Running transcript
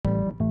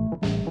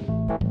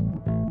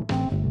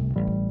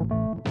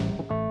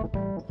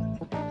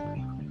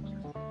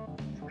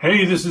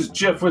Hey, this is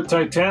Jeff with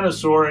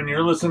Titanosaur, and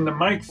you're listening to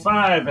Mike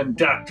 5 and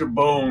Dr.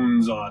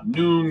 Bones on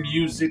New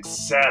Music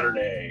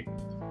Saturday.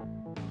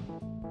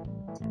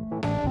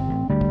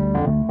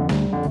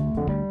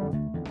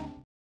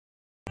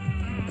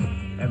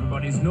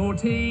 Everybody's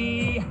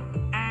naughty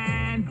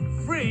and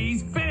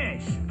freeze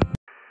finish.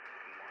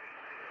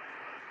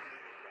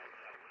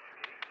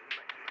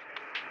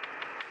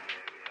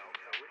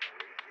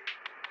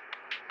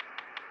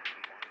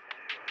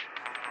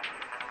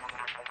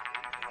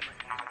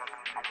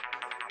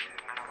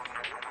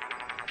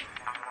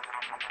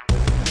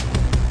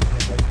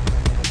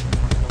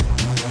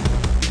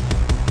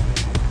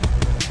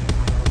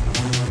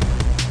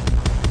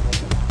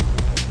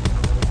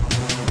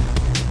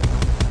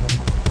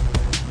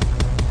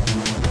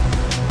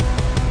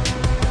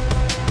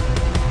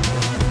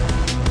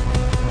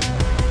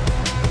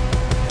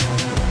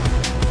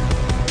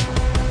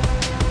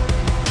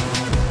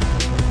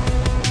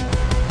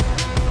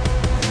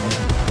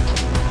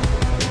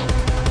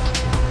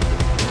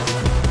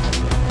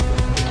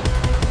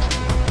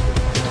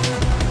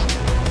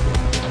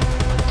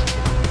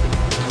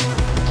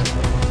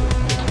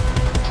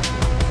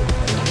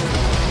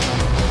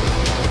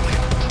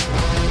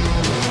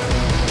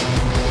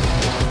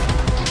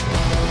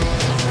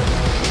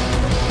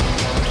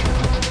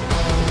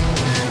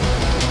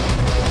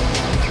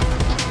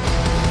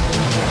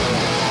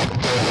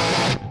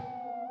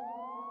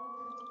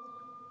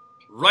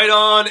 Right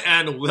on,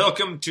 and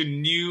welcome to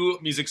New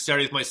Music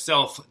Saturday with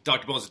myself,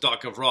 Dr. Bones, the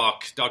Doc of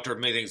Rock, doctor of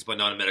many things, but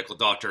not a medical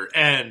doctor,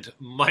 and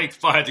Mike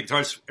 5, the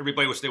guitarist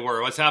everybody wish they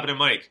were. What's happening,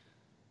 Mike?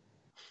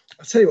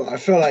 I'll tell you what, I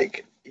feel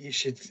like you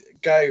should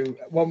go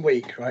 1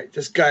 week, right?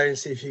 Just go and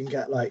see if you can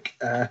get like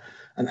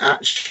an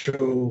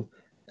actual,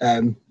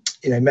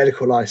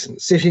 medical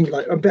license. See if you can,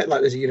 I bet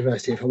like there's a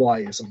University of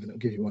Hawaii or something that'll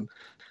give you one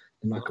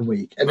in like a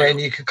week, and then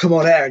you can come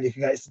on air and you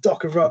can go, it's the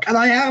Doc of Rock, and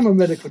I am a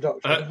medical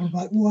doctor. And I'm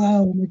like,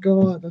 wow, oh my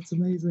god, that's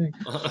amazing.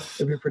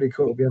 It'd be pretty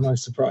cool. It'd be a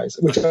nice surprise,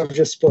 which I've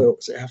just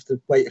spoiled, so I have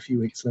to wait a few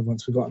weeks and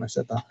everyone's forgotten I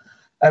said that.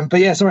 But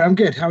yeah, sorry, I'm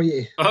good. How are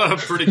you?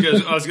 Pretty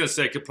good. I was going to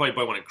say I could probably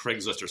buy one at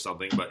Craigslist or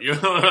something, but yeah.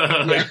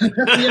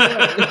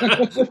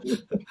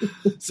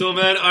 So,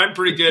 man, I'm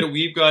pretty good.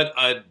 We've got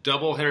a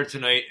double header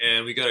tonight,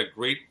 and we got a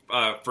great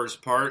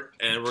first part,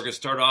 and we're going to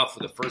start off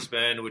with the first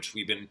band, which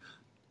we've been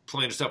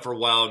playing this stuff for a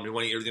while, and we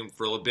want to hear them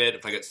for a little bit.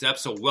 If I get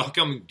steps, so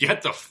welcome.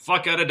 Get the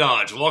fuck out of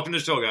Dodge. Welcome to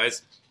the show,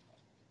 guys.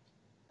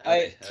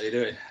 Hi, how you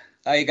doing?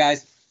 How you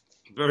guys?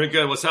 Very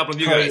good. What's happening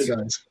with you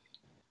guys?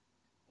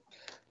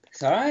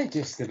 It's all right,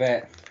 just a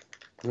bit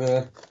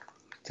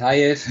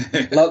tired.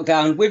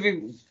 Lockdown.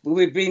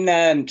 We've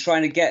been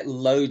trying to get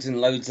loads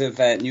and loads of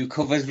new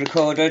covers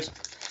recorded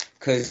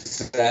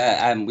because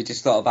we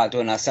just thought about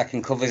doing our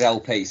second covers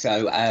LP.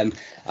 So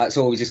that's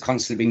all we've just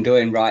constantly been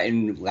doing,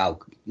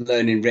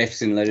 learning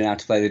riffs and learning how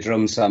to play the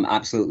drums. So I'm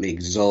absolutely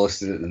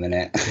exhausted at the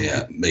minute.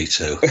 Yeah, me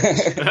too.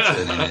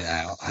 Turning it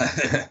out.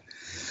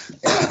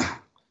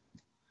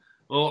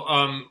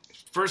 Well,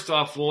 first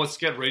off, let's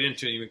get right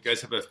into it. You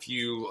guys have a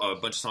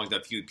bunch of songs,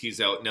 got a few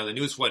EPs out. Now, the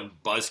newest one,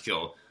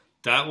 Buzzkill,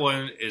 that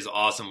one is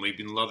awesome. We've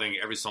been loving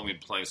every song we've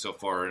been playing so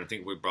far, and I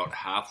think we're about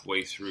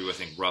halfway through, I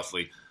think,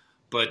 roughly.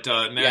 But,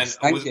 man, yes,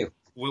 thank you.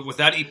 With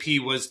that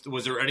EP, was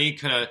there any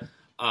kind of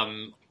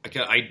like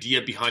an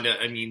idea behind it?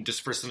 I mean,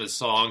 just for some of the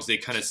songs, they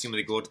kind of seem like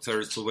they go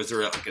together. So was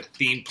there a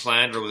theme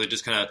plan, or was it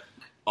just kind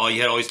of,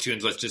 you had all these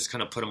tunes, let's just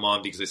kind of put them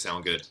on because they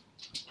sound good?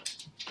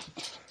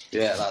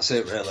 Yeah, that's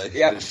it, really.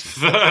 Yeah.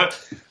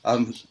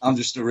 I'm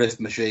just a riff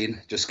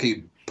machine. Just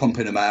keep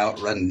pumping them out.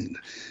 Ren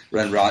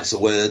writes the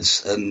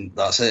words, and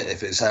that's it.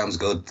 If it sounds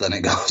good, then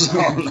it goes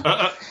on.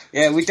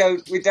 Yeah, we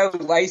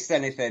don't waste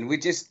anything. We're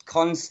just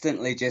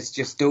constantly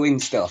just doing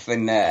stuff,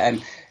 and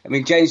I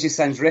mean, James just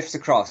sends riffs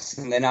across,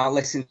 and then I'll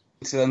listen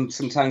to them.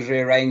 Sometimes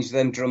rearrange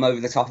them, drum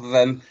over the top of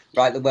them,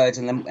 write the words,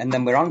 and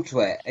then we're onto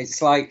it.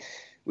 It's like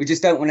we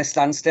just don't want to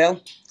stand still.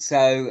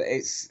 So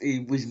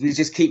we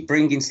just keep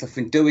bringing stuff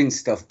and doing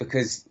stuff,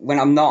 because when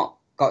I'm not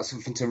got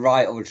something to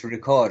write or to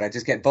record, I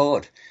just get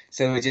bored.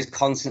 So we just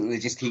constantly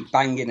just keep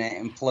banging it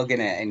and plugging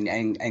it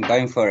and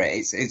going for it.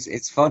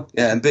 It's fun.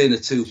 Yeah, and being a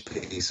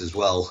two-piece as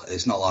well,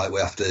 it's not like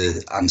we have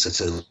to answer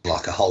to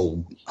like a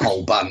whole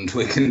band.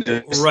 We can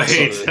just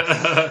right.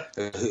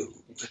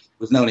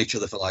 We've known each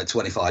other for like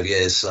 25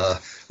 years, so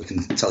we can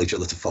tell each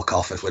other to fuck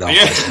off if we don't.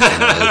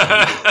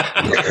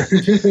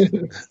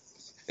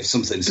 If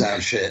something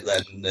sounds shit,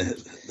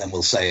 then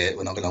we'll say it.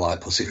 We're not going to like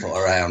pussyfoot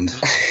around.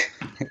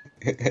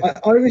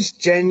 I was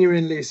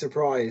genuinely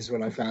surprised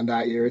when I found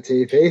out you're a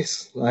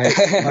two-piece. Like,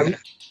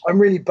 I'm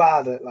really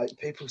bad at, like,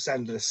 people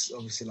send us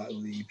obviously like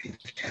all the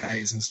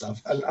EPKs and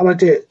stuff, and I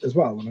do it as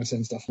well when I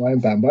send stuff from my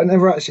own band, but I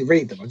never actually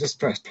read them. I just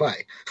press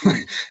play,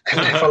 and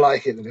if I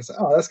like it, then it's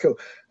like, oh, that's cool.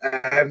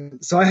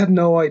 So I had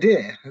no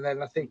idea, and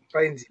then I think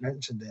Bainesy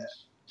mentioned it.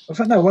 In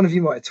fact, no, one of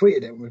you might have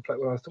tweeted it when we played.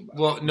 Well, I was talking about.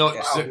 Well, no,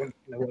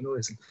 what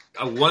noise?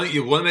 One of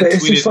them but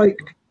it's tweeted. just like,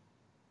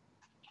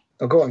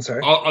 oh, go on,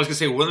 sorry. I was gonna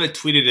say one of them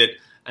tweeted it.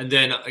 And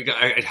then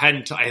I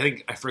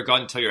think I forgot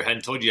to tell you, I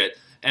hadn't told you yet.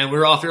 And we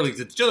were off here like,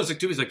 did Joe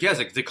like, he's like, yeah,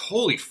 it's like,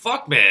 holy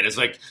fuck, man. It's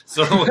like,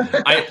 so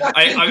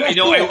I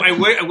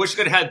wish I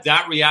could have had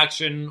that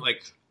reaction,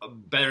 like,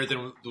 better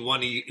than the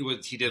one he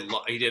did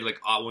like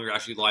when we were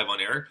actually live on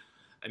air.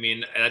 I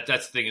mean,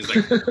 that's the thing is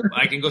like,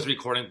 I can go through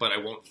recording, but I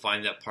won't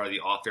find that part of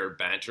the off-air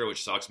banter,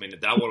 which sucks. I mean,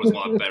 that one was a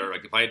lot better.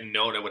 Like, if I had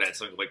known, I would have had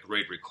something like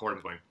great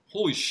recording going,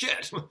 holy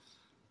shit.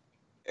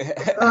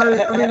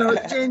 I mean, I was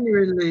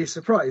genuinely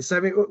surprised. So, I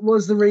mean, what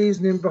was the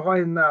reasoning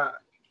behind that?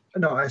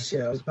 No,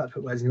 actually, I was about to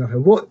put words in your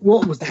mouth.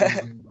 What was the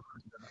reasoning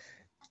behind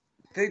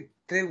that?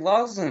 There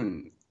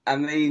wasn't. I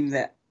mean,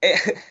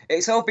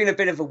 it's all been a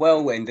bit of a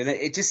whirlwind, and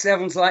it just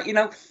sounds like, you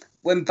know,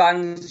 when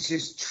bands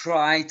just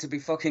try to be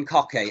fucking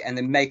cocky and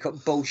then make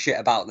up bullshit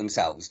about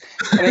themselves.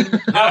 I mean,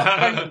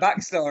 our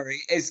backstory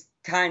is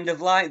kind of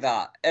like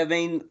that. I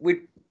mean,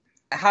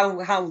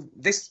 how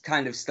this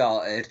kind of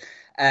started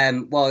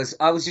was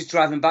I was just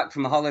driving back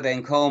from a holiday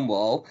in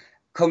Cornwall,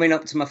 coming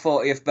up to my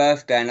 40th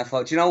birthday, and I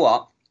thought, you know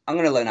what? I'm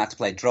going to learn how to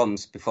play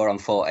drums before I'm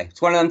 40.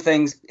 It's one of them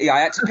things, I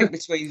had to pick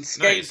between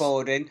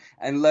skateboarding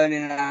and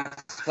learning how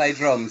to play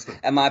drums,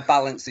 and my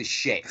balance is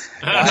shit.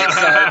 Right?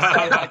 So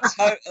I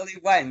totally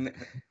went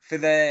for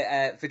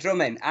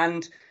drumming,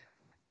 and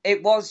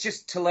it was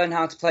just to learn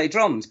how to play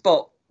drums.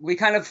 But we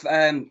kind of,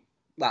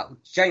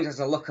 James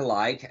has a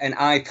lookalike, and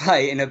I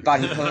play in a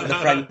band called the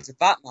Friends of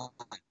Batman.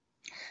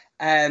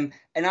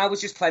 And I was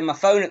just playing my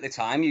phone at the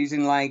time,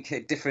 using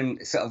like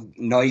different sort of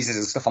noises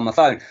and stuff on my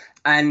phone.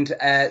 And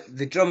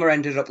the drummer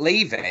ended up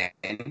leaving,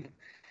 and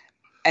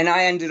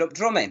I ended up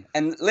drumming.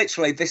 And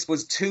literally, this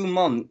was 2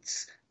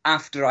 months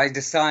after I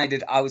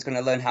decided I was going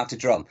to learn how to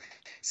drum.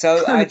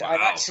 So I'd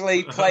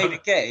actually played a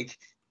gig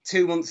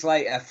 2 months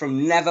later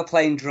from never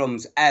playing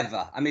drums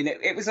ever. I mean,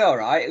 it was all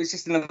right. It was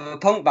just another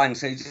punk band,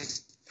 so you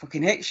just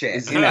fucking hit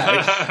shit, you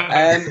know.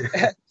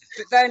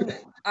 But then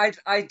I'd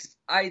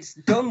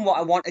done what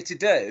I wanted to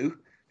do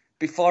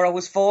before I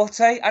was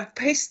 40. I'd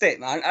pissed it,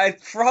 man.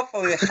 I'd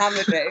properly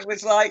hammered it. It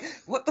was like,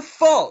 what the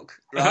fuck,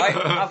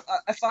 right?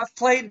 If I've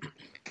played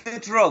the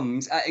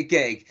drums at a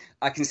gig,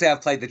 I can say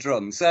I've played the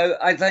drums. So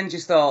I then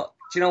just thought,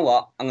 do you know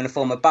what? I'm going to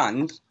form a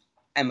band,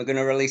 and we're going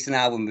to release an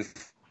album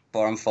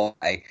before I'm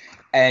 40.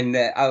 And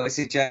I was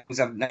with James,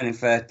 I've known him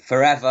for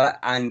forever,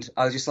 and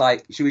I was just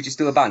like, should we just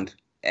do a band?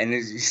 And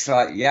he's just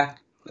like, yeah.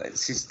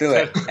 Let's just do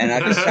it. And I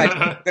just said,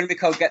 it's going to be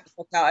called Get the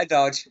Fuck Out of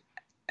Dodge,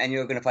 and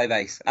you're going to play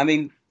bass. I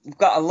mean, we've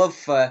got a love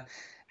for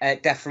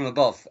Death from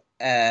Above.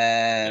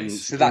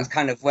 So that's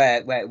kind of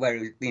where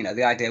you know,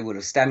 the idea would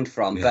have stemmed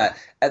from. Yeah. But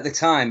at the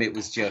time, it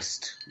was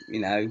just, you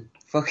know,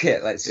 fuck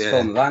it, let's just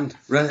form a band.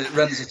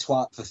 Ren's a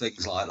twat for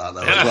things like that,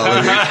 though, as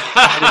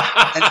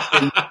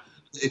well. Anything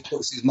he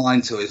puts his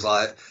mind to is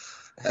like,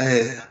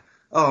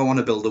 I want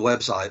to build a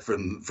website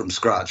from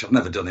scratch. I've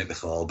never done it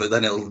before, but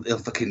then he'll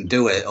fucking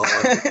do it. Or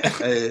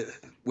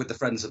with the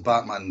Friends of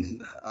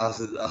Batman, I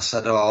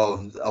said, I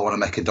want to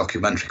make a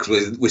documentary,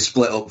 because we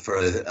split up for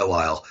a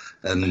while,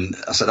 and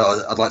I said,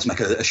 I'd like to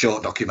make a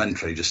short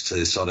documentary just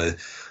to sort of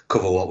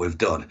cover what we've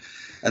done.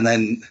 And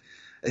then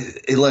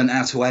he learned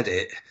how to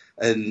edit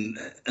and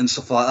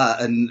stuff like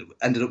that, and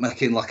ended up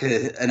making like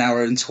an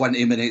hour and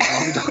 20 minutes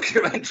long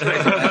documentary.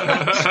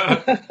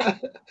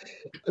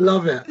 I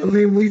love it. I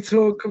mean, we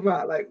talk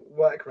about like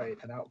work rate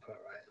and output,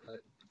 right?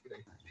 Like, you know,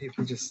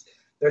 people just,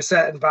 there are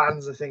certain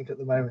bands, I think, at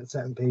the moment,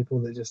 certain people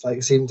that just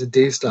like seem to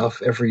do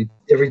stuff every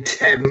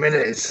 10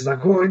 minutes. It's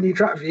like, oh, a new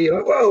track for you.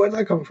 Like, whoa, where'd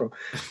that come from?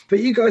 But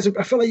you guys,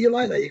 I feel like you're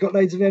like that. You've got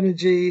loads of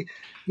energy.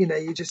 You know,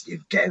 you're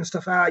getting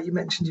stuff out. You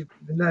mentioned you've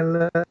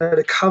done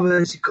the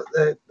covers. You've got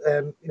the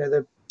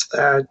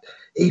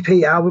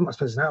EP album. I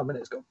suppose it's an album, and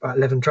it's got about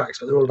 11 tracks,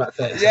 but they're all about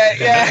 30.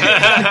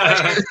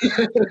 Yeah.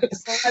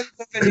 It's the length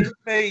of an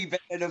EP, but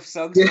enough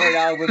songs for an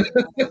album.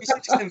 We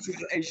should just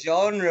invent a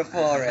genre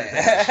for it.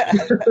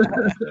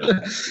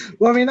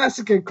 Well, I mean, that's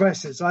a good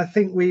question. So I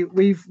think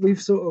we've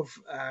sort of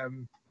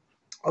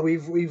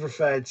we've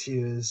referred to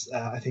you as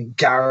I think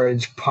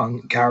garage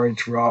punk,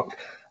 garage rock.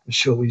 I'm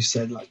sure we've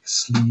said like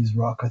sleaze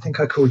rock. I think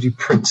I called you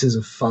Princes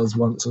of Fuzz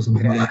once or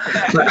something like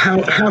that. But how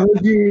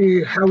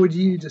would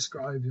you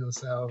describe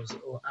yourselves,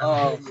 or who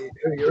are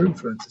your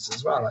influences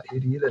as well? Like,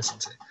 who do you listen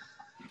to?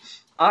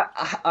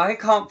 I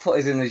can't put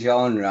it in a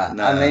genre.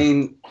 No. I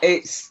mean,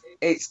 it's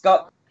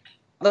got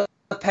the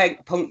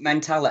punk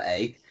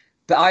mentality,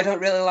 but I don't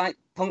really like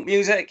punk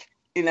music.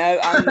 You know,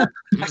 I'm a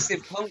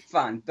massive punk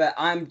fan, but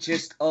I'm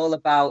just all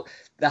about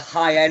the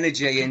high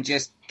energy and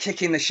just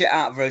kicking the shit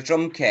out of a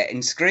drum kit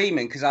and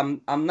screaming, because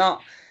I'm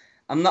not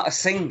a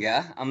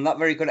singer. I'm not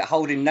very good at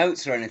holding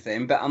notes or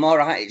anything, but I'm all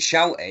right at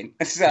shouting.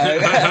 So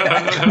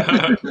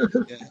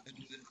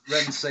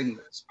Ren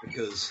sings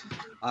because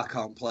I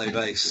can't play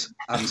bass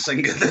and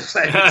sing at the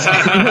same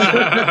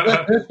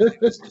time.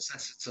 It's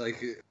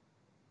necessity.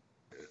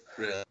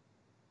 Really.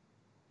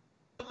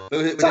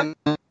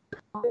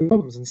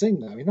 Problems and sing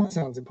though. I mean, that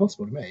sounds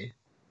impossible to me.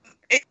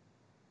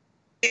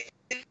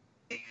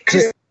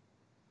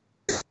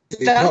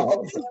 Okay.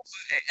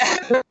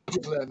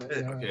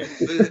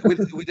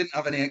 We didn't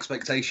have any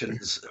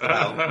expectations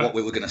about what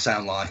we were going to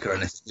sound like or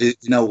anything.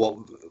 You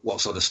know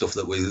what sort of stuff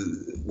that we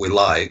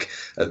like,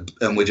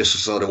 and we just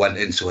sort of went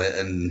into it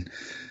and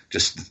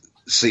just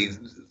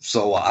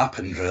saw what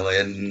happened really,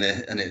 and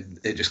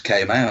it just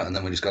came out, and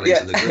then we just got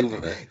into the groove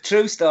of it.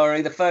 True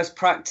story. The first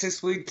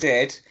practice we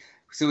did.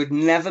 So we'd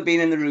never been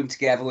in the room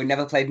together. We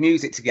never played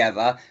music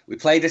together. We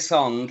played a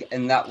song,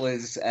 and that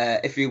was,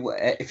 if you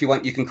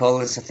want, you can call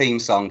this a theme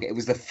song. It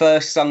was the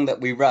first song that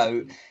we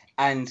wrote,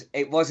 and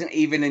it wasn't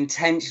even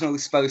intentionally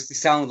supposed to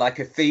sound like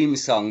a theme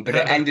song, but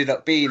it ended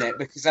up being it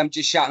because I'm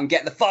just shouting,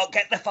 "Get the fuck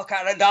out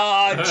of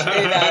Dodge!"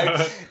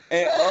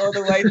 All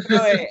the way through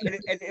it.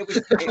 And it was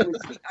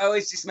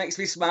always just makes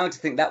me smile to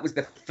think that was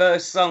the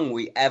first song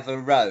we ever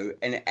wrote,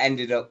 and it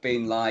ended up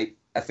being like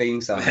a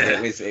theme song.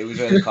 It was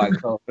really quite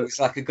cool. It was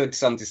like a good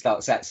song to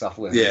start sets off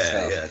with.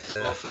 Yeah,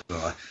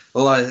 definitely.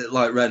 Well,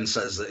 like Ren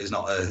says that he's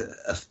not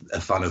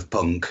a fan of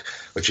punk,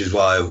 which is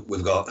why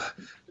we've got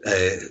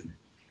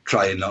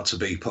Trying Not to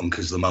Be Punk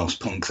is the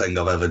most punk thing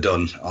I've ever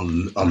done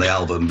on the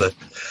album, but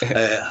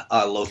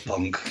I love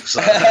punk,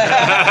 so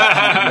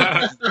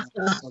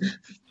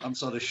I'm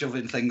sort of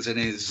shoving things in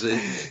his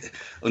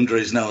under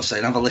his nose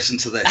saying, "Have a listen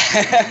to this."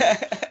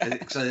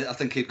 So I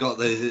think he'd got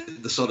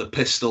the sort of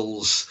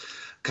Pistols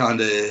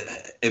kind of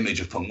image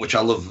of punk, which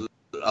I love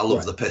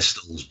the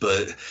Pistols,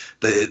 but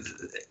the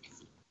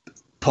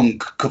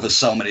punk covers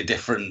so many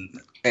different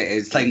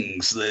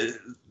things that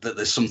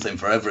there's something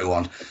for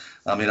everyone.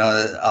 I mean,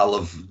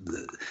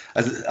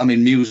 I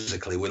mean,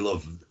 musically, we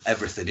love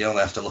everything. You only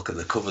have to look at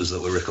the covers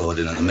that we're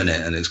recording at the minute,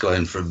 and it's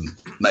going from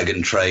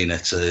Meghan Trainor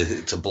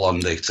to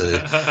Blondie to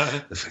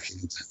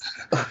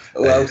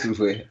who else was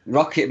we?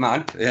 Rocket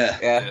Man.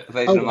 Yeah,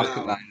 version of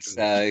Rocket Man.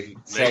 So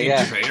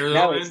yeah,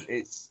 Trainor,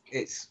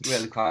 it's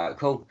really quite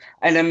cool.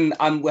 And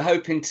we're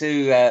hoping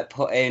to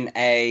put in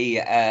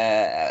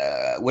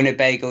a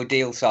Winnebago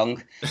Deal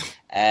song.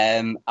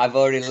 I've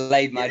already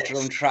laid my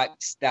drum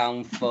tracks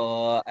down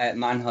for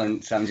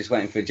Manhunt, so I'm just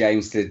waiting for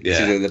James to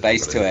do the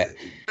bass to it.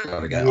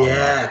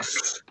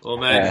 Yes. Oh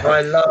man,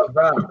 I love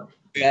that.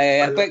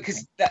 Yeah, but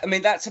because I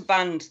mean that's a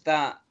band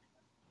that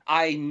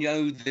I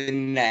know the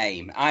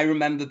name. I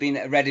remember being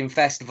at a Reading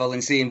Festival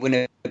and seeing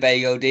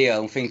Winnebago Dio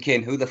and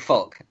thinking, "Who the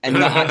fuck?" and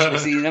not actually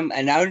seeing them.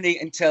 And only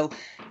until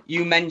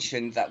you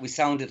mentioned that we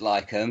sounded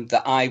like them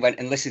that I went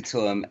and listened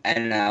to them,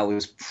 and I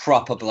was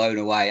proper blown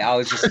away. I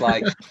was just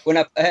like,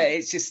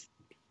 it's just,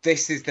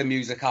 this is the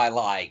music I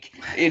like,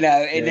 and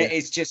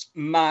it's just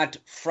mad,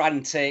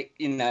 frantic,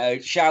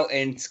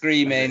 shouting,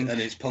 screaming, and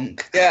it's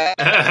punk. Yeah,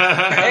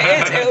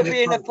 it'll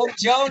be in a punk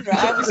genre.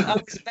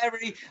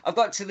 I've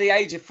got to the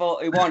age of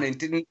 41 and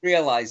didn't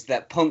realise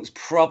that punk's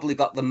probably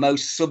got the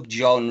most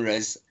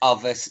subgenres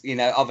of a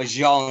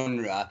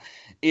genre.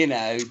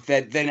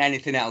 Than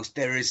anything else.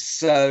 There is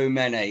so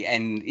many,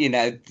 and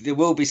there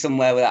will be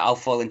somewhere where I'll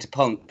fall into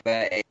punk,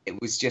 but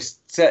it was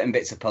just certain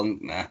bits of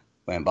punk. Nah,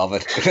 weren't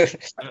bothered.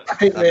 I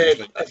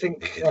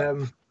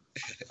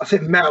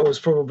think metal was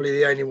probably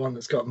the only one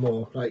that's got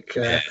more. Like,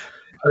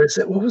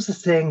 what was the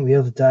thing the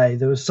other day?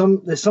 There's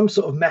some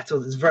sort of metal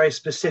that's very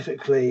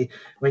specifically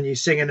when you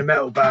sing in a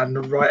metal band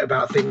and write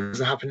about things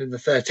that happened in the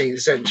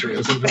 13th century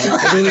or something like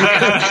that.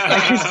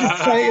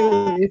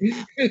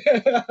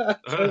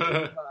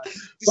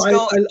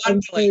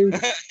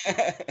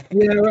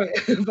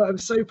 But I'm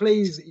so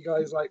pleased that you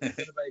guys like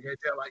Winnebago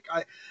Deal. Like,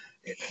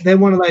 they're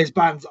one of those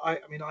bands. I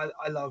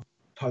love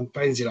punk.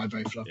 Bainesy and I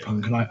both love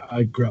punk, and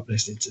I grew up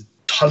listening to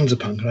tons of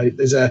punk.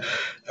 There's a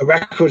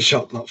record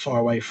shop not far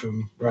away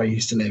from where I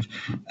used to live.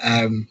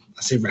 I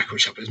say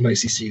record shop, it was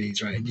mostly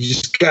CDs, right? You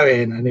just go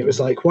in, and it was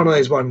like one of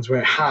those ones where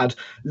it had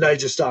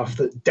loads of stuff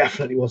that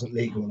definitely wasn't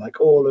legal,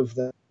 like all of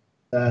the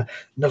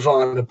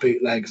Nirvana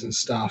bootlegs and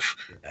stuff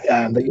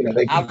that you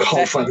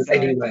can't find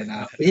anywhere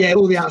now. But yeah,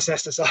 all the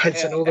Ancestor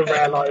sides and all the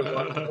Rare Live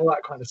ones and all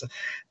that kind of stuff.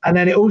 And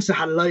then it also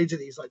had loads of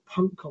these like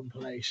punk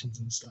compilations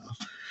and stuff.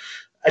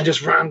 And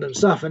just random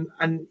stuff, and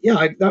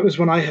that was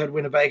when I heard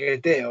Winnebago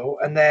Deal,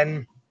 and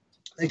then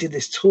they did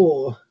this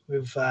tour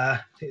with I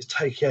think it's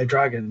Tokyo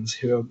Dragons,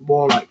 who are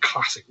more like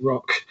classic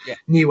rock,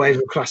 new wave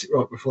of classic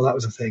rock before that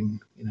was a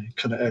thing,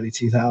 kind of early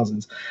 2000s.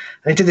 And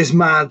they did this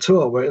mad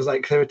tour where it was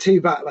like there were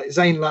two back, like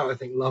Zane Lowe I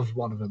think loved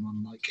one of them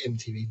on like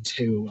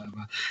MTV2 or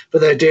whatever,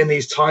 but they're doing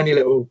these tiny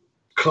little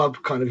club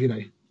kind of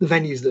the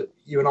venues that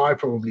you and I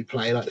probably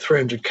play, like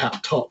 300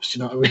 cap tops, do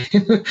you know what I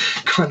mean?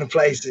 Kind of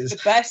places.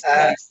 The best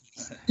place.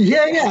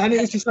 Yeah, and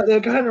it was just like they were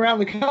going around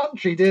the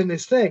country doing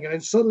this thing, and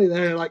then suddenly they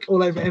were like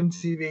all over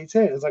MTV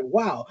too. It was like,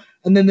 wow.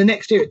 And then the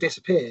next year it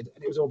disappeared,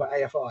 and it was all about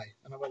AFI.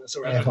 And I went and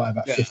saw AFI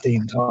about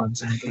 15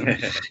 times. And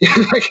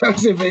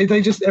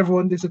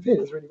everyone disappeared.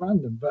 It was really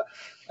random. But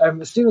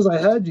as soon as I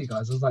heard you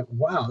guys, I was like,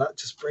 wow, that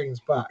just brings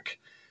back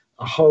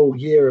a whole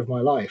year of my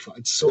life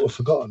I'd sort of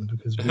forgotten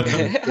because we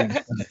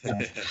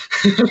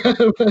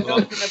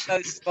one of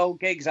those small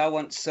gigs I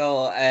once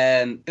saw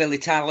Billy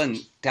Talent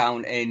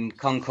down in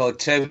Concord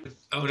too.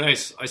 Oh,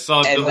 nice! I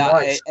saw and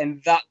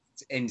that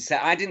insane.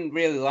 I didn't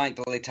really like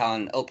Billy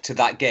Talent up to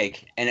that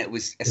gig, and it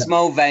was a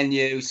small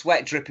venue,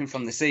 sweat dripping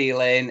from the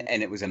ceiling,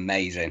 and it was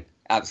amazing.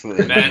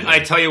 Absolutely, man. I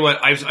tell you what,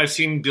 I've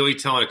seen Billy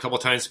Talent a couple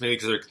times, maybe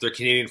because they're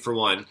Canadian for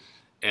one,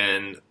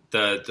 and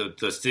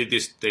the city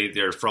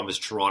they're from is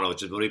Toronto,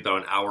 which is really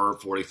about an hour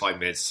 45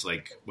 minutes.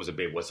 Like, was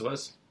it west of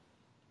us?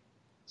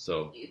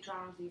 So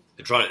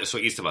Toronto, so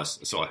east of us.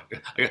 So I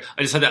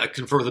just had to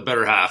confirm with the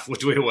better half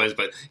which way it was.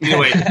 But either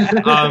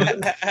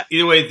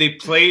way, they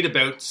played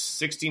about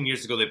 16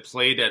 years ago. They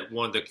played at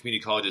one of the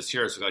community colleges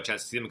here, so I got a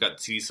chance to see them. Got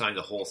to sign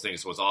the whole thing,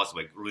 so it was awesome.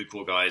 Like, really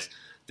cool guys.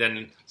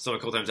 Then a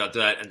couple times after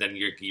that, and then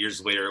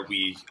years later,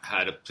 we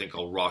had a thing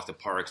called Rock the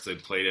Park. So they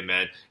played it,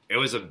 man. It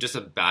was just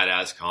a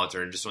badass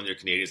concert, and just when you're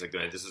Canadians, like,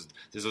 man, this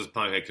is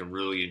punk I can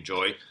really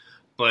enjoy.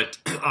 But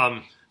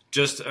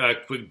just a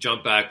quick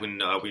jump back when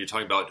you're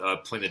talking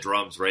about playing the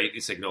drums, right?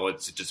 It's like, no,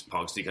 it's just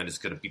punks. So you kind of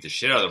just gotta beat the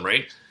shit out of them,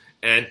 right?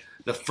 And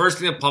the first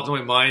thing that popped in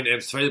my mind, and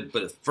I'm sorry,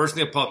 but the first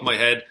thing that popped in my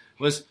head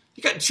was,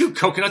 you got two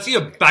coconuts, and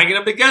you're banging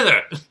them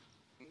together.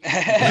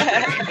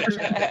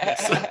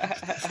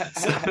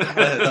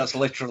 That's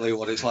literally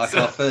what it's like.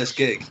 Our first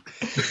gig,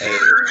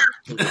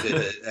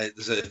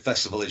 there's a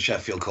festival in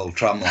Sheffield called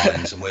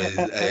Tramlines, and we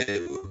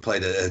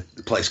played at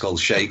a place called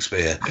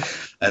Shakespeare,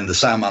 and the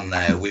soundman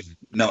there, we've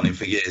known him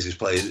for years.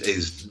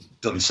 He's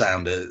done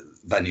sound at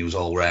venues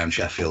all around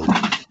Sheffield.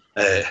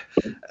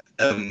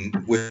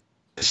 With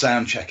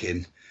sound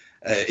checking,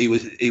 he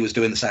was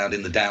doing the sound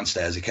in the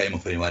downstairs. He came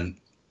up and he went,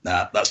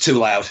 "Nah, that's too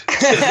loud."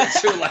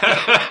 Too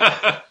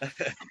loud.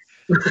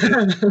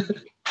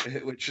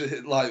 Which,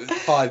 like,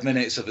 5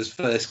 minutes of his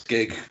first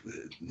gig,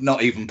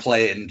 not even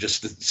playing,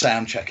 just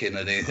sound checking,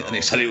 and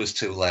he said it was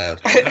too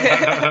loud.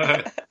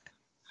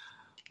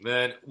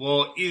 Man,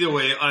 well, either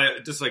way, I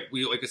said,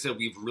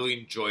 we've really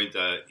enjoyed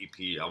the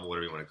EP album,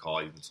 whatever you want to call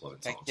it, even 11 songs.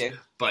 Thank you.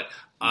 But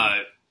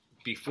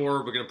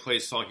before we're gonna play a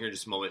song here in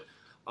just a moment,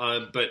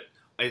 but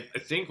I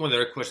think one of the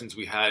other questions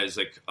we had is,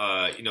 like,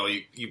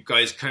 you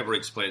guys kind of were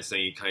explaining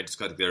saying you kind of just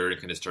got together and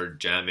kind of started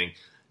jamming.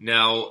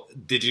 Now,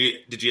 did you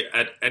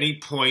at any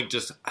point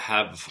just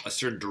have a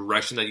certain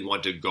direction that you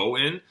want to go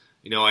in?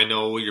 I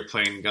know you're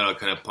playing kind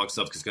of punk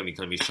stuff because it's going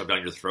to be shoved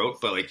down your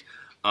throat, but, like,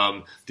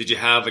 did you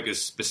have, like, a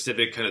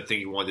specific kind of thing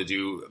you wanted to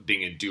do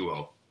being a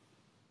duo?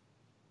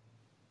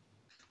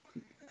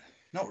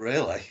 Not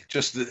really.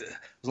 Just as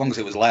long as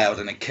it was loud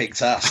and it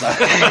kicked ass. That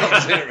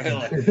was it,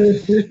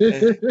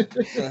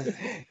 really.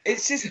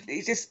 It's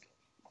just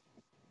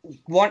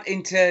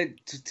wanting to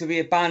be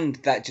a band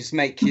that just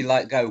make you,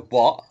 like, go,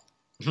 what?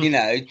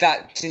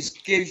 That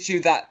just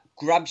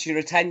grabs your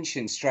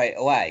attention straight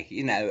away,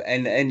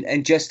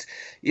 and just,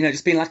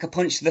 just being like a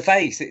punch to the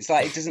face. It's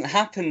like, it doesn't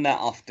happen that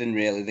often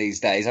really these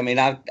days. I mean,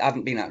 I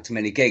haven't been out to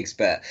many gigs,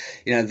 but,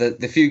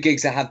 the few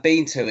gigs I have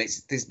been to,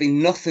 there's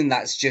been nothing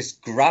that's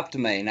just grabbed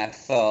me. And I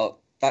thought,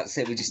 that's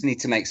it. We just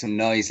need to make some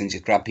noise and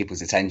just grab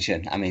people's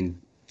attention. I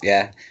mean,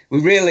 yeah,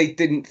 we really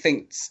didn't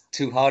think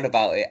too hard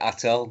about it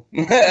at all. I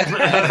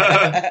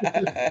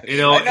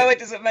know it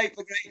doesn't make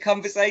for great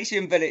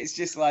conversation, but it's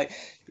just like,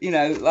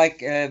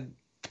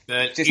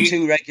 just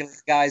two regular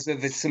guys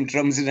with some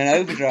drums and an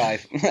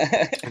overdrive.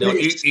 But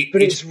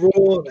it's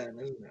raw then,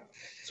 isn't it?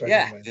 Sorry,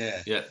 yeah.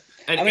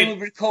 We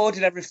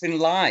recorded everything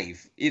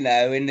live,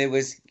 and there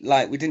was,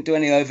 like, we didn't do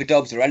any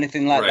overdubs or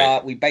anything like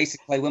that. We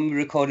basically, when we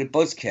recorded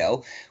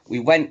Buzzkill, we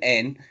went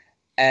in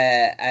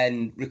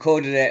and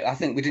recorded it. I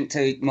think we didn't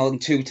take more than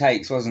 2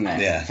 takes, wasn't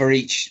it? Yeah. For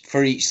each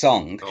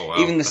song. Oh, wow.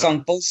 Even the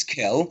song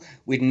Buzzkill,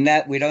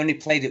 we'd only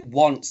played it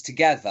once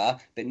together,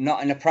 but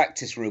not in a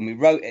practice room. We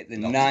wrote it the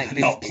night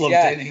before. Not plugged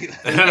in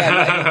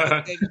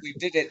either. We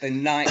did it the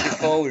night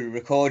before we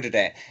recorded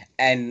it,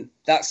 and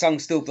that song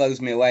still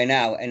blows me away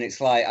now. And it's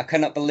like, I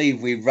cannot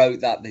believe we wrote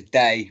that the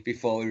day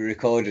before we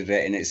recorded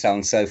it, and it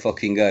sounds so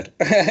fucking good.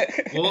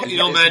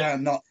 Well,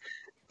 man,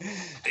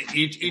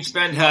 each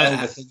band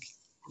has.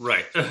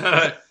 Right.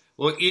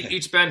 Well,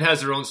 each band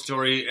has their own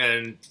story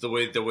and the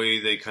way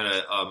they kind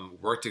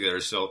of work together.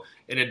 So,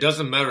 and it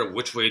doesn't matter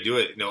which way you do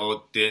it.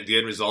 The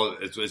end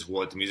result is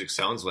what the music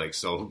sounds like.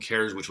 So, who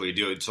cares which way you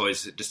do it? So,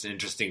 it's just an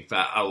interesting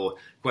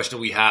question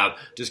we have.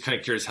 Just kind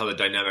of curious how the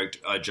dynamic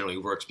generally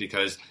works,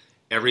 because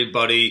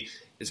everybody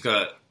has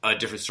got a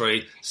different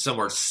story. Some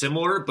are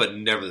similar, but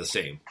never the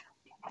same.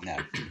 No.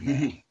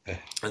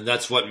 And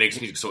that's what makes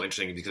music so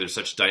interesting, because there's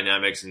such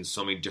dynamics in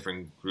so many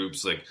different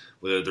groups, like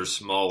whether they're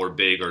small or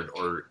big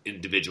or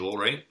individual,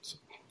 right? So.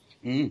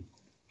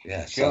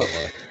 Yeah, sure.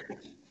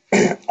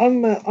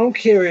 I'm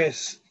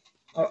curious.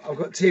 I've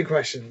got 2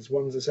 questions.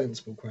 One's a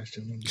sensible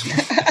question.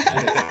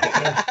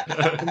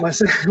 My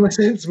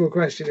sensible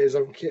question is,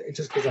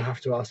 just because I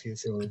have to ask you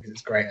this one, because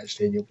it's great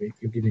actually, and you'll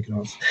give me a good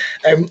answer.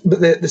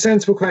 But the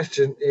sensible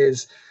question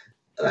is,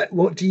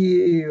 what do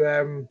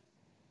you?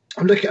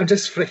 I'm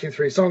just flicking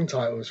through song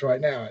titles right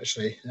now,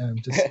 actually,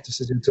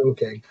 just as you're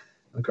talking.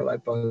 I've got,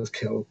 like,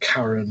 Buzzkill,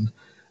 Karen,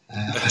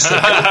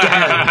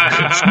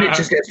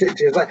 Snitches Get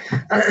Stitches. Like,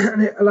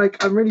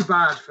 I'm really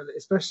bad for it,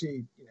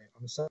 especially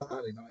on a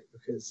Saturday night,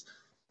 because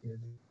the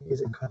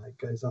music kind of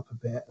goes up a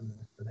bit, and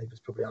the neighbours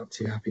probably aren't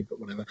too happy, but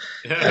whatever.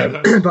 Yeah.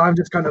 But I'm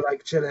just kind of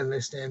like chilling,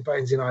 listening.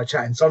 Bonesy and I are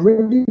chatting, so I'm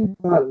really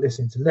bad at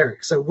listening to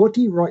lyrics. So, what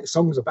do you write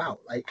songs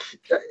about? Like,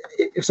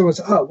 if someone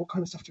says, "Oh, what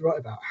kind of stuff do you write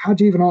about?" How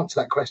do you even answer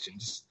that question?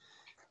 Just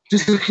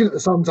looking at the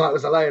song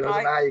titles alone, I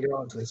don't know how you're going to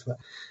answer this, but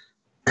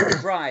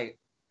right.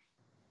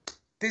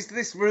 There's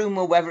this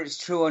rumor, whether it's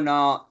true or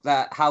not,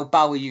 that how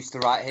Bowie used to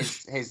write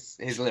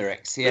his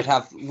lyrics. He'd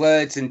have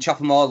words and chop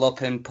them all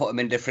up and put them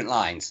in different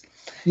lines.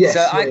 yes, So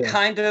I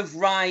kind of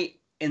write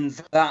in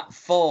that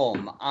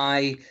form.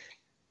 I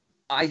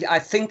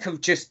think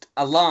of just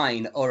a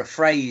line or a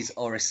phrase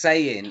or a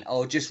saying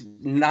or just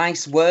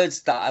nice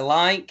words that I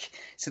like.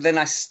 So then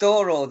I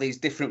store all these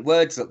different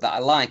words up that I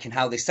like and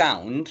how they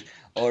sound,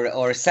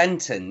 or a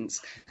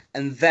sentence,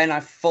 and then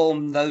I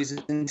form those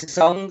into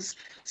songs.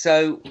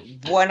 So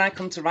when I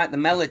come to write the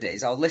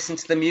melodies, I'll listen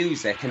to the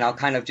music and I'll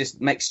kind of just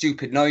make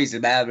stupid noises,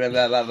 blah, blah,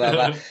 blah, blah, blah,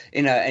 blah,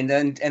 you know, and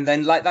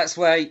then like that's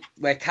where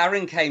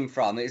Karen came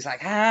from. It was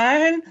like,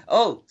 Karen,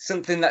 oh,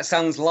 something that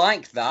sounds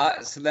like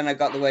that. So then I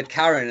got the word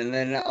Karen, and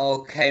then it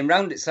all came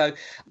round it. So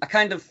I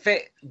kind of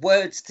fit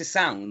words to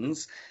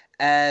sounds,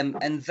 and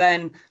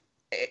then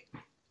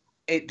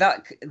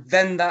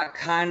that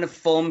kind of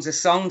forms a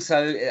song.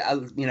 So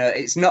you know,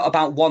 it's not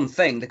about one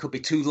thing. There could be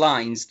two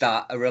lines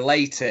that are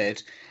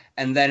related,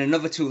 and then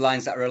another two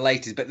lines that are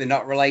related, but they're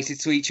not related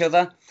to each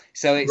other.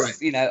 So it's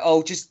Right. you know,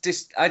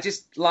 I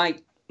just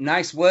like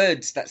nice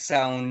words that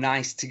sound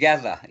nice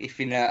together, if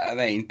you know what I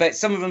mean. But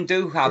some of them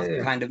do have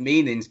kind of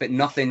meanings, but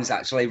nothing's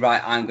actually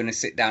right. I'm going to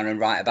sit down and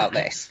write about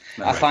this.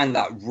 I find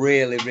that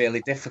really,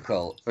 really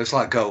difficult. It's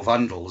like Go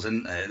Vandals,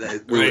 isn't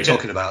it? We were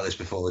talking about this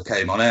before we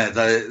came on air.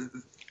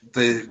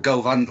 The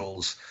Go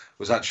Vandals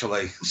was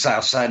actually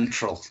South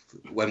Central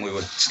when we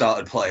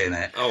started playing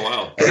it. Oh,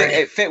 wow.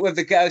 It fit with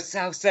the Go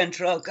South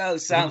Central, Go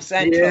South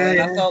Central. Yeah,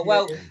 and I thought,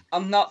 well, yeah.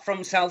 I'm not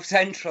from South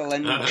Central,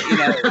 and, you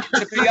know,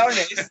 to be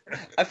honest,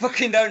 I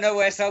fucking don't know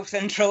where South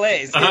Central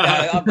is. You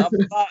know, I'm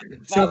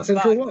South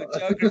Central bad with what?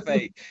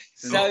 geography.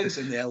 So, It's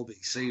in the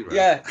LBC, right?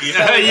 yeah.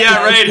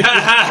 Yeah, right.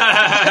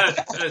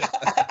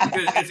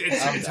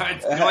 It's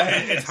hard. You know,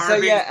 it's hard. So,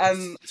 being, yeah,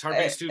 it's hard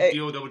being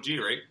Studio Double G,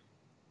 right?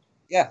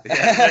 Yeah.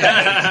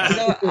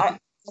 So I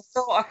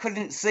thought I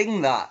couldn't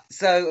sing that.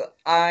 So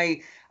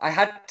I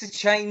had to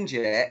change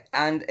it,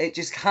 and it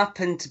just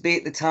happened to be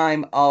at the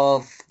time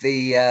of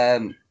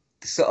the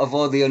sort of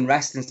all the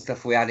unrest and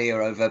stuff we had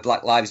here over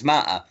Black Lives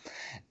Matter.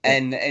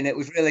 And it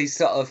was really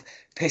sort of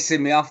pissing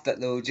me off that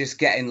they were just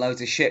getting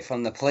loads of shit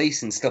from the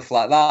police and stuff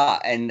like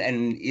that. And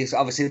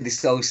obviously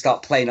they all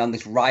start playing on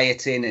this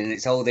rioting, and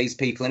it's all these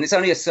people, and it's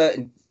only a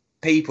certain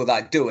people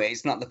that do it.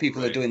 It's not the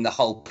people that are doing the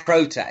whole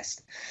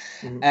protest.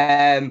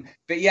 Mm-hmm.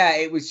 But yeah,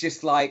 it was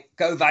just like,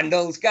 go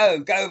Vandals,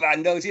 go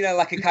Vandals, you know,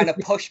 like a kind of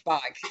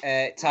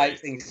pushback type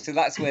thing. So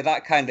that's where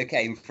that kind of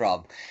came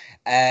from.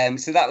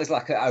 So that was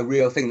like a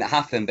real thing that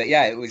happened. But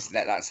yeah, it was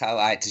that's how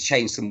I had to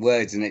change some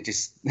words, and it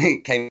just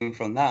came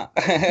from that.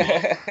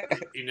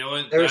 You know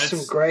what? There are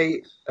some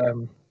great.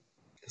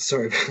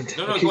 Sorry.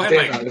 No, go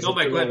ahead, Mike. No,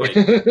 Mike, go ahead, Mike.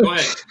 Go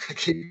ahead. I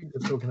keep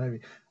talking over you.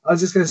 I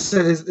was just going to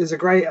say there's a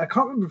great. I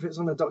can't remember if it's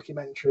on a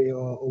documentary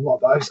or what,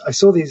 but I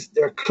saw these.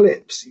 There are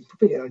clips. You can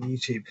probably get it on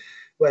YouTube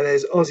where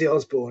there's Ozzy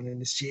Osbourne in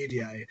the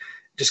studio,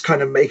 just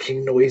kind of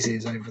making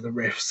noises over the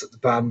riffs that the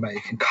band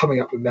make and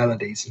coming up with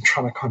melodies and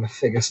trying to kind of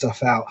figure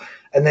stuff out.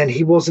 And then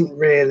he wasn't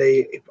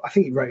really. I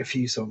think he wrote a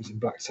few songs in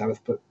Black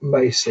Sabbath, but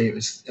mostly it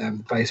was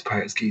the bass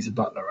player, it's Geezer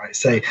Butler, right?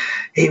 So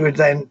he would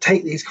then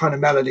take these kind of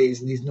melodies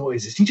and these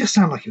noises. He just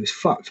sounded like he was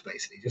fucked,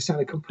 basically. He just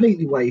sounded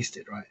completely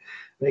wasted, right?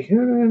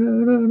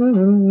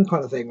 Making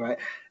kind of thing, right?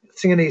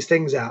 Singing these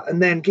things out, and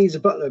then Geezer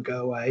Butler would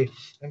go away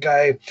and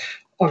go,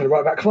 I'm going to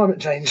write about climate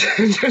change.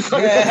 Just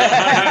like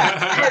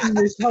and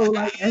this whole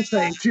like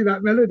essay to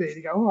that melody. And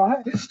you go, all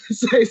right.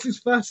 So it's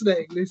just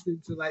fascinating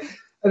listening to like,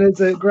 and it's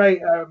a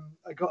great.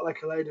 I got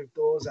like a load of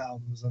Doors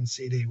albums on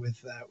CD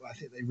with. I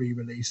think they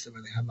re-released them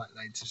and they had like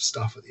loads of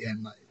stuff at the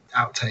end, like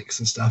outtakes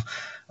and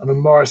stuff. And on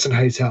Morrison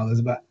Hotel, there's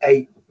about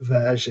 8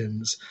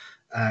 versions.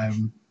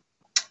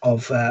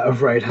 Of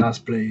Roadhouse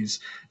Blues,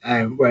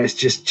 where it's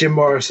just Jim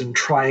Morrison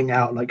trying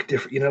out like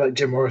different, you know, like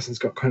Jim Morrison's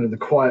got kind of the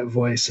quiet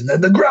voice and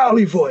then the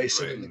growly voice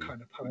and then the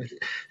kind of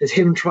poetic. There's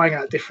him trying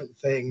out different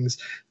things,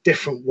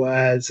 different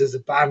words. There's a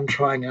band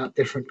trying out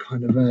different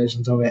kind of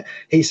versions of it.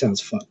 He sounds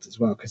fucked as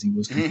well because he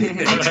was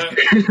completely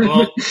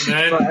well,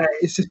 man. But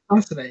it's just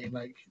fascinating,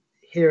 like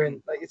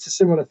hearing, like it's a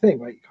similar thing,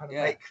 right? You kind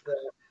of make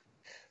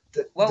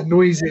the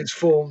noises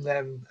form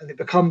them, and it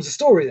becomes a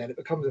story. Then it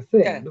becomes a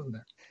thing, doesn't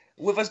it?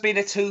 With us being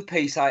a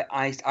two-piece, I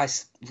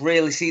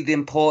really see the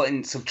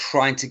importance of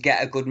trying to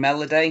get a good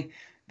melody,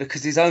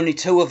 because there's only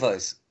 2 of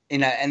us, you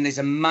know, and there's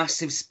a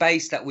massive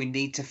space that we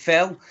need to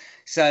fill.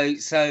 So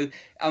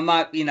I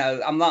might, you know,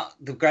 I'm not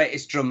the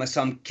greatest drummer,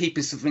 so I'm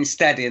keeping something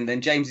steady, and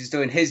then James is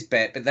doing his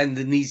bit, but then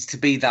there needs to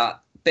be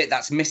that bit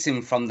that's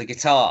missing from the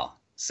guitar.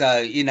 So,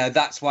 you know,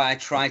 that's why I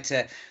try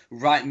to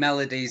write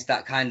melodies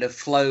that kind of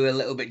flow a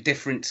little bit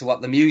different to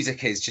what the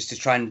music is, just to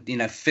try and, you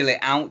know, fill it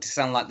out to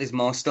sound like there's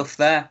more stuff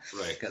there.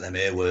 Right. Get them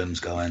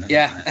earworms going.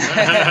 Yeah.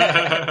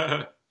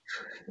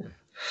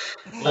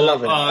 I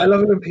love it. I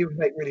love it when people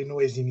make really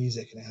noisy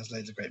music and it has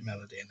loads of great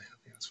melody in it. I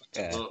think that's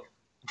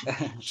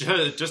fantastic.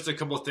 Well, just a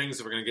couple of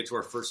things. We're going to get to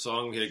our first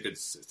song. We had a good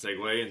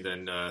segue, and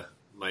then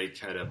Mike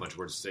had a bunch of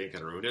words to say,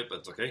 kind of ruined it, but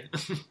it's okay.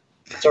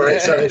 Sorry.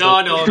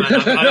 No, man.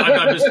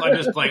 I'm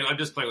just playing. I'm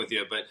just playing with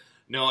you. But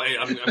no,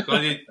 I'm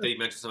glad that you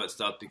mentioned some of that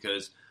stuff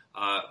because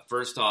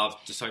first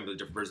off, just talking about the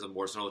different versions of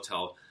Morrison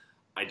Hotel.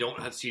 I don't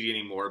have CD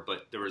anymore,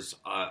 but there was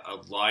a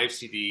live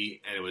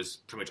CD, and it was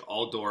pretty much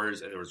all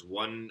doors. And there was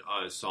one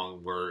song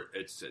where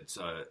it's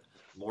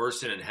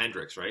Morrison and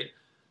Hendrix, right?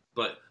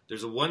 But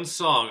there's one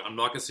song, I'm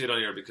not going to say it on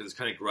here because it's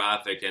kind of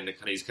graphic and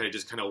he's kind of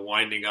just kind of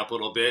winding up a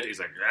little bit. He's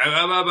like,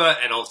 blah, blah, blah,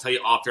 and I'll tell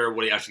you off air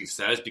what he actually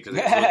says because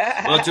it's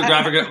a little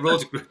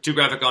too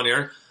graphic on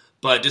here.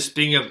 But just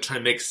speaking of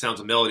trying to make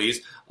sounds and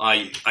melodies,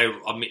 I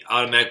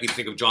automatically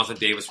think of Jonathan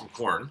Davis from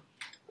Korn.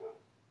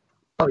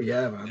 Oh,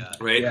 yeah, man.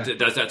 Right? Yeah.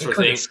 Does that sort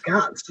of thing.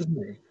 Scats, doesn't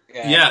he?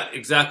 Yeah,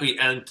 exactly.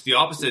 And to the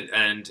opposite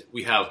end,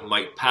 we have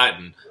Mike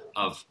Patton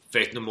of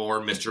Faith No More,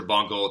 Mr.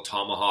 Bungle,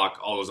 Tomahawk,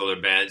 all those other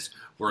bands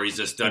where he's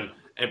just done,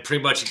 and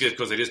pretty much he just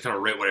goes, I just kind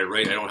of write what I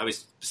write. I don't have a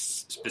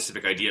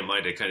specific idea in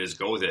mind. I kind of just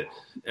go with it.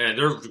 And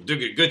they're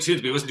good tunes,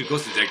 but you listen to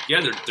Ghost, like,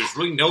 yeah, there's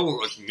really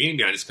no meaning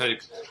behind it. It's kind of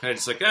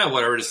just like,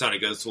 whatever, it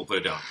sounded good, so we'll put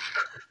it down.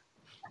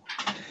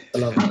 I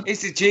love it.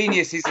 He's a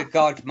genius. He's a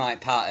god, Mike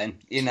Patton.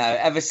 You know,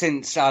 ever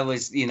since I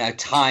was, you know,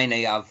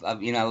 tiny,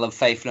 I've you know, loved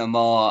Faith No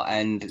More,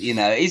 and you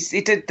know, he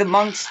did the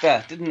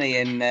monster, didn't he?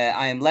 In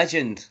I Am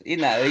Legend. You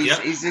know,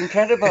 he's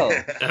incredible.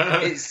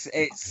 It's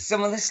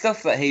some of the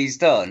stuff that he's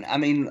done. I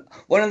mean,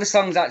 one of the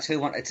songs I actually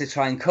wanted to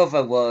try and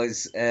cover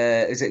was,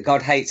 is it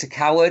God Hates a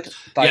Coward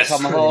by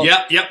Tomahawk?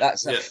 Yep.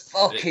 That's a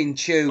fucking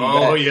tune.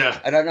 Oh yeah.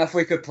 I don't know if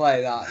we could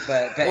play that,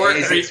 but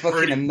it's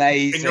fucking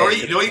amazing.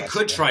 You know, you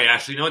could try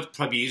actually. You know, it's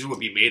probably easier would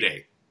be Mayday.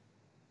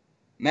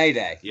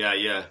 Mayday.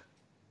 Yeah.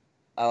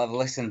 I'll have a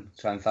listen.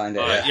 Try and find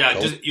it.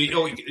 Cool. Just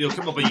you'll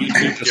come up on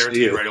YouTube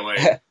guaranteed right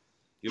away.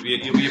 You'll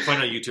be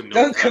fun on YouTube. No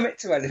Don't commit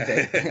to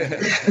anything.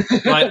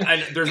 But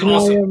and there's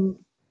also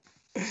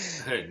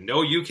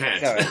no, you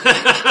can't. No,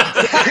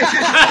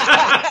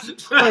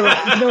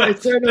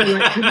 it's so annoying.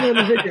 Like, when you're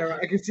on the video, right,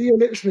 I can see your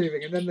lips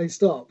moving, and then they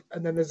stop,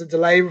 and then there's a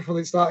delay before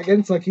they start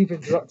again. So I keep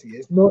interrupting you.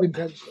 It's not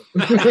intentional.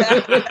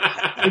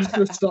 I'm just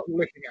going to stop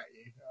looking at you.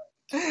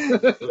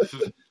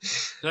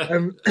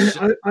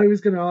 I was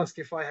going to ask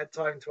if I had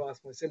time to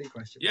ask my silly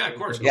question. Yeah, of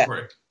course, go for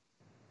it.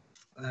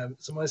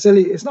 So my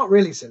silly, it's not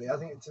really silly. I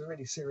think it's a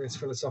really serious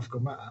philosophical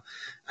matter.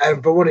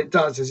 But what it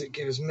does is it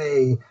gives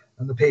me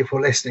and the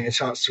people listening a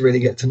chance to really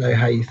get to know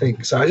how you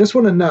think. So I just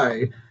want to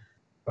know,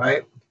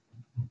 right,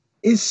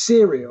 is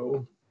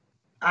cereal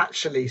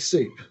actually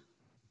soup?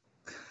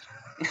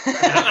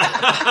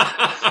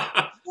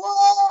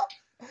 What?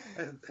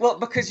 Well,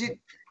 because you...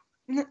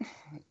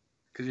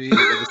 Because you eat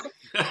it.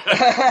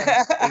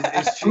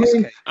 It's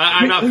cheesecake.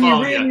 I'm not when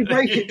following you really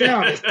break it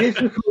down, it's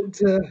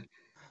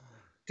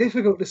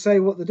difficult to say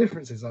what the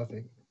difference is, I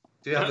think.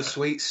 Do you have a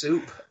sweet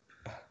soup?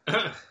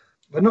 But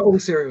not all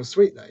cereal's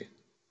sweet, though.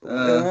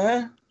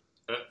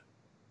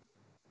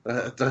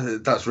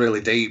 That's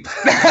really deep.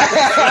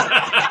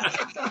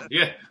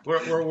 Yeah,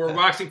 we're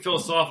waxing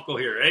philosophical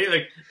here, eh?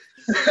 Like,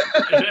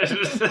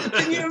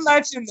 can you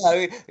imagine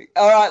though?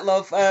 All right,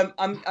 love.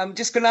 I'm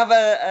just gonna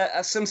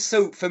have some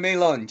soup for me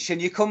lunch, and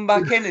you come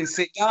back in and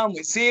sit down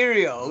with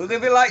cereal.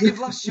 They'll be like, "You've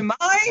lost your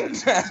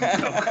mind." I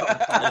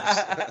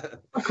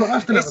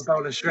have to have a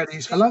bowl of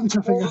shreddies for lunch.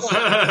 I think.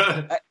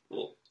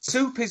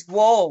 Soup is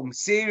warm.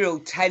 Cereal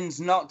tends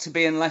not to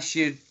be unless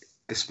you're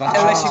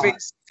being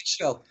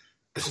special.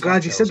 I'm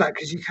glad you said that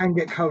because you can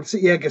get cold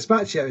soup. Yeah,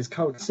 gazpacho is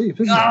cold soup,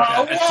 isn't it?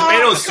 Yeah, it's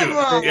tomato soup.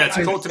 Yeah, it's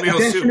cold tomato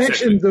soup.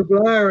 Definitions are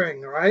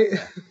blurring, right?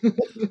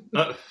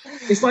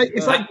 It's like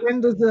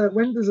when does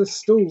a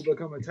stool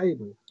become a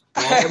table?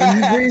 When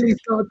you really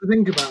start to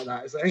think about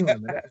that, it's like, hang on a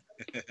minute.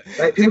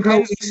 Like, people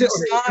can't sit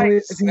on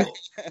it.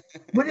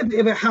 What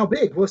about how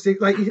big? What's the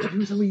like? You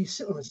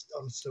sit on a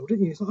stool,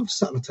 didn't you? It's like, I've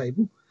sat on a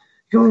table.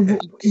 You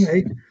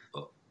know.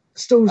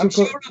 Stools I'm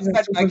sure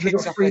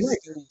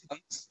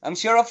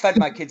I've fed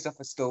my kids off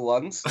a stool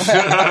once.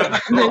 Yeah,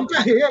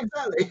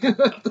 exactly.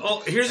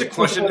 Oh, here's a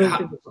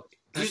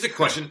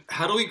question.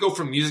 How do we go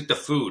from music to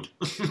food?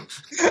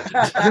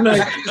 I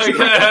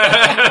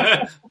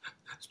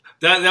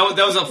don't know.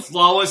 That was a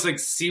flawless, like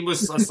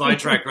seamless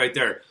sidetrack right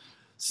there.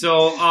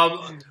 So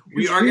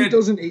we are going. Who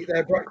doesn't eat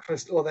their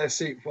breakfast or their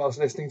soup whilst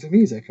listening to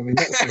music? I mean,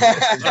 that's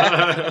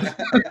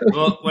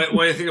well,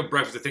 when I think of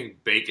breakfast, I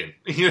think bacon.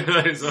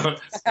 So,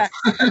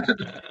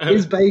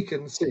 is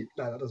bacon soup?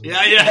 No, that doesn't.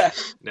 Yeah.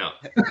 No,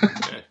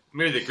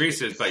 maybe the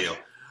grease is, but you know.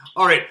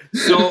 All right,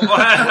 so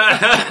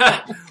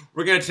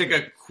we're going to take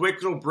a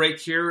quick little break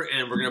here,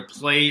 and we're going to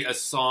play a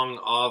song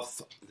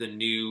off the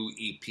new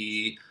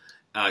EP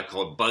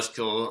called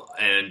Buzzkill,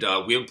 and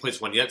we haven't played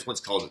this one yet. This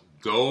one's called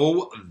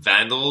Go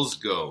Vandals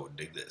Go.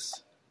 Dig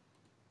this.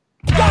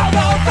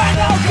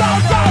 Vandals, go,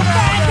 go,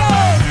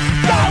 Vandals!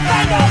 Go,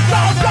 Vandals,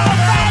 go, go,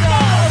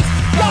 Vandals!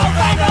 Go,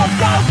 Vandals,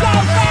 go, go,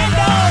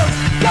 Vandals!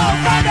 Go,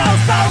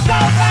 Vandals, go, go,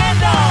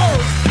 Vandals!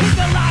 Keep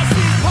the lights,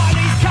 these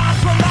parties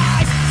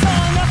compromise.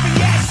 Selling up and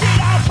yeah, shit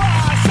out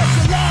bar.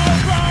 Such a low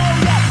blow,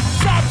 yeah.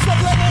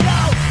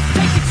 Subliminal.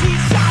 Take the cheap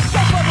shots,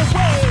 go for the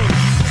win.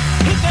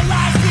 Hit the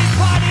lights, these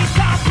parties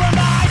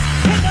compromise.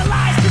 Hit the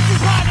lights, these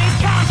parties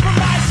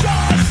compromise.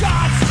 Short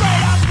shots,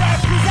 straight up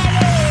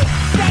represented.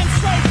 Then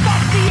straight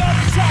fuck the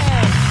other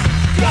 10.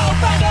 Go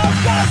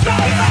Vandals, go, go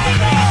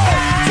Vandals!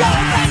 Go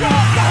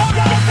Vandals, go,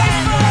 go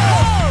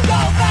Vandals! Go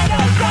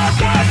Vandals, go,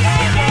 go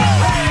Vandals!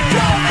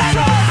 Go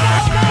Vandals,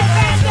 go, go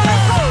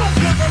Vandals!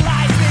 Hit the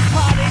lights, these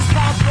parties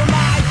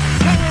compromise.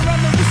 Can't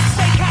remember this is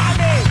fake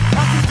army.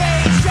 I can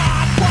fake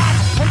shot,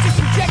 watch, I'm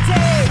just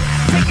rejected.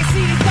 Take a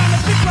seat, it's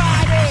gonna be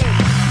riding.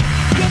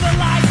 Kill the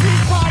lights,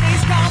 these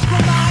parties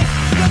compromise.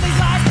 Kill these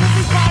lights,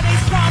 these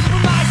parties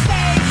compromise.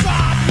 Stay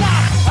sharp,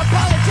 not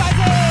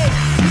apologizing.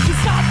 You can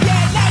stop,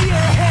 yeah, now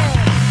you're ahead.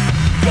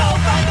 Go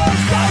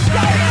Vandals, go, go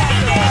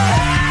Vandals!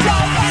 Go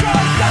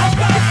Vandals, go,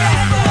 go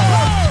Vandals!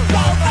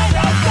 Go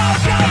Vandals, go,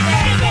 go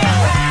Vandals!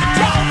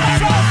 Go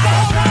Vandals, go,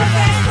 go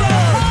Vandals!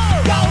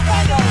 Go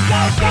Vandals, go,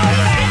 go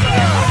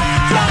Vandals!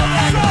 Go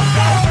Vandals,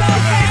 go, go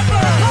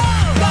Vandals!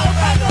 Go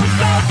Vandals,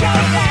 go, go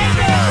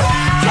Vandals!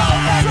 Go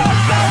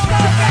Vandals, go,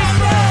 go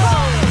Vandals!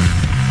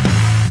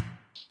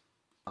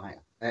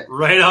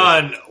 Right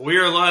on. We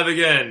are live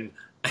again.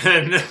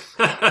 And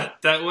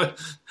that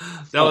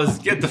was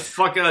Get the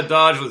Fuck Out of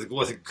Dodge was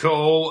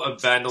Go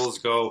Vandals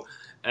Go.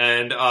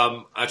 And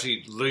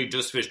actually literally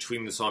just finished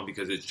tweeting the song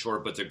because it's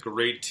short, but it's a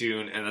great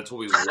tune, and that's what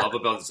we love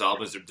about this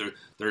album is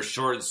they're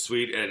short and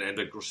sweet and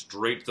they go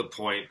straight to the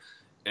point.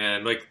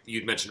 And like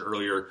you mentioned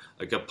earlier,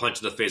 like a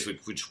punch in the face,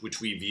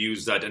 which we've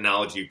used that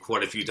analogy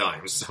quite a few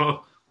times.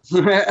 So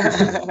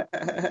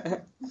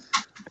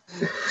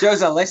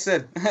Joe's a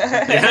listen.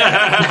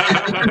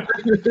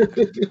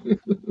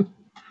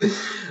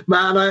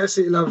 Man, I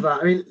absolutely love that.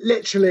 I mean,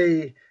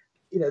 literally,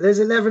 there's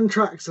 11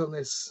 tracks on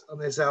this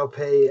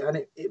LP, and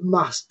it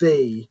must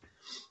be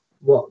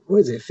what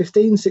is it,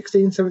 15,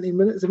 16, 17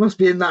 minutes? It must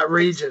be in that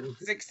region.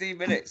 16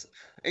 minutes.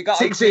 It got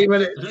 16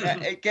 minutes.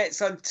 It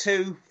gets on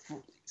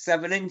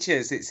 7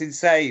 inches. It's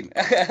insane.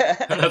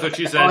 That's what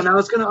she said. Oh, and I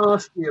was going to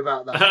ask you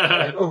about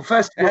that.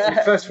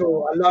 First of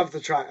all, I love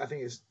the track. I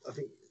think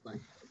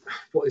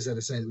what is there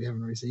to say that we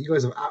haven't already seen? You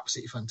guys are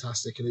absolutely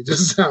fantastic, and it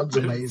just sounds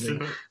amazing.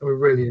 And we're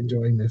really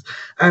enjoying this.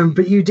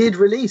 But you did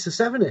release a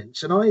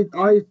 7-inch, and I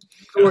thought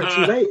it's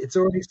too late. It's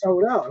already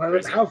sold out, and I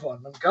don't have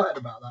one. I'm gutted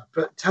about that.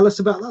 But tell us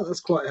about that.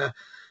 That's quite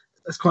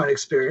an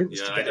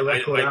experience. Yeah, to get a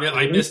record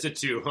I missed it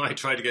too. I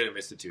tried to get it,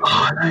 missed it too.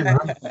 Oh, I know,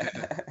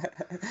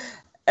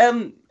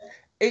 man.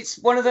 It's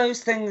one of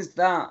those things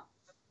that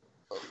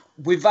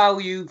we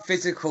value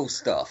physical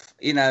stuff.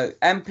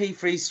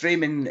 MP3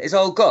 streaming is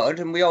all good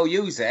and we all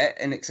use it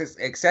and it's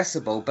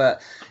accessible, but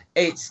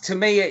to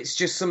me it's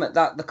just something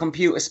that the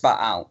computer spat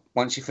out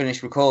once you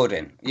finish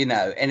recording,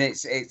 and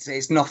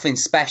it's nothing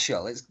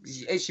special.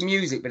 It's your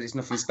music, but it's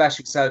nothing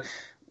special. So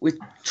we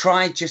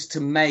tried just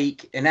to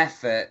make an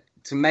effort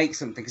to make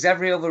something, because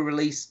every other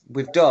release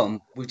we've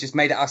done, we've just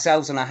made it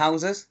ourselves in our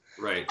houses.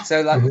 Right.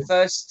 So like the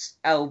first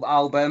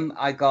album,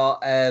 I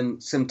got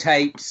some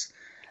tapes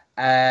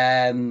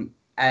and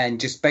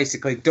just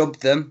basically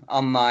dubbed them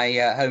on my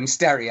home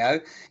stereo.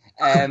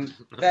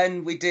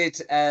 Then we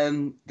did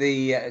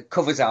the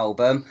covers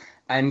album,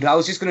 and I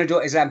was just going to do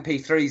it as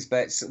MP3s,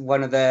 but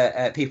one of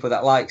the people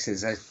that likes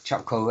us, a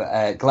chap called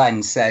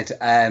Glenn, said,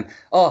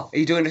 "Oh, are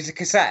you doing it as a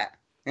cassette?"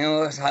 I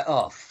was like,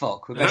 "Oh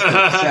fuck, we're best doing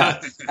a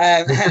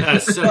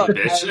cassette." On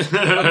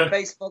the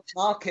Facebook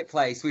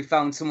Marketplace, we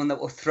found someone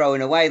that was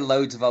throwing away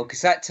loads of old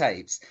cassette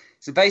tapes.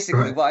 So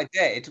basically, what I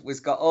did was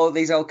got all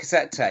these old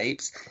cassette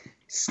tapes,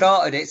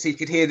 started it so you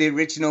could hear the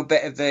original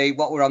bit of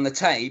what were on the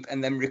tape,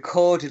 and then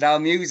recorded our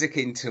music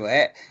into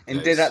it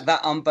and did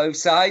that on both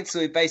sides. So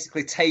we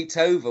basically taped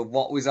over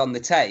what was on the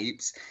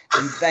tapes,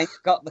 and then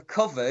got the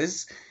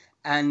covers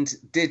and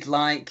did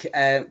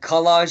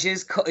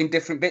collages, cutting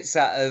different bits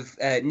out of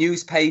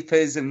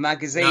newspapers and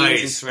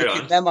magazines and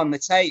sticking them on the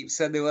tape.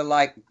 So they were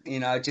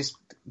just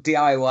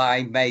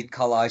DIY made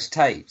collage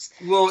tapes.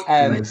 Well,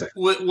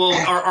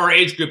 our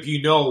age group,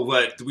 we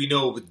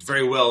know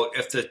very well.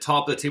 If the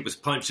top of the tape was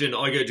punched in,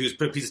 all you gotta do is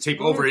put a piece of tape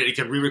over it. You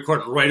can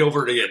re-record it right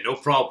over it again, no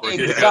problem.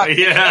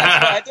 Exactly. Yeah,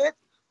 that's what I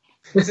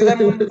did. So then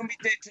when we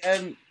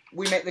did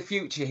We Make the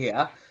Future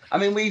Here, I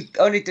mean, we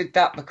only did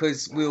that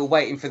because we were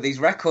waiting for these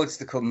records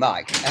to come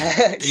back. So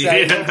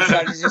we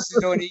decided just to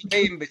do an EP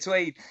in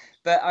between.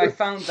 But I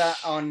found that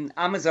on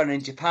Amazon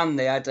in Japan,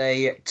 they had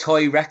a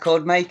toy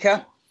record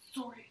maker.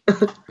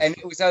 And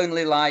it was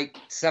only like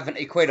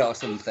 70 quid or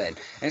something.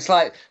 And it's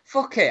like,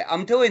 fuck it,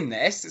 I'm doing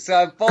this. So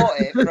I bought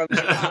it from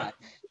Japan.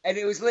 And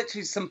it was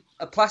literally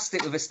a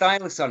plastic with a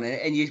stylus on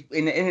it, and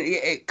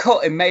it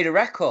cut and made a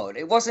record.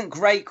 It wasn't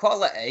great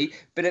quality,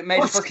 but it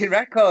made a fucking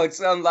record.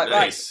 So I'm like,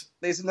 nice. Right,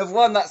 there's another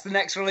one. That's the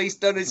next release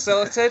done and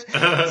sorted.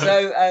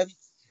 So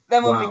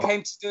then when Wow. we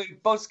came to doing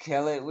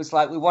Buzzkill, it was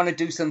like we want to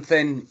do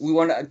something. We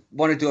want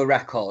to do a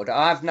record.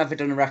 I've never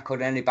done a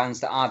record in any bands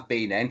that I've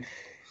been in.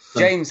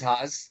 James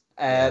has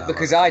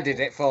because I did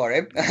it for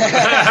him.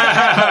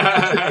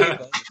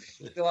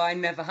 So I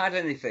never had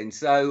anything.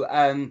 So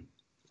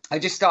I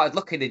just started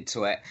looking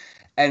into it,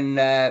 and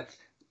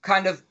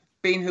kind of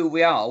being who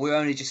we are, we're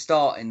only just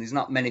starting. There's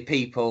not many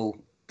people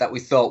that we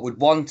thought would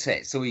want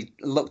it, so we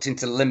looked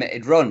into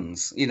limited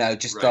runs,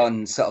 just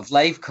on sort of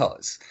lathe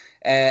cuts,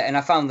 and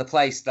I found the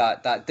place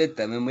that did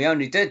them, and we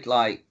only did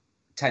like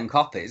 10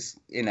 copies,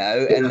 and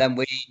then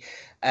we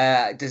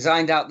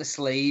designed out the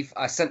sleeve.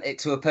 I sent it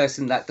to a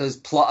person that does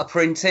plotter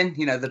printing,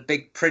 the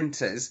big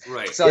printers.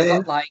 Right. So I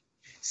got like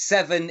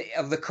 7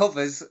 of the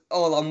covers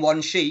all on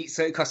one sheet,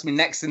 so it cost me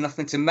next to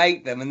nothing to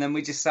make them, and then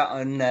we just sat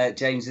on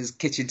James's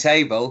kitchen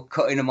table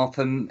cutting them up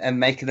and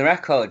making the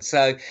record.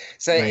 So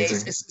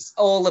it's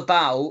all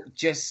about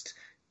just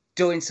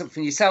doing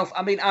something yourself.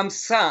 I mean, I'm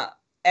sat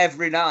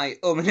every night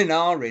and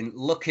ahhing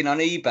looking on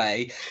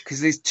eBay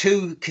because there's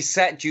 2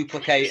 cassette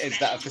duplicators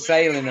that are for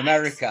sale in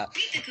America,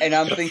 and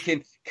I'm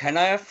thinking, can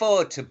I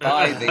afford to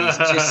buy these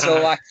just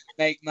so I can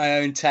make my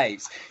own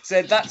tapes?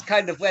 So that's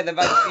kind of where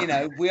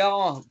we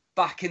are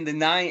back in the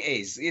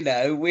 90s,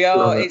 we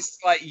are. It's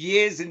like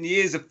years and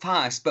years have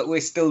passed, but we're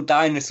still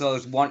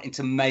dinosaurs wanting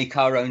to make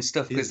our own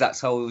stuff because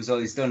that's how we've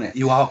always done it.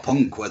 You are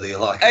punk, whether you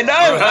like it. I know,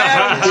 I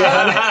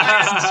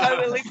am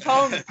totally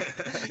punk,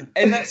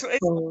 and that's what I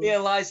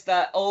realised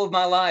that all of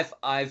my life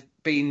I've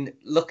been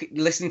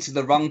listening to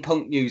the wrong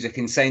punk music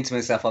and saying to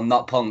myself, I'm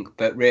not punk,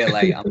 but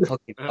really I'm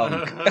fucking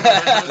punk.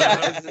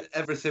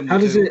 Everything. How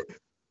does it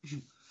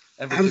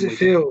everything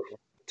feel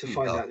to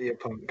find out that you're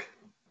punk?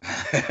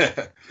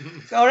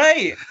 It's all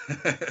right.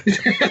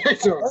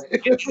 It's all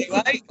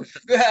right.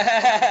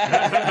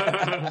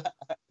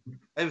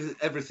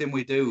 Everything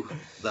we do,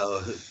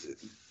 though,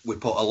 we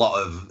put a lot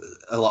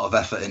of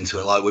effort into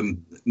it. Like we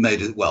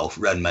made it. Well,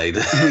 Ren made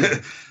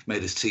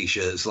made us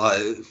t-shirts. Like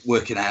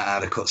working out how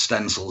to cut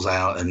stencils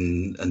out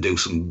and do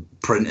some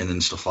printing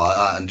and stuff like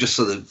that, and just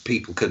so that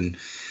people can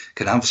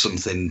have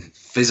something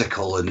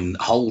physical and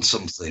hold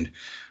something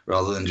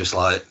rather than just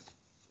like.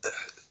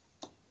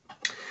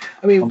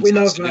 I mean, we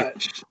love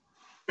merch.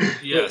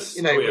 Yes,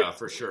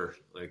 for sure.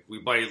 Like we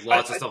buy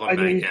lots of stuff on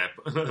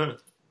Bandcamp.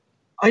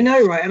 I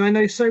know, right? And I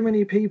know so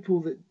many people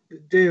that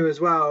do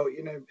as well.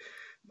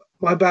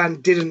 My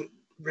band didn't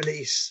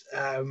release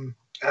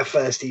our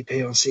first EP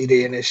on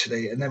CD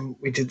initially, and then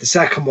we did the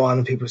second one,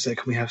 and people said,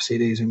 "Can we have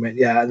CDs?" And we went,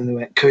 "Yeah." And then they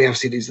went, "Can we have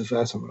CDs?" The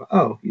first one, we're like,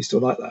 "Oh, you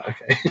still like that?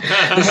 Okay."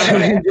 So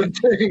we ended up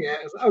doing it.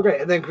 I was like, "Oh,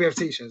 great!" And then can we have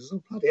T-shirts? Oh,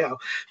 bloody hell!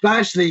 But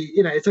actually,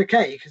 it's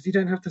okay because you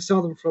don't have to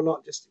sell them for a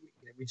lot.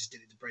 We just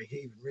did it to break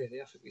even, really.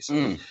 I think we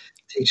sold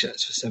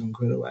T-shirts for £7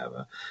 or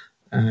whatever,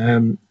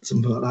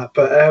 something like that.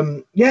 But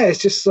it's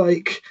just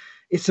like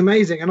it's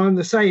amazing, and I'm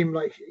the same.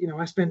 Like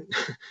I spent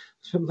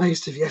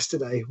most of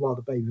yesterday while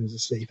the baby was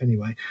asleep,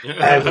 anyway,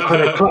 kind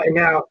of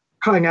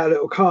cutting out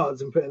little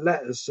cards and putting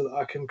letters so that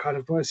I can kind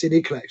of buy a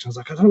CD collection. I was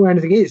like, I don't know where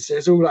anything is. So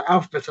it's all like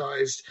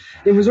alphabetized.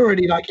 It was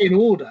already like in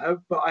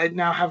order, but I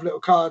now have little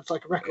cards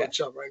like a record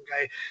shop where I can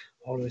go,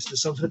 oh, listen to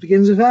something that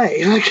begins with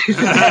A. Like,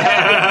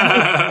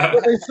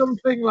 but there's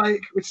something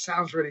like, which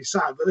sounds really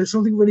sad, but there's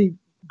something really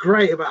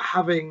great about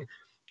having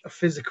a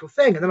physical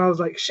thing. And then I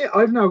was like, shit,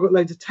 I've now got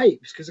loads of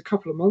tapes because a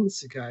couple of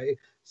months ago,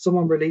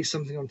 someone released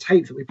something on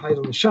tape that we played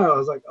on the show. I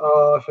was like,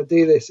 oh, if I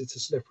do this, it's a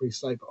slippery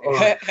slope. All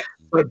right.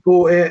 So I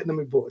bought it, and then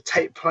we bought a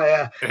tape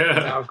player. And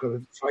now I've got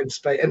to find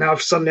space. And now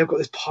I've got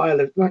this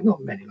pile of, like,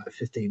 not many, like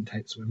 15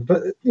 tapes or whatever,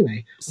 but,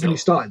 when we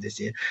started this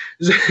year,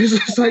 it's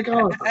just like,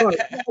 oh, right,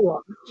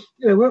 what?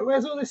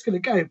 Where's all this going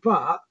to go?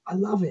 But I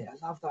love it.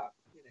 I love that.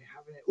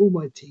 Having it. All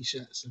my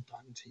T-shirts are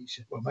band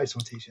T-shirts. Well, most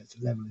of my T-shirts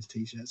are Levelers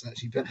T-shirts,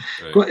 actually.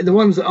 But the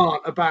ones that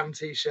aren't are band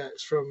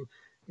T-shirts from,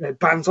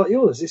 bands like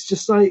yours. It's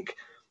just like,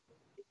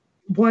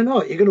 why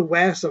not? You're going to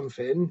wear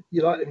something.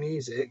 You like the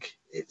music.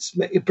 It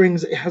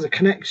has a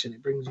connection.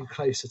 It brings you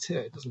closer to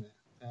it, doesn't it?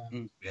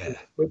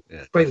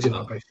 Brainsy and I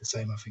are both the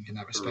same, I think, in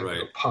that respect. Right.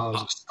 We've got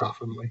piles of stuff,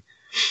 haven't we?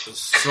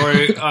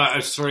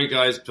 Sorry,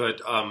 guys,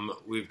 but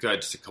we've got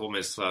just a couple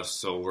minutes left,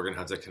 so we're going to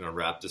have to kind of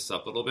wrap this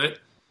up a little bit.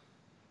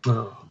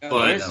 But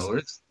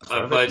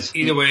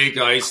either way,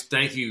 guys,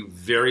 thank you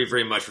very,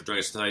 very much for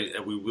joining us tonight,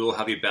 and we will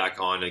have you back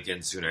on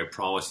again soon. I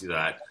promise you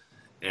that.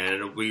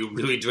 And we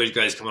really enjoyed you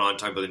guys coming on and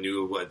talking about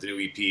the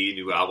new EP,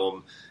 new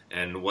album,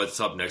 and what's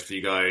up next for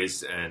you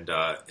guys. And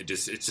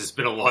it's just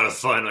been a lot of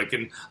fun, like,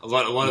 and a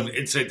lot of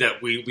insight that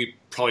we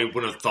probably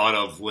wouldn't have thought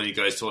of when you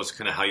guys told us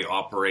kind of how you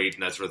operate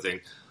and that sort of thing.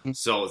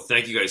 So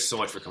thank you guys so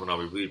much for coming on.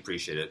 We really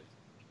appreciate it.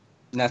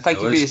 No, thank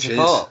you for your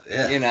support.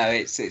 Yeah.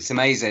 It's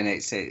amazing.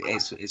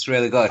 It's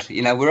really good.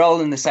 We're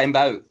all in the same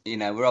boat.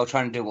 We're all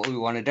trying to do what we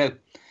want to do.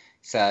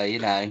 So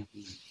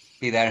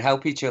be there and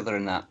help each other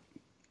in that.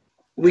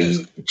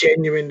 We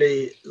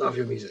genuinely love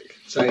your music.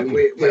 So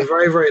we're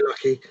very, very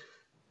lucky.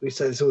 We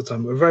say this all the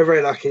time. We're very,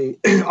 very lucky.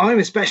 I'm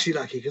especially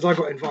lucky because I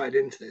got invited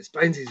into this.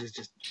 Bonesy's is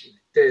just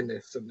doing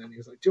this, and then he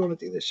was like, "Do you want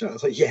to do this show?" I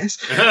was like, "Yes."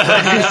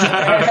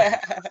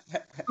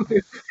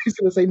 Who's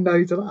going to say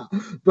no to that?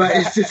 But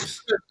it's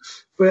just,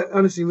 but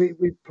honestly,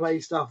 we play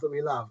stuff that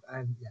we love,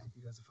 and yeah,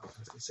 you guys are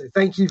fantastic. So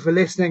thank you for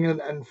listening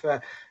and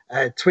for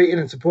tweeting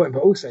and supporting,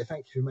 but also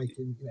thank you for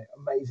making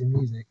amazing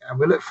music. And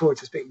we look forward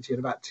to speaking to you in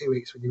about 2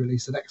 weeks when you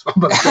release the next one.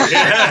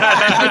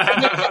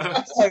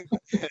 So,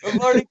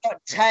 we've already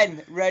got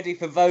 10 ready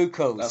for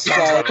vocals.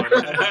 So.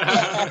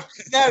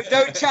 No,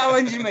 don't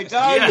challenge me,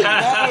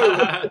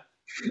 don't.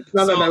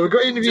 No. We've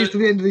got interviews to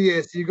the end of the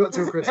year, so you've got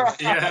till Christmas.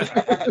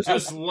 Yeah.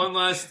 Just one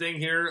last thing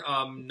here.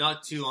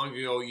 Not too long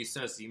ago, you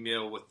sent us an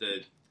email with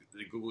the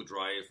Google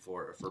Drive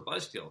for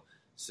Buzzkill.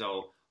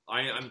 So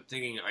I'm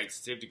thinking I'd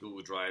save the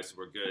Google Drive, so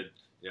we're good.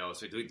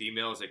 So I delete the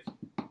email. It's like,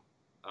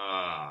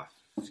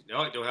 no,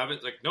 I don't have it.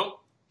 It's like, nope,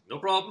 no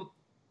problem.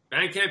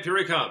 Bandcamp, here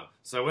I come.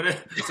 So I went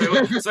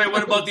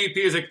about the EP.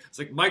 It's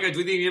like, Mike, I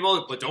deleted the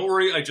email, but don't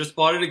worry, I just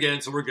bought it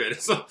again, so we're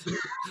good. So.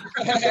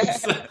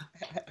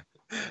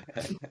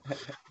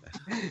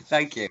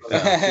 Thank you.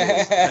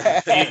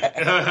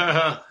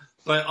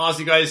 But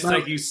honestly, guys,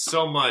 thank you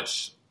so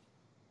much.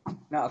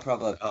 Not a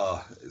problem.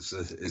 Oh,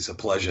 it's a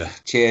pleasure.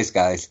 Cheers,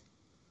 guys.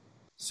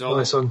 So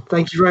nice one.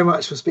 Thank you very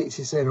much for speaking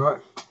to you soon. All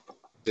right.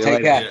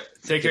 Take care. Yeah.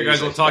 Take care,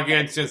 guys. We'll talk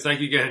again soon. Thank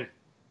you again.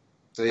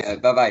 See ya.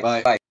 Bye-bye.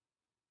 Bye.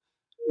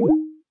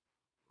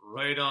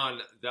 Right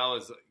on. That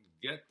was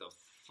get the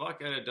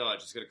fuck out of Dodge.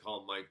 Just gonna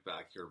call Mike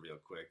back here real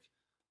quick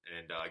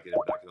and get him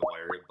back in the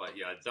wire. But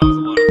yeah, that was a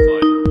lot of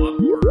fun. A lot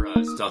more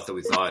stuff that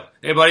we thought.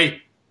 Hey,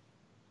 buddy.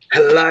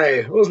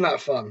 Hello. Wasn't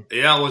that fun?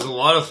 Yeah, it was a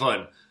lot of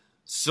fun.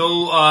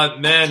 So,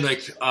 man,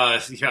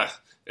 yeah,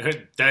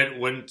 that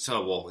went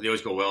well. They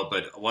always go well,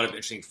 but a lot of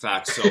interesting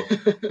facts. So,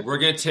 we're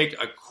gonna take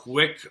a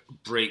quick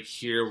break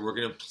here. We're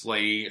gonna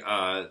play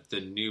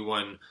the new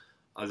one.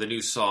 The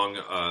new song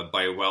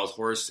by Wild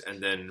Horse,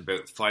 and then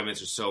about 5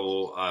 minutes or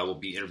so, we'll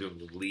be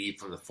interviewing Lee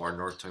from the Far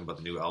North, talking about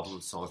the new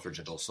album, Songs for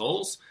Gentle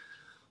Souls.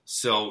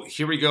 So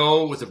here we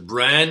go with a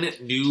brand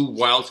new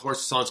Wild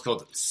Horse song. It's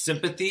called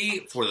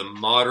Sympathy for the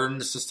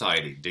Modern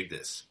Society. Dig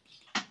this.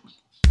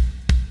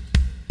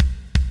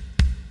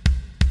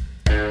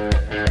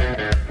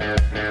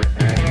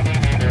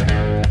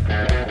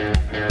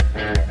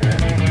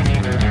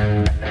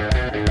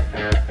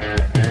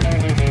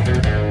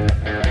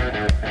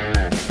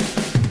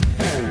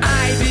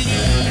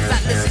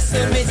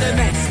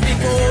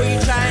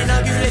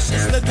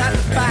 Just look at the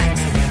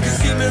facts.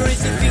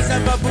 Consumerism feeds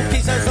our bubble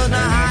pizzas on a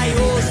high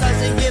horse.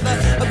 Doesn't give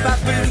about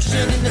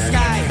pollution in the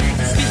sky.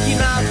 Speaking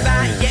of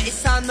that, yeah,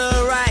 it's on the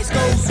rise.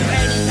 Goes to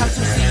any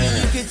capital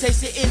city, you can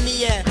taste it in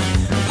the air.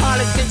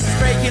 Politics is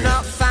breaking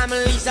up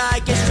families. I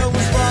guess John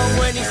was wrong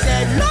when he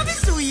said, love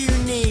is all you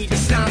need.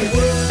 It's not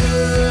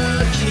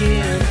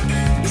working.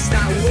 It's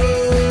not working.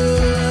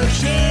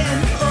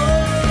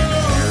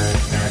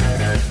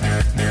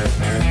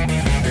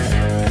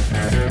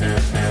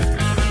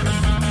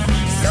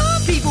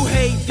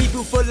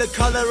 For the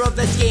colour of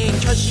their skin,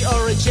 cause the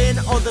origin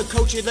or the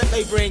culture that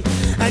they bring.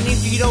 And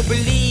if you don't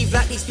believe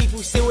that these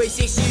people still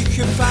exist, you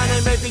can find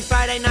them every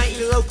Friday night in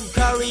your local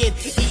Korean,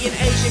 eating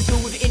Asian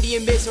food with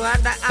Indian bits or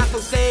have that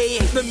apple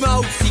saying. The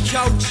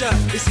multiculture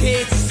is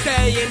here to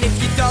stay, and if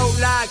you don't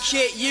like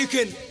it, you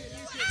can.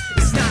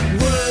 It's not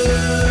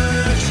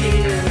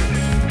working.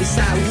 It's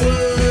not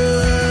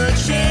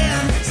working.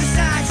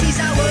 Societies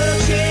are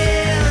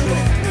working.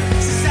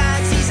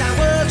 Societies are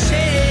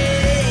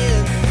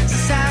working.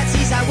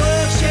 Societies are working.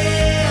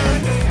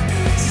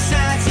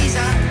 Societies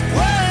are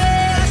working.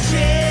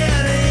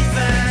 If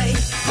I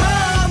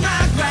hold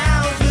my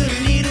ground for a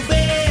little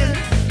bit,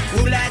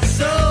 will that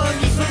stop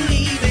me from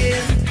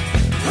leaving?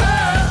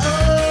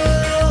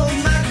 Hold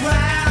my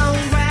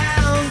ground,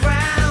 ground,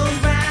 ground,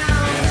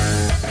 ground.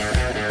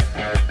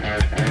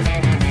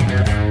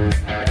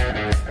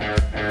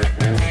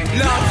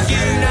 Love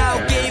you now,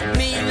 give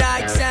me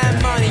likes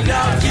and money.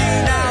 Love you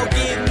now,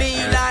 give me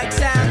likes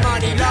and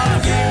money.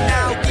 Love you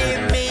now,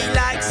 give me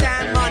likes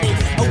and money.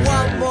 I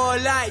want more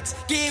likes,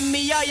 give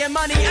me all your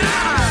money.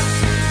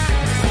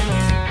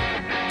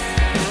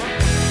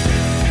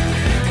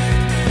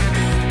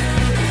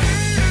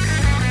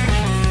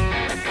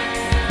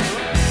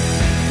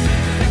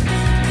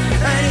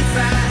 And if I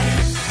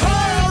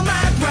hold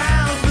my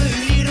ground for a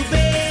little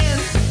bit,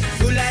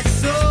 will that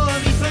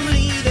stop me from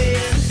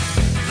leaving?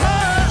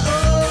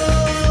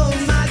 Oh,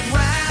 my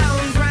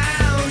ground,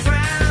 ground,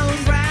 ground,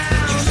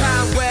 ground. You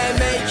can't wear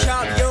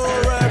makeup,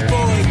 you're a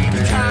boy.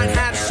 You can't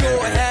have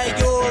short hair,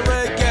 you're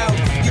a girl.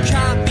 You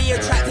can't be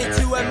attracted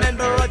to a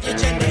member of your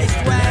gender. It's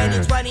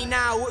 2020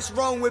 now, what's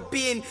wrong with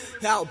being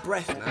out of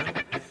breath now?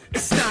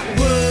 It's not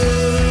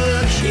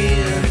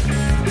working.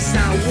 It's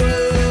not working.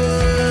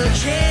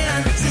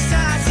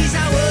 Societies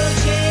are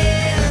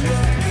working.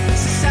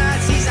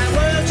 Societies are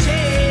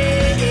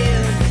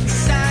working.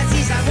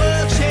 Societies are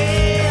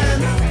working.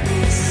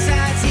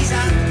 Societies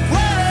are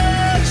working.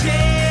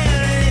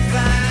 And if I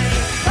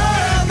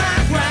hold my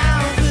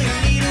ground for a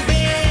little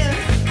bit,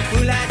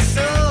 will that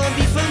stop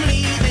me from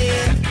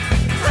leaving?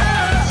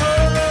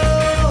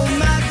 Oh,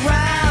 my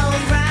ground,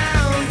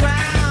 ground,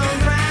 ground,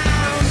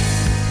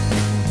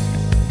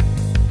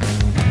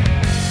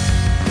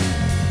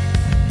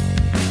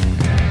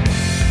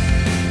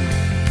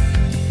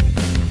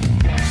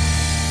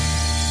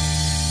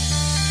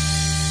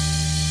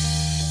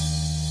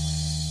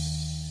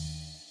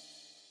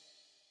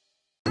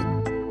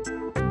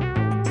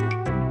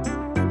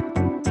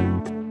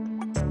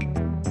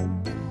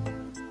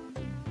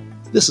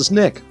 This is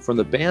Nick from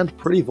the band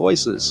Pretty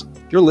Voices.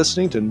 You're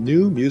listening to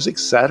New Music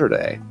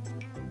Saturday.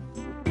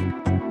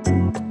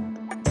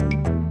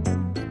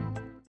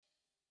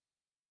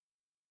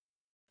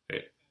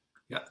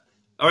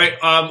 All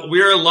right,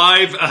 we are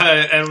live,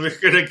 and we're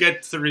going to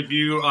get to the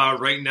review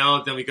right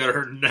now. Then we got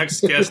our next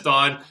guest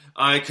on.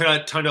 I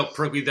kind of timed out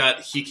perfectly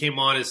that he came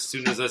on as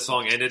soon as that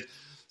song ended,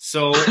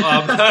 so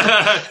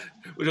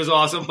which was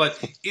awesome.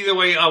 But either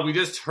way, we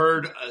just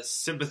heard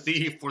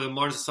 "Sympathy for the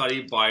Modern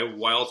Society" by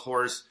Wild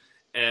Horse,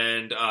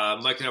 and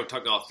Mike and I were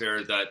talking off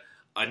there that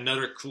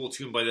another cool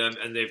tune by them,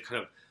 and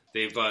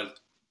they've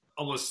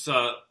almost.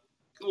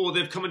 Well,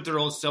 they've come into their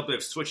own stuff.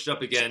 They've switched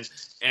up again,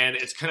 and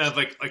it's kind of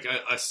like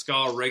a ska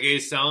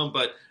reggae sound,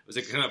 but it was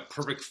a kind of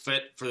perfect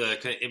fit for the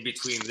kind of in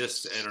between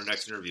this and our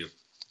next interview.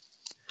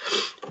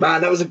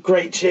 Man, that was a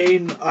great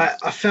tune.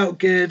 I felt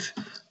good.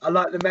 I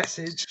like the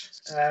message.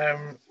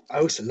 I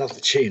also love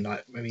the tune.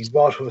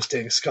 Wild Horse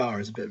doing ska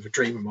is a bit of a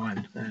dream of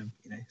mine.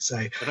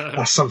 So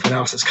that's something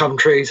else that's come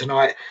true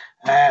tonight.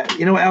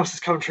 You know what else has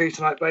come true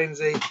tonight,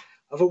 Bonesy?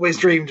 I've always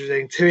dreamed of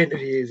doing 2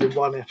 interviews in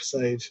one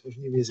episode of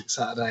New Music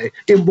Saturday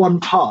in one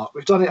part.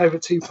 We've done it over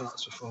 2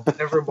 parts before, but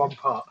never in one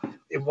part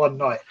in one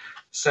night.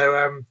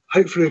 So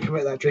hopefully we can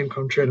make that dream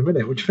come true in a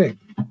minute. What do you think?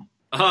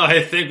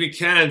 I think we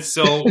can.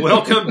 So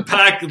welcome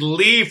back,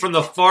 Lee from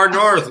the far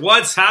north.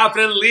 What's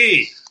happening,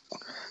 Lee?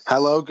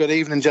 Hello, good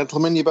evening,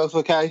 gentlemen. You both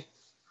okay?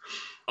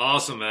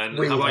 Awesome, man.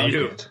 How about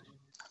you? Good.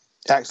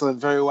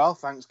 Excellent. Very well.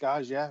 Thanks,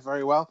 guys. Yeah,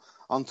 very well.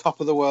 On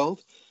top of the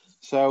world.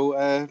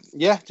 So,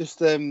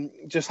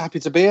 just happy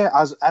to be here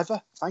as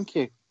ever. Thank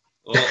you.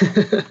 Well,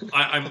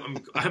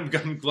 I'm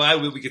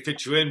glad we could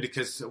fit you in,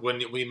 because when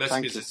you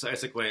messaged me,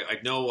 it's like, wait, I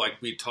know, like,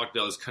 we talked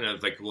about this kind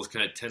of like, we'll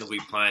kind of tentatively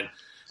plan.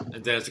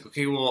 And then it's like,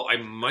 okay, well, I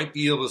might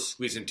be able to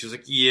squeeze in. She was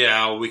like,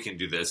 yeah, we can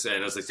do this.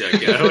 And I was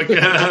like,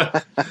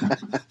 yeah.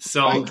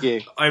 So thank you.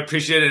 I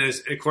appreciate it. And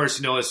of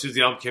course, as soon as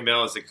the album came out,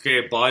 I was like, okay,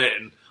 I bought it.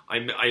 And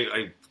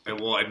I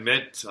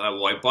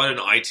bought it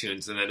on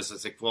iTunes. And then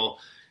it's like, well,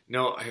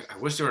 I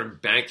wish they were in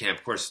Bandcamp.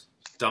 Of course,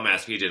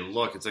 dumbass me didn't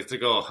look. It's like, they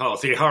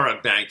are on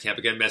Bandcamp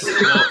again. Messing.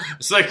 Well,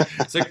 it's like,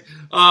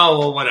 oh,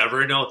 well, whatever,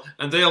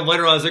 And then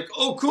later on, I was like,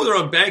 oh, cool, they're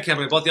on Bandcamp.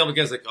 And I bought the album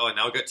again. I was like, oh,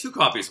 now I got 2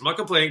 copies. I'm not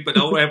complaining, but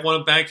now I have one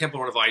on Bandcamp and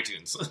one on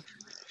iTunes.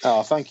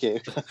 Oh, thank you.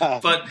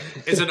 But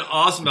it's an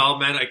awesome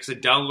album, man. Because I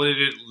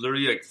downloaded it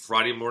literally like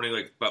Friday morning,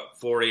 like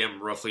about 4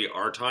 a.m. roughly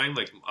our time,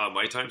 like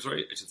my time,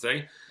 sorry, I should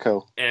say.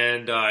 Cool.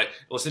 And I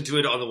listened to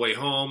it on the way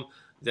home.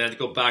 Then I had to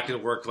go back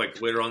into work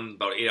like later on,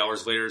 about 8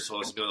 hours later. So I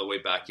was on the way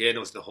back in. It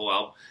was the whole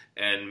album.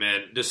 And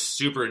man, just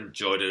super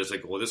enjoyed it. It's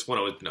like, well, this one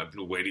I've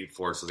been waiting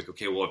for. So like,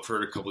 okay, well, I've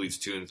heard a couple of these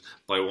tunes,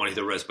 but I want to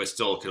hear the rest. But I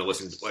still kind of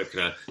listen, like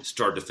kind of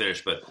start to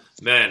finish. But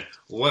man,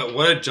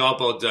 what a job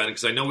well done.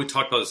 Because I know we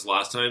talked about this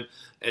last time.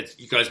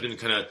 You guys have been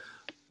kind of,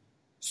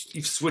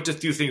 you've switched a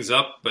few things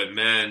up, but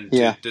man,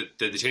 yeah,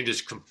 the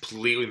changes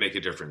completely make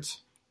a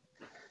difference.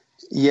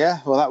 Yeah,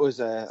 well, that was,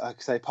 like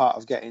I say, part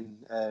of getting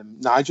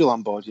Nigel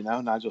on board,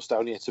 Nigel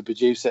Stonia to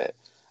produce it.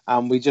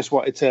 And we just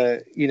wanted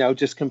to,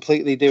 just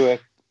completely do a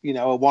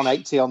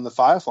 180 on the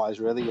Fireflies,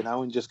 really,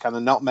 and just kind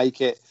of not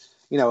make it,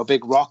 a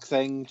big rock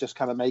thing, just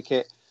kind of make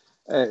it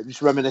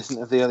just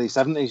reminiscent of the early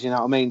 70s, you know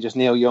what I mean? Just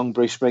Neil Young,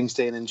 Bruce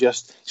Springsteen, and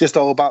just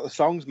all about the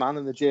songs, man,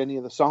 and the journey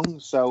of the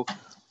songs. So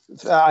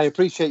I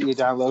appreciate you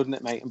downloading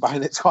it, mate, and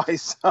buying it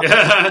twice. Thank you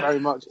very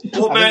much.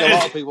 Well, I think a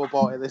lot of people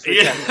bought it this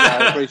weekend, so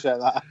I appreciate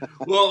that.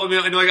 Well, I mean,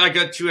 I know I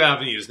got 2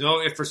 avenues.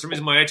 If for some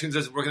reason my iTunes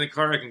doesn't work in the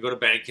car, I can go to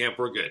Bandcamp.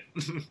 We're good.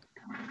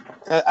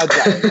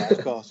 Exactly, yeah,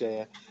 of course,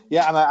 yeah.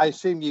 Yeah, and I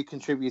assume you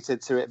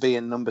contributed to it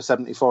being number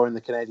 74 in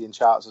the Canadian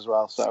charts as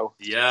well. So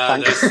yeah,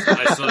 I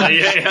saw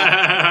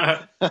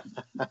that.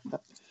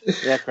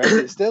 Yeah, crazy.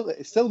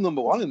 It's still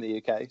number 1 in the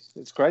UK.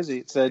 It's crazy.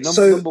 It's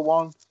number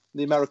 1 in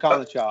the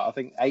Americana chart. I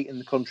think 8 in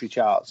the country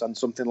charts, and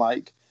something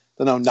like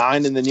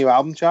 9 in the new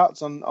album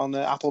charts on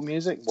Apple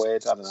Music.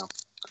 Weird, I don't know.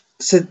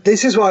 So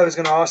this is why I was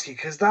going to ask you,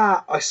 because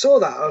I saw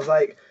that, I was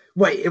like,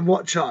 wait, in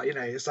what chart?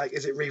 It's like,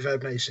 is it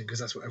Reverb Nation? Because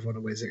that's what everyone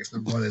always thinks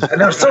number 1 is.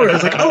 And I saw it, I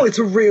was like, oh, it's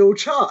a real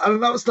chart.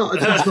 And that's not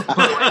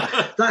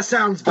that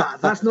sounds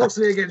bad. That's not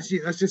something against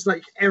you. That's just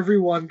like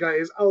everyone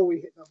goes, oh, we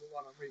hit number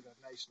 1 on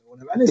Reverb Nation or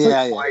whatever. And it's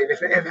fine.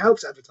 If it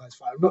helps advertise,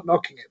 fine. I'm not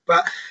knocking it.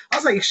 But I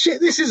was like, shit,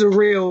 this is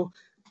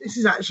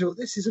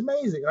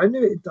amazing. I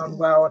knew it had done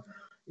well.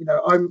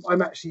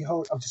 I'm actually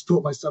I've just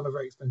bought my son a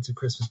very expensive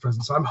Christmas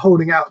present, so I'm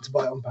holding out to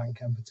buy it on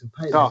Bandcamp until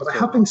payday. But I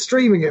have been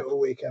streaming it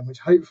all weekend, which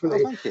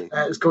hopefully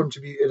has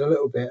contributed a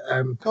little bit.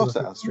 Of course,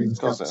 that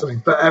streams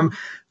something.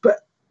 But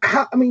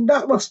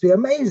that must be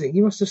amazing.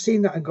 You must have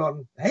seen that and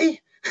gone, hey.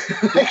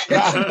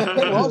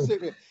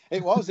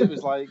 It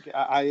was like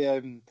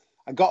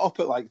I got up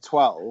at like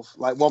 12,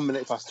 like 1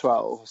 minute past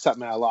 12, set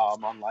my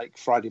alarm on like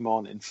Friday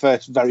morning,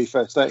 very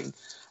first thing.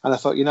 And I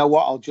thought, you know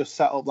what, I'll just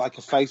set up like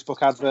a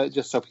Facebook advert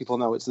just so people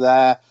know it's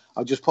there.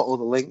 I'll just put all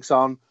the links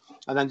on.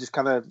 And then just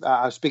kind of,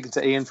 I was speaking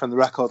to Ian from the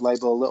record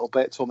label a little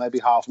bit till maybe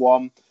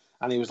 1:30.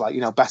 And he was like,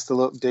 best of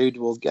luck, dude.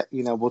 We'll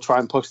try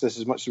and push this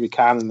as much as we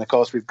can. And of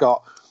course, we've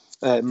got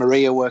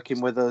Maria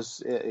working with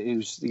us,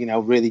 who's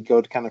really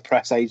good kind of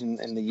press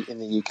agent in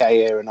the UK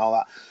here and all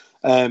that.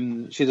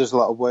 She does a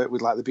lot of work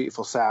with like the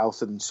Beautiful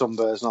South and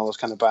Sunburst and all those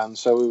kind of bands.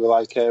 So we were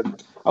like,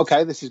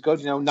 okay, this is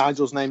good.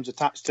 Nigel's name's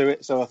attached to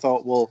it. So I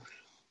thought, well,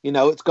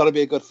 it's got to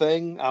be a good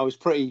thing. I was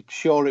pretty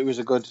sure it was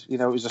a good, it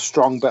was a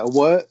strong bit of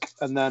work.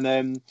 And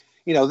then,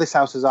 This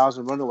House Is Ours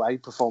and Runaway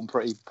performed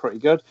pretty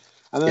good.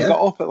 And then I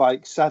got up at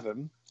like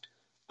 7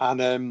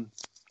 and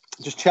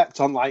just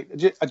checked on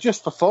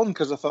just for fun,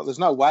 because I thought there's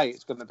no way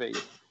it's going to be,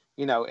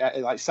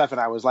 like 7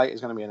 hours later it's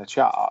going to be in a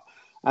chart.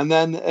 And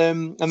then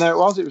there it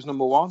was. It was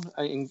number 1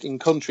 in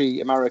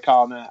country,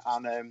 Americana,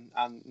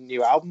 and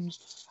new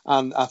albums.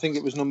 And I think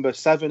it was number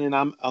 7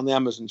 on the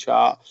Amazon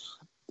chart.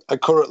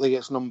 Currently,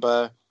 it's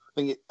number.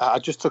 I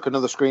just took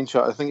another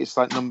screenshot. I think it's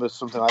like number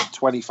something like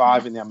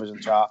 25 in the Amazon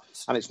chart,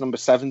 and it's number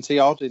 70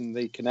 odd in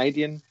the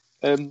Canadian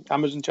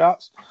Amazon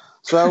charts.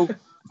 So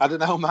I don't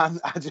know, man.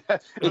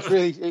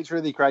 It's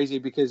really crazy,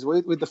 because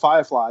with the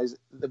Fireflies,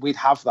 we'd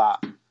have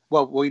that.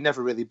 Well, we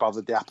never really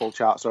bothered the Apple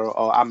charts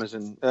or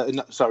Amazon.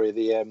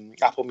 The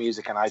Apple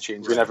Music and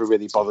iTunes. We never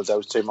really bothered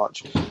those too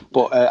much.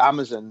 But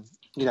Amazon,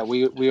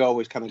 we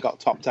always kind of got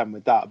top 10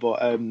 with that.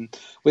 But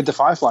with the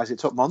Fireflies, it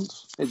took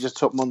months. It just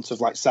took months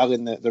of like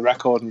selling the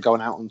record and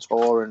going out on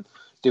tour and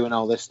doing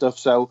all this stuff.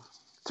 So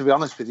to be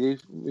honest with you,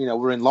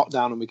 we're in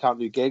lockdown and we can't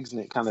do gigs, and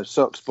it kind of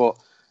sucks. But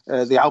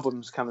the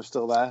album's kind of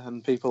still there,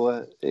 and people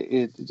are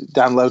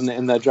downloading it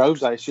in their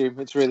droves, I assume.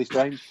 It's really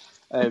strange.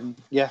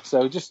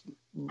 So just...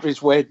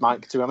 It's weird,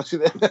 Mike, to be honest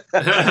with you. but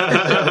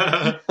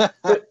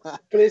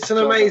it's an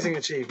amazing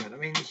achievement. I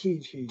mean,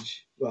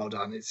 huge well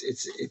done.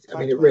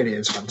 It really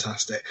is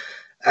fantastic.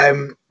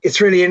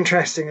 It's really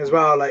interesting as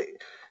well.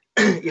 Like,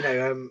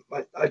 I'm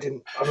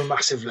a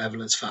massive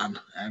Levellers fan.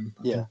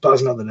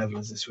 Buzzing on the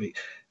Levellers this week,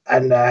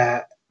 and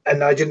I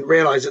didn't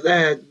realise that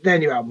their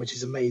new album, which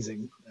is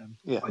amazing,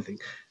 I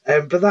think.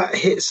 But that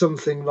hit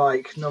something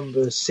like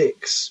number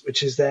 6,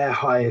 which is their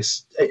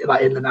highest,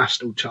 like in the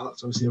national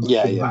charts.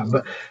 Obviously,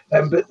 but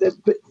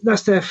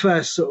that's their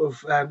first sort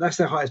of that's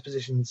their highest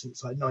position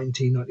since like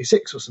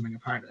 1996 or something.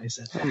 Apparently, they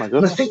said. Oh my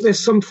goodness! And I think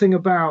there's something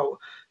about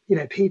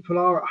people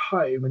are at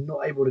home and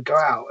not able to go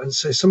out, and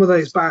so some of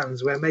those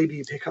bands where maybe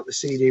you pick up the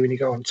CD when you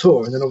go on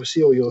tour, and then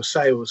obviously all your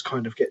sales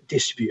kind of get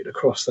distributed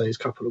across those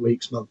couple of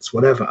weeks, months,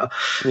 whatever.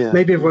 Yeah.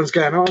 Maybe everyone's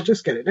going, I'll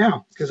just get it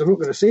now because I'm not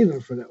going to see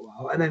them for a little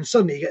while, and then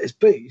suddenly you get this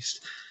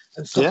boost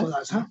and stuff like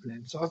that's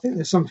happening. So I think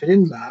there's something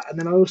in that, and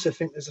then I also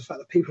think there's the fact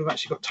that people have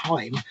actually got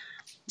time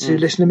to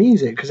listen to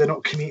music because they're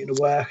not commuting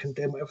to work and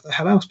doing whatever the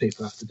hell else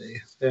people have to do.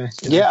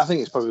 Yeah, I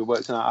think it's probably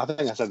worked out. I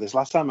think I said this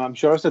last time. I'm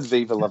sure I said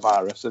Viva La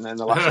Virus, and then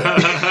the last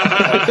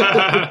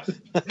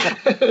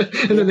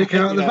and then they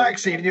come out the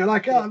vaccine and you're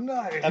like, oh no.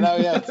 I know,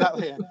 yeah,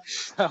 exactly.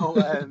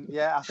 So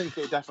I think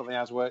it definitely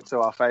has worked to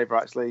our favour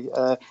actually.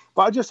 But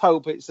I just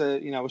hope it's a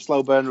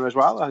slow burner as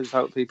well. I just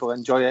hope people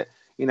enjoy it,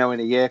 in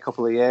a year,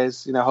 couple of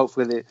years.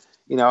 Hopefully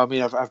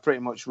I've pretty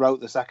much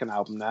wrote the second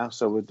album now,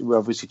 so we're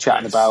obviously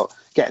chatting about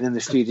getting in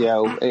the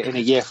studio in a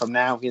year from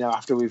now,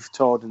 after we've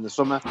toured in the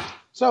summer.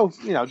 So,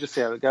 just see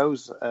how it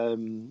goes.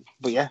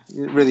 But yeah,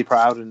 really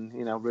proud and,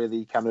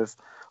 really kind of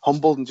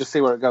humbled, and just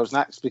see where it goes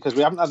next, because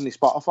we haven't had any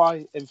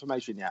Spotify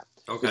information yet.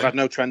 Okay. We've had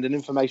no trending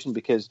information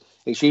because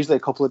it's usually a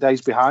couple of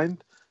days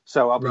behind.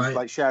 So I'll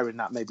be sharing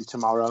that maybe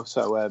tomorrow.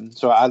 So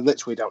I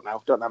literally don't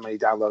know how many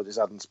downloads it's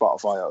had on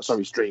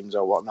Spotify streams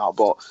or whatnot.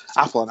 But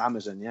Apple and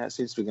Amazon, it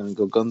seems to be going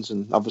good guns,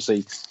 and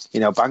obviously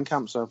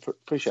Bandcamp. So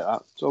appreciate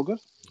that. It's all good.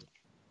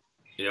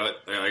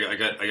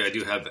 I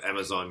do have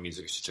Amazon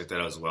Music. You should check that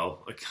out as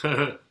well.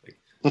 I've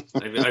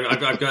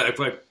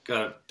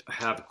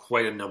have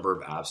quite a number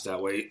of apps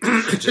that way,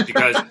 just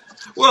because.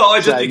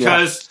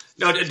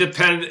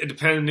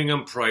 Depending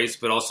on price,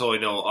 but also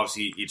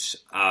obviously each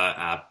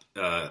app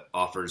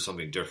offers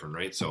something different,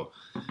 right? So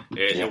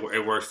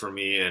it works for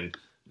me, it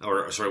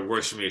works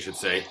for me, I should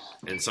say.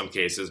 In some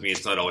cases,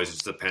 it's not always. It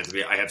just depends.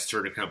 I have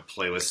certain kind of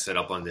playlists set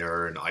up on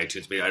there and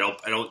iTunes. But I don't.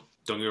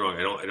 Don't get me wrong.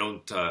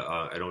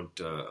 I don't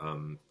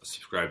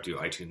subscribe to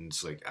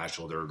iTunes like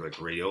actual their like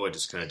radio. I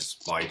just kind of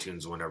just buy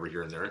iTunes whenever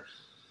here and there.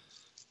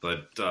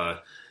 But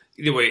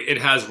either way,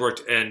 it has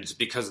worked, and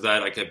because of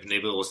that, I've been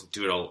able to listen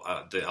to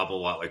it the album a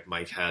lot, like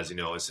Mike has.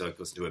 I still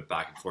listen to it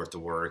back and forth to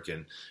work,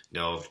 and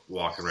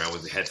walking around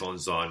with the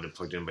headphones on and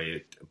plugged into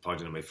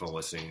my phone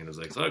listening, and I was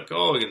like,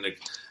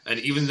 and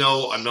even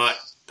though I'm not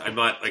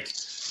like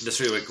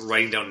necessarily like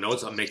writing down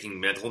notes, I'm making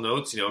mental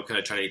notes, kind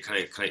of trying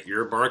to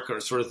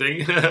earmark sort of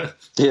thing.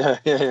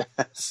 Yeah.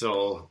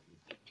 So,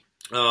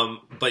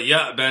 but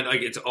yeah, man,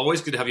 like it's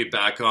always good to have you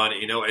back on.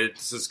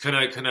 It's just kind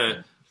of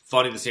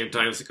funny at the same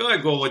time. It's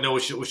like, we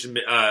should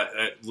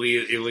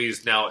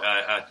Lee's now.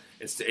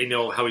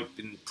 How we've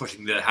been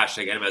pushing the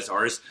hashtag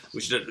NMSRs.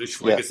 We should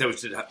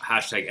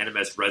hashtag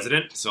NMS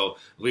resident. So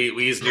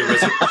Lee's new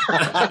resident,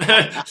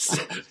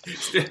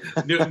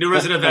 new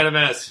resident of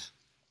NMS.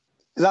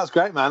 That's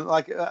great, man.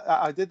 Like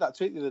I did that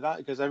tweet the other night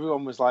because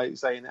everyone was like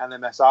saying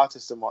NMS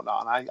artists and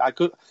whatnot, and I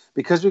could,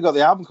 because we got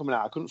the album coming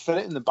out, I couldn't fit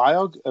it in the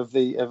bio of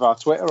our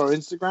Twitter or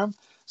Instagram.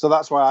 So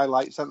that's why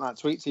I sent that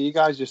tweet to you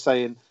guys, just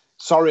saying,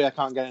 sorry, I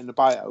can't get it in the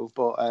bio,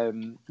 but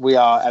we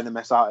are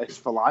NMS artists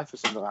for life or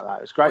something like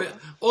that. It's great.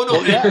 Oh no,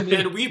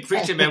 and we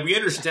appreciate it, man. We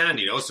understand,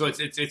 so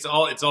it's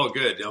all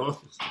good,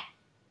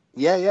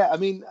 Yeah. I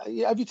mean,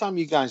 every time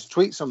you guys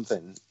tweet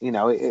something,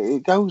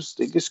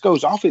 it just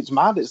goes off. It's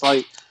mad. It's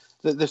like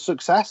the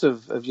success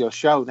of your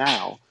show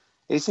now.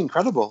 It's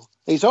incredible.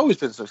 It's always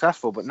been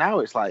successful, but now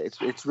it's like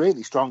it's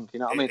really strong. You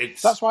know what I mean?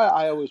 That's why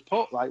I always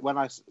put, like, when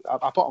I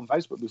put on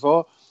Facebook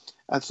before,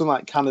 and something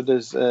like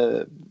Canada's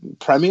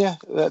premier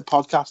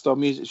podcast or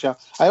music show.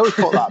 I always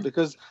put that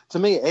because to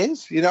me it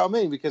is. You know what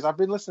I mean? Because I've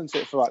been listening to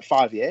it for like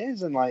 5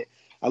 years, and like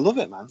I love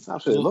it, man.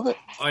 Absolutely love it.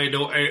 I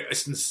know. I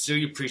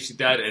sincerely appreciate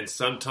that, and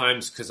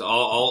sometimes because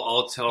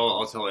I'll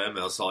tell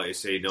MS, I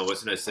say, no,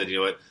 listen, I said, you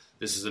know what,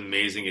 this is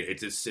amazing.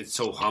 It's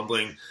so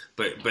humbling,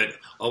 but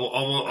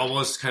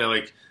almost kind of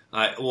like.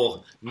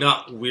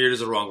 Not weird is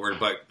the wrong word,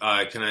 but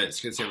kind of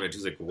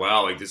it's like,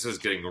 wow, like this is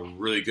getting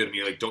really good to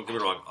me. Like, don't get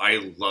me wrong,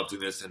 I love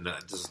doing this, and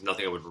this is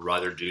nothing I would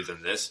rather do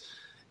than this.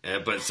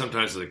 But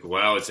sometimes it's like,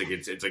 wow, it's like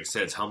I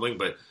said, it's humbling,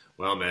 but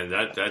wow, man,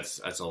 that's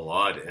a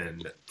lot.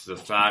 And to the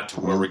fact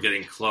where we're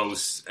getting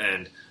close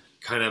and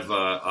kind of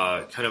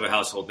a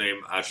household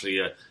name,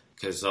 actually,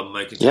 because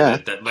Mike can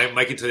tell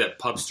Mike can tell that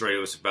pub story. It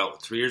was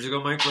about 3 years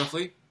ago, Mike,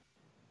 roughly.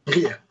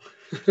 Yeah.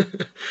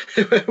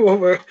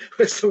 Where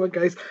someone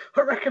goes,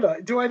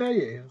 do I know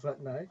you? I was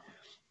like, no,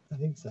 I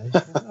think so.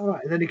 All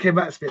right. And then he came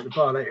back to me at the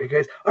bar later. He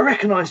goes, I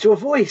recognised your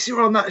voice.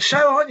 You're on that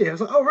show, aren't you? I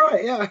was like, oh,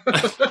 right, yeah.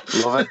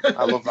 Love it.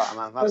 I love that,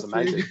 man. That's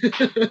amazing.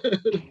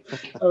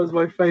 That was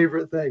my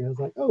favourite thing. I was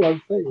like, oh,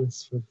 I'm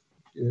famous for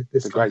this.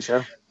 It's a great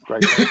show.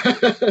 Great show.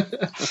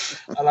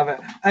 I love it.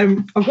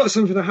 I've got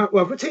something I've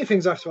got two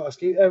things I have to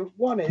ask you.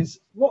 One is,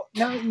 now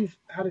that you've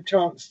had a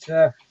chance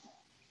to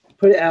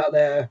put it out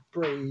there,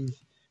 breathe,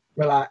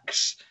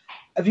 relax,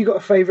 have you got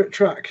a favourite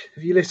track?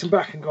 Have you listened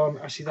back and gone,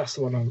 actually, that's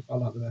the one I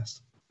like the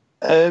best?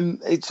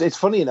 It's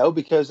funny,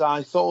 because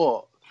I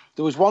thought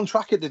there was one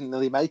track that didn't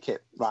really make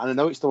it, right? And I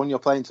know it's the one you're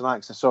playing tonight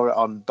because I saw it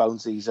on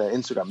Bonesy's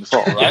Instagram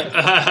before,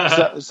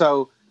 right?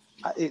 so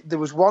there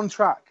was one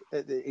track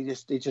that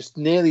it just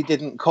nearly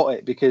didn't cut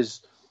it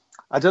because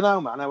I don't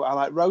know, man.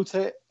 I wrote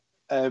it.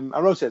 I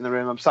wrote it in the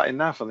room I'm sat in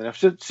now. Funny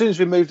enough, as soon as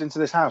we moved into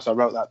this house, I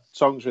wrote that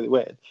song. It's really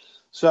weird.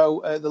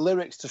 So the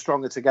lyrics to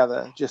Stronger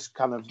Together just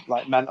kind of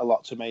like meant a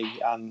lot to me.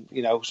 And,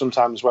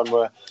 sometimes when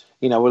we're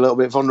a little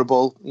bit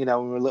vulnerable, we're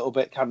a little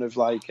bit kind of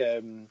like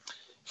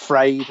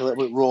frayed, a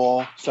little bit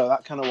raw. So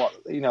that kind of what,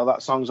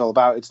 that song's all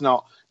about. It's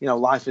not,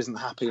 life isn't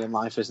happy and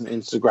life isn't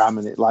Instagram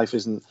and life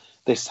isn't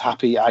this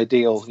happy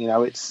ideal.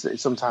 It's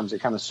sometimes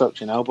it kind of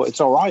sucks, but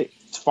it's all right.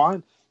 It's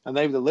fine. And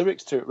they were the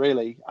lyrics to it,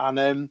 really.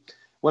 And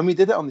when we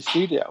did it on the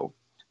studio,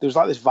 there was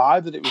like this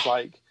vibe that it was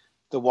like,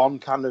 the one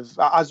kind of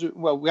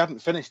we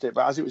hadn't finished it,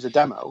 but as it was a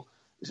demo,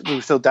 we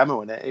were still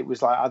demoing it. It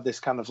was like had this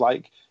kind of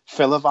like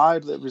filler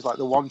vibe that was like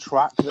the one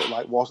track that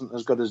like wasn't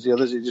as good as the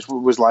others. It just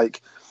was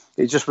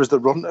the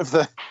runt of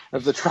the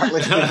track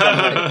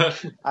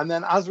listing. And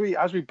then as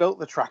we built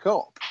the track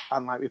up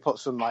and like we put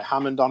some like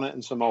Hammond on it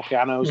and some more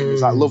pianos and there's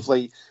that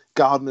lovely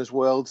Gardener's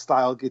World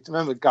style.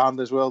 Remember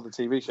Gardener's World, the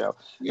TV show?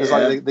 There's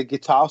like the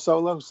guitar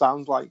solo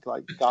sounds like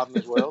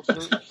Gardener's World.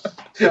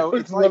 So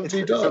it's like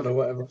Monty Don or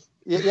whatever.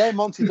 Yeah,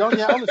 Monty Don.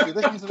 Yeah, honestly,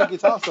 listen to the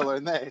guitar solo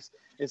in this.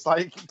 It's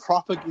like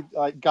proper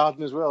like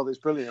Gardener's World. It's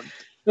brilliant.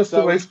 That's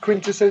the most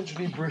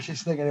quintessentially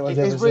British thing anyone's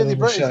ever seen. It's really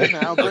British,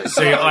 isn't it?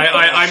 See,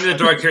 I'm in the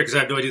dark here because I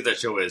have no idea what that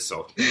show is.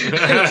 So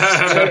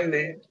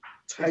totally.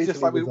 It's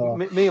just like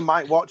me and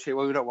Mike watch it.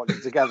 Well, we don't watch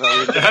it together.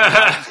 We're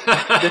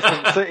in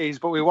different cities,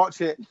 but we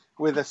watch it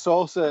with a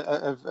saucer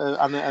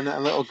and a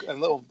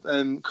little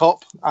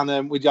cup,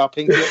 and with our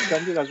pinky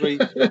extended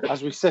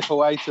as we sip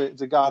away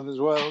to Gardener's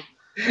World.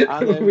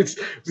 And, with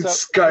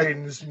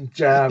scones and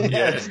jam.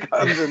 Yeah,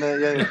 scones and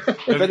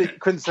very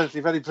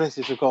quintessentially very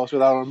British, of course,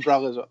 with our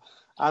umbrellas.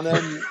 And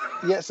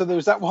so there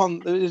was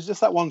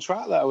just that one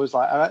track that I was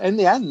like, in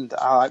the end,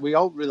 we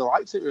all really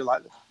liked it. We were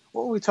like,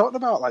 what were we talking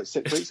about like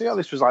 6 weeks ago?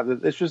 This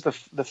was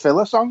the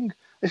filler song.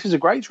 This is a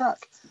great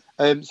track.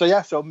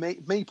 So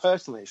me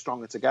personally,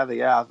 Stronger Together.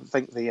 Yeah, I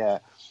think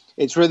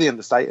it's really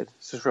understated.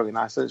 It's just really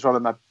nice. It's one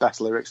of my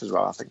best lyrics as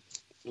well, I think.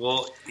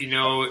 Well,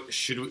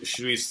 should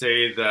we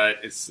say that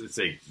it's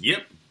like,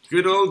 yep,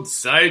 good old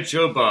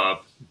Sideshow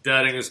Bob.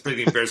 That is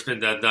pretty embarrassment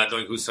that not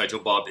knowing who Sideshow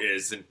Bob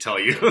is and tell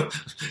you.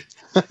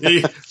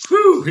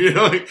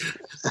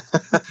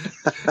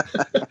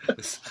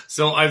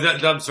 So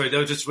I'm sorry, that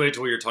was just related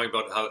to what you're talking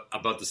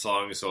about the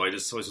song. So I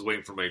was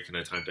waiting for my kind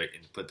of time to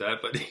input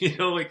that, but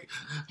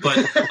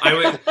I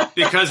would,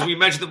 because when you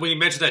mentioned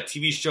that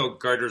TV show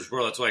Gardener's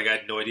World, that's why I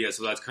had no idea.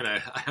 So that's kind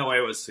of how I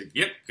was like,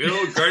 yep, good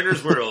old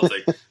Gardener's World.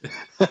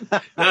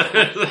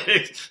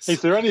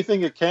 Is there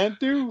anything it can't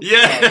do?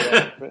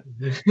 Yeah.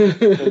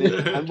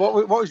 And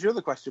what was your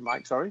other question,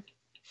 Mike? Sorry.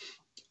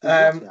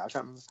 I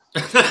can't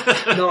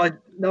remember.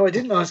 No, I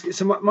didn't ask it.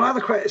 So my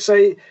other question.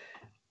 So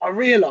I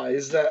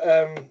realised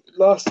that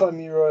last time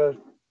you were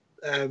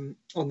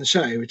on the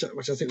show, which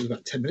I think was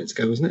about 10 minutes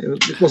ago, wasn't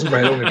it? It wasn't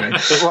very long ago.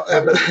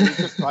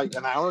 Just like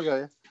an hour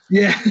ago.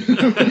 Yeah.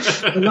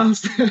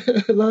 last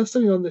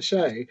time you were on the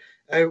show,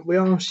 we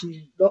asked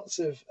you lots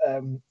of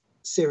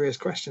serious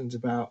questions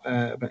about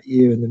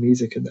you and the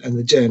music and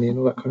the journey and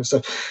all that kind of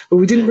stuff. But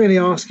we didn't really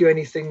ask you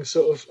anything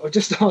sort of. I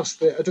just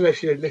asked. I don't know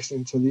if you're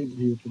listening to the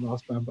interview with the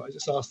last band, but I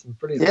just asked them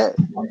brilliant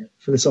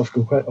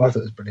philosophical question. I thought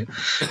it was brilliant.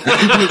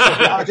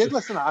 I did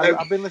listen.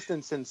 I've been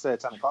listening since 10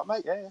 o'clock,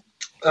 mate. Yeah.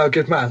 Oh,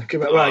 good man. Good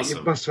man. Right, Awesome.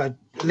 you must have had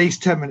at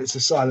least 10 minutes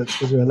of silence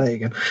because we were late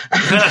again.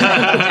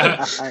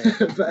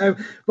 but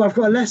I've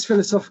got a less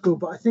philosophical,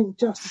 but I think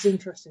just as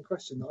interesting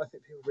question that I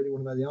think people really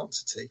want to know the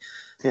answer to.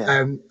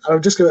 Yeah.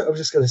 I'm just going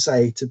to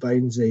say to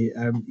Bonesy,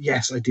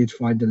 yes, I did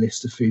find a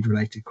list of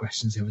food-related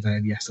questions the other day,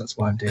 and yes, that's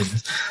why I'm doing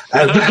this.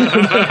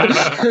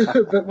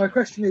 But my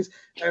question is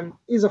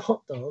a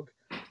hot dog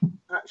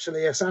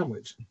actually a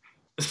sandwich?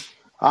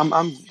 I'm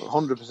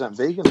 100%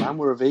 vegan, man.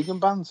 We're a vegan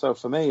band, so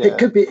for me, it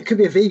could be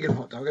a vegan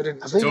hot dog. I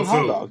didn't. A vegan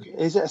hot dog?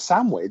 Is it a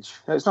sandwich?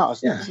 It's not.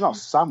 It's not a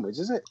sandwich,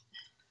 is it?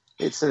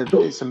 It's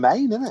a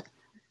main, isn't it?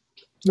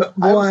 But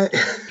why?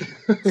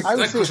 I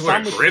would see a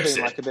sandwich as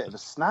being like a bit of a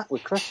snack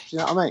with crisps. You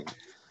know what I mean?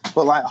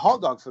 But like a hot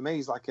dog for me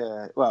is like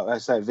a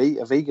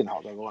vegan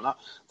hot dog or whatnot.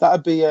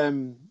 That'd be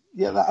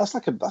that's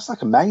like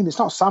a main. It's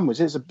not a sandwich.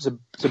 It's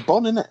a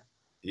bun, isn't it?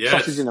 Yes.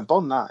 Sausage in a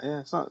bun, that. Yeah,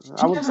 it's not.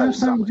 I wouldn't say have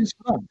sandwiches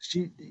for lunch.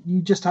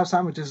 You just have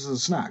sandwiches as a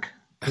snack,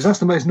 because that's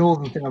the most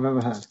northern thing I've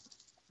ever heard.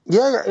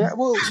 Yeah.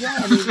 Well, yeah.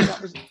 I mean,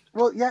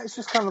 it's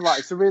just kind of like,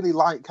 it's a really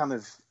light kind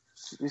of.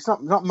 It's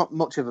not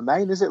much of a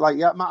main, is it? Like,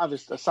 it might have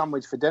a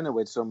sandwich for dinner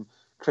with some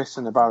crisps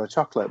and a bar of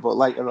chocolate, but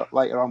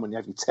later on when you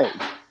have your tea,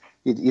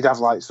 you'd have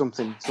like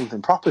something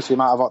proper. So you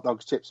might have hot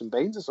dogs, chips, and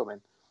beans or something.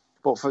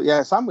 But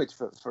a sandwich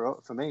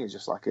for me is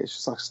just like a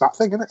snack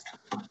thing, isn't it?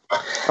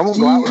 I won't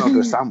go out and order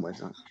a sandwich.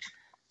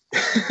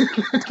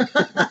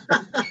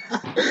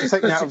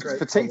 Take me out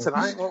for tea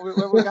tonight.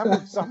 We're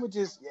having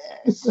sandwiches.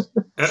 Yes.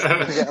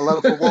 Get a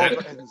loaf of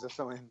Warburtons or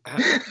something.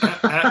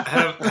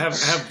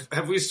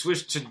 Have we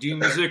switched to do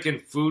music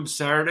and food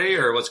Saturday,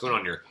 or what's going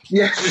on here?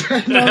 Yeah.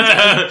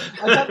 I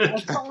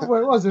can't remember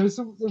where it was. There was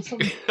some thing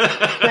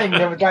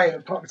the other day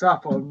that popped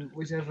up on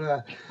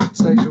whichever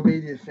social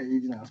media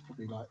feed. It's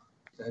probably like.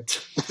 I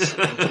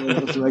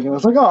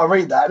was like, I'll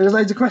read that. There's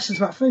loads of questions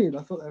about food.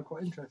 I thought they were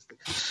quite interesting.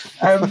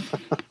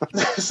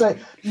 So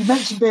you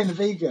mentioned being a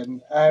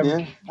vegan,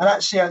 and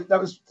actually that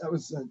was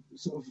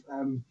sort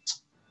of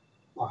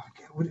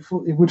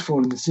it would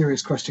fall in the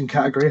serious question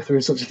category if there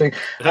is such a thing.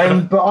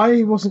 But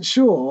I wasn't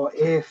sure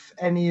if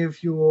any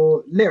of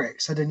your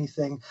lyrics had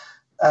anything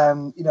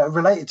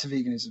related to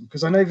veganism,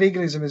 because I know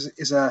veganism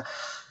is a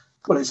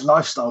it's a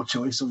lifestyle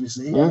choice,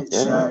 obviously.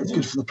 It's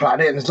good for the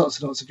planet, and there's lots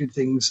and lots of good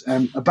things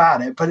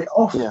about it. But it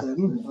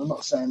often, I'm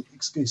not saying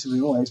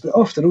exclusively always, but it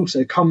often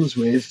also comes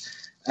with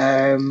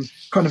kind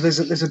of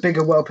there's a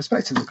bigger world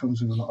perspective that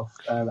comes with a lot of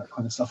that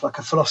kind of stuff, like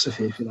a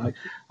philosophy, if you like.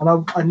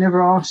 And I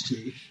never asked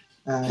you.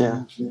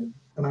 And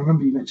I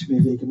remember you mentioned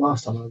being vegan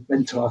last time. I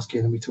meant to ask you,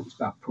 and then we talked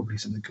about probably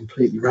something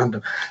completely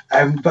random.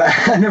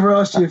 But I never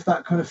asked you if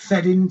that kind of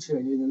fed into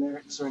any of the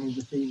lyrics or any of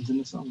the themes in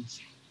the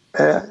songs.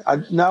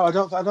 No, I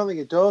don't think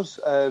it does.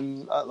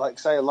 Like,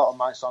 say, a lot of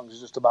my songs are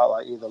just about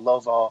like either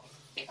love or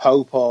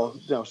hope, or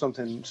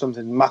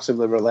something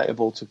massively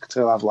relatable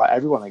to have like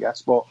everyone, I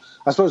guess. But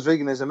I suppose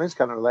veganism is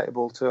kind of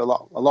relatable to a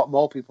lot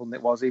more people than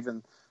it was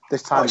even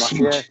this time last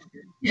year.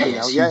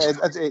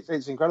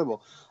 It's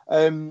incredible.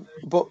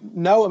 But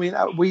no, I mean,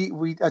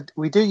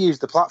 we do use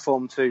the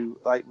platform to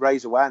like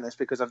raise awareness,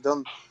 because I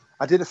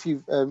did a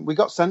few. We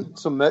got sent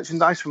some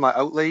merchandise from like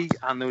Oatly,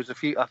 and there was a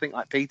few. I think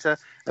like Peter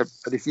and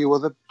a few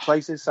other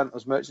places sent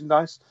us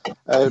merchandise.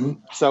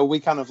 So we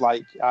kind of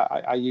like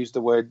I used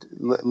the word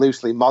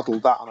loosely,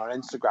 modelled that on our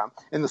Instagram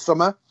in the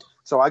summer.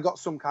 So I got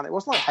some kind of, it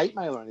wasn't like hate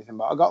mail or anything,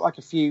 but I got like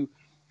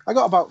I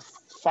got about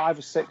 5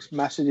 or 6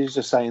 messages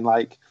just saying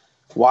like,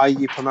 why are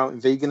you promoting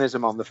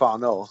veganism on the far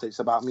north? It's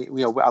about me.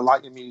 I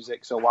like your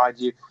music, so why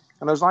do you?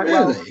 And I was like,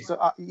 really?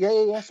 Well,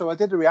 yeah. So I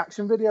did a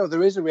reaction video.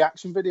 There is a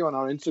reaction video on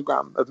our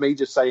Instagram of me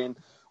just saying,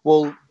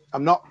 well,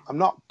 I'm not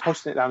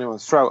pushing it down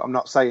anyone's throat. I'm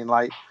not saying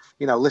like,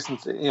 listen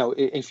to,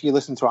 if you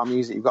listen to our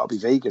music, you've got to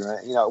be vegan.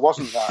 Right? It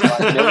wasn't that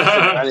like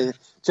militant or anything. Do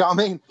you know what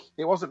I mean?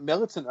 It wasn't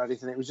militant or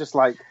anything. It was just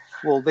like,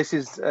 well, this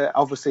is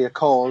obviously a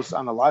cause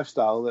and a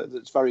lifestyle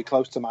that's very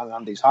close to mine and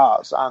Andy's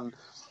hearts. And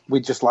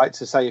we'd just like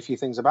to say a few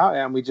things about it.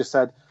 And we just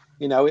said,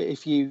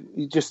 if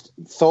you just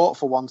thought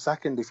for 1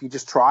 second, if you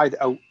just tried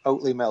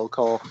Oatly milk,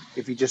 or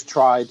if you just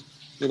tried,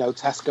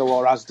 Tesco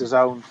or Asda's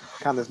own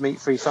kind of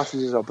meat-free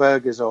sausages or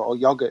burgers or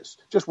yogurts,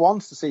 just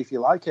once to see if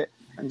you like it,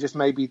 and just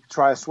maybe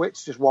try a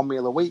switch, just one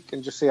meal a week,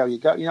 and just see how you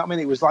go. You know what I mean?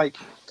 It was like,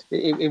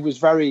 it was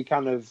very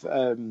kind of,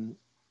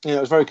 it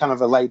was very kind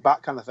of a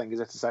laid-back kind of thing, as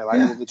if to say,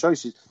 like, the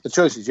choice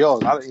is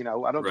yours. I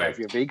don't care if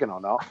you're vegan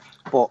or not,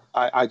 but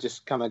I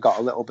just kind of got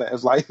a little bit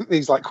of like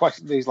these like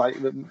questions, these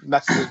like the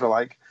messages were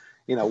like,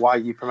 why are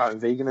you promoting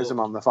veganism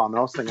on the far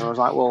north thing? And I was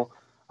like, well,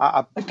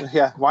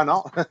 why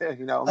not?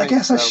 I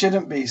guess I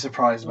shouldn't be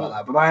surprised about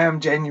that, but I am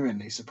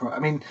genuinely surprised. I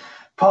mean,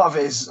 part of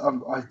it is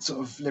I sort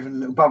of live in a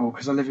little bubble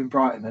because I live in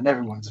Brighton and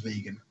everyone's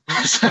vegan.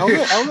 So, Oh,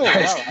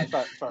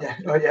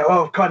 really? yeah,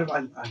 well, kind of.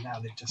 I now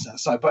live just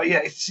outside, but yeah,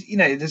 it's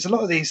there's a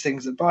lot of these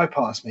things that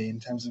bypass me in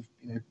terms of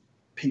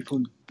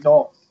people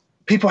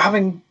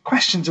having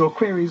questions or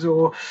queries,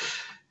 or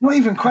not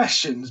even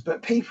questions,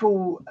 but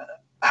people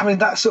having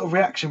that sort of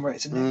reaction where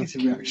it's a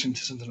negative reaction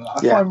to something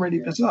like that. I find really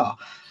bizarre.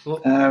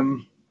 Well,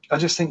 I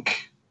just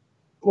think,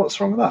 what's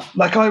wrong with that?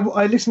 Like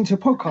I listened to a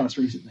podcast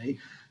recently,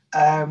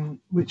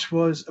 which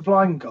was a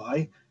blind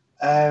guy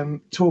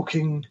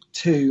talking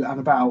to and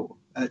about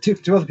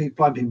to other people,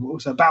 blind people,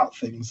 also about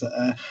things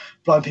that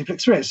blind people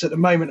experience. At the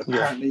moment,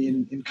 apparently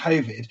in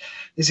COVID,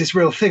 there's this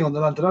real thing on the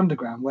London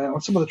Underground where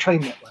on some of the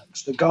train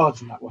networks, the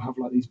guards and that will have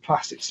like these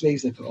plastic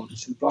sleeves they put on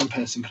so the blind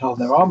person can hold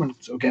their arm and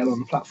sort of get on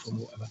the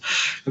platform or whatever.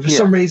 But for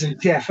some reason,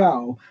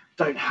 TfL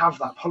don't have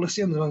that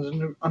policy on the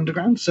London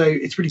Underground, so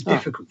it's really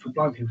difficult for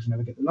blind people to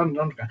never get the London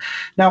Underground.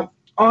 Now,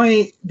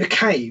 I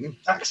became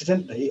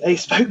accidentally a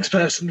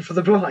spokesperson for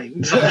the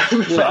blind.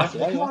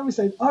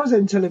 I was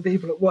then telling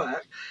people at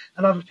work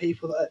and other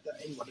people that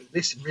anyone who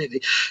listen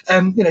really,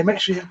 make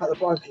sure you hear about the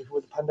blind people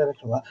with the pandemic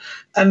and all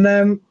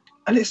that.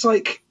 And it's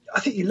like I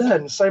think you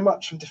learn so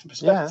much from different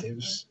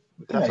perspectives.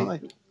 Yeah,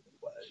 definitely.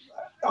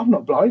 I'm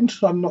not blind,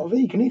 I'm not a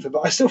vegan either,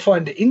 but I still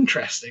find it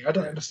interesting. I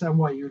don't understand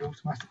why you would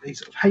automatically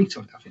sort of hate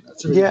on it. I think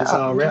that's a really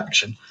bizarre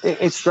reaction.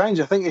 It's strange.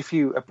 I think if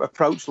you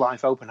approach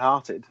life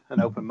open-hearted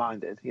and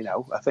open-minded,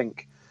 I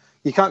think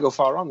you can't go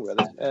far wrong with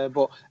it.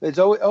 But it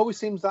always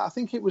seems that I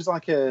think it was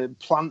like a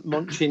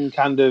plant-munching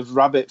kind of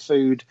rabbit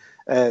food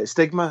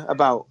stigma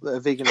about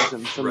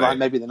veganism from like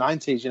maybe the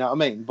 90s, you know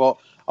what I mean? But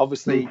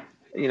obviously,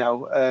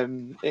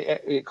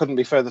 it couldn't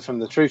be further from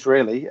the truth,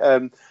 really.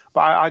 But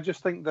I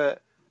just think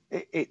that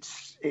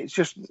it's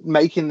just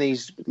making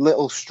these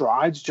little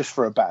strides just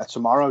for a better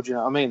tomorrow. Do you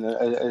know what I mean?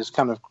 As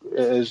kind of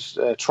as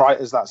trite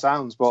as that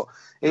sounds, but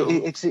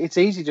it's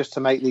easy just to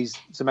make these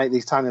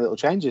tiny little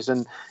changes.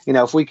 And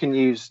if we can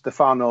use the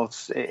Far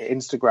North's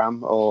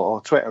Instagram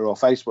or Twitter or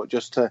Facebook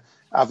just to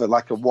have a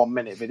 1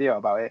 minute video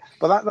about it.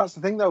 But that's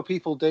the thing, though.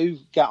 People do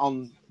get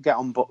on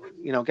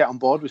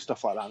board with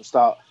stuff like that and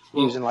start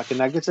using like a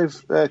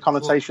negative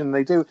connotation.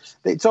 They do.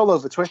 It's all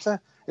over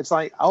Twitter. It's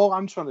like all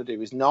I'm trying to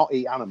do is not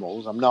eat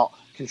animals. I'm not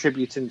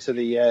contributing to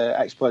the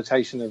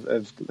exploitation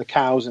of the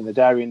cows and the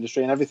dairy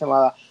industry and everything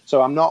like that.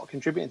 So I'm not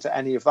contributing to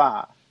any of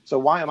that. So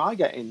why am I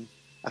getting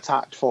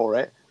attacked for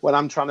it when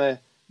I'm trying to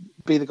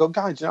be the good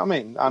guy? Do you know what I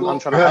mean? I'm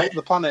trying to help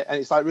the planet, and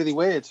it's like really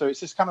weird. So it's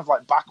just kind of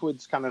like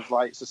backwards kind of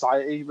like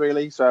society,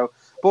 really. So,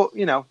 but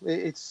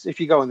it's if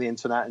you go on the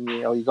internet and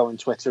you go on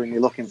Twitter and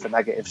you're looking for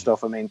negative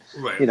stuff, I mean,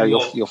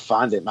 you'll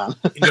find it, man.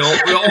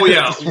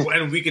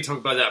 And we could talk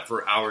about that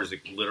for hours,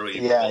 like literally,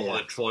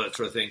 the troll, that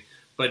sort of thing.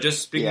 But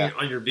just speaking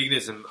on your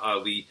veganism,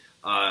 Lee,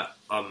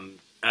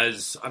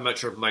 as I'm not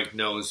sure if Mike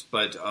knows,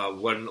 but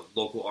one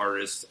local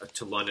artist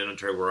to London,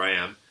 Ontario, where I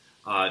am.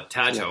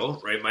 Tato,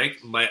 right, Mike?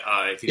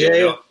 If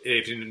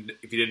you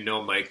didn't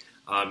know Mike,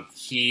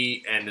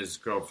 he and his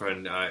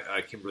girlfriend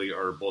Kimberly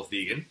are both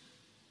vegan.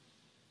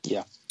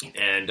 Yeah,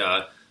 and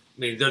I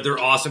mean they're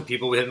awesome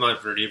people. We had them on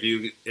for an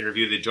interview.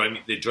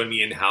 They joined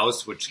me in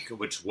house, which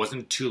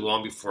wasn't too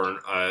long before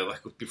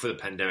before the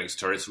pandemic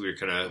started, so we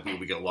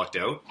got locked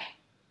out.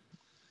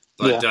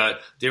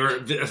 But they were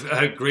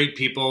great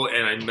people,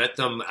 and I met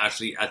them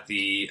actually at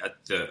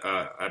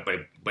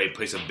my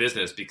place of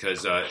business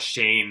because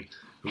Shane,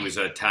 who is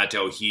a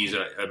Tato, he's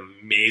an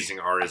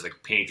amazing artist,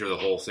 like painter, the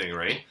whole thing,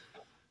 right?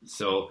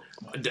 So,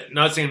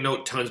 not saying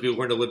no tons, but we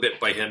learned a little bit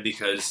by him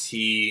because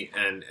he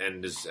and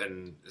his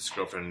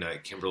girlfriend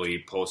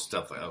Kimberly post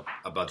stuff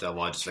about that a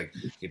lot. Just like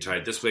you can try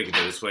it this way, you can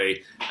do it this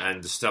way,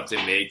 and the stuff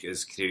they make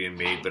is Canadian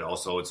made, but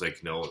also it's like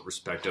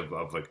respective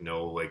of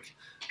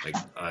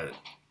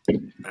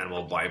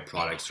animal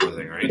byproducts sort of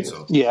thing, right?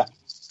 So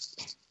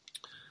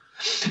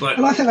but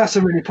I think that's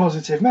a really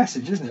positive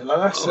message, isn't it?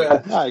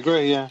 Like I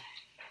agree. Yeah.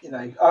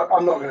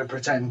 I'm not going to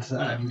pretend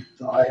that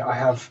I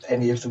have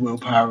any of the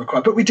willpower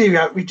required, but we do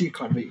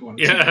kind of eat one.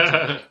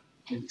 Yeah.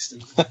 I'm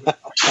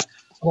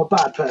a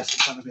bad person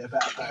trying to be a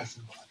better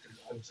person, but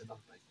I also love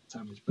making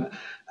sandwich.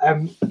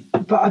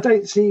 But I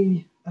don't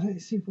see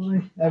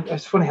why.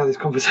 It's funny how these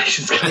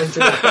conversations come into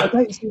it. I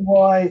don't see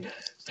why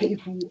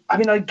people. I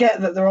mean, I get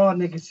that there are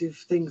negative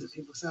things that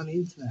people say on the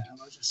internet, and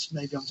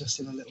maybe I'm just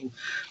in a little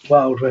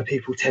world where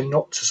people tend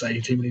not to say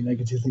too many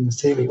negative things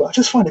to me. But I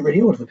just find it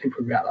really odd that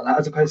people react like that,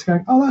 as opposed to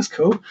going, "Oh, that's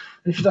cool," and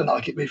if you don't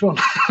like it, move on.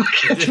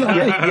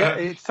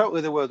 It's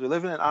totally the world we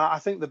live in. And I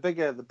think the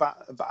bigger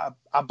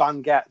a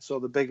band gets, or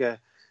the bigger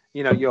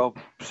your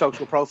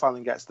social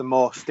profiling gets, the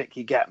more stick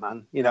you get,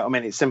 man. I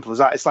mean, it's simple as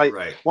that. It's like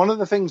one of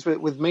the things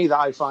with me that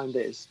I find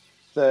is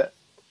that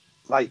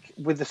like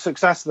with the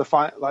success of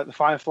the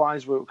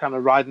Fireflies, we were kind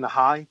of riding a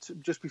high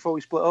just before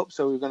we split up.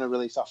 So we were going to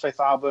release our 5th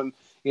album.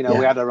 You know,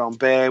 we had our own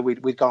beer.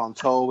 We'd gone on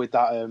tour with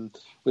that,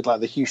 with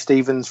like the Hugh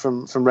Stevens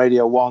from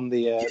Radio 1,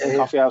 the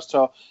Coffee House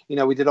tour. You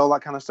know, we did all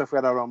that kind of stuff. We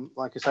had our own,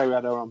 like I say, we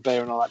had our own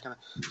beer and all that kind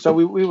of. So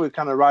we were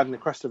kind of riding the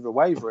crest of the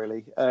wave,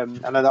 really. And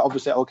then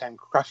obviously it all came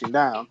crashing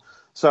down.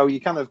 So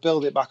you kind of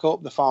build it back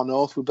up. The Far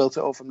North, we built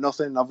it up from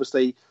nothing.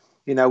 Obviously,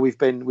 you know, we've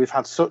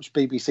had such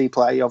BBC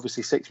play,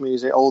 obviously Six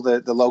Music, all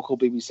the local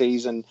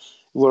BBCs, and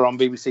we're on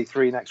BBC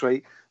 3 next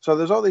week. So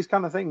there's all these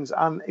kind of things.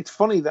 And it's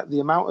funny that the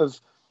amount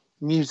of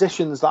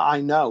musicians that I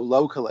know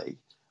locally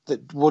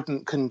that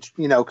wouldn't,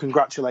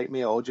 congratulate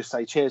me or just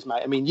say, cheers,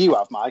 mate. I mean, you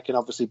have, Mike, and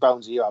obviously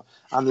Bonesy, you have.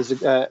 And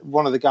there's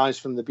one of the guys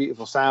from the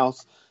Beautiful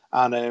South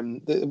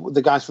and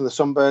the guys from the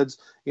Sunbirds,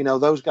 you know,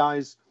 those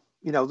guys,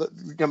 you know,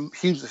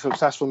 hugely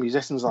successful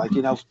musicians, like,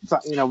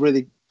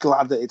 really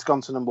glad that it's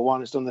gone to number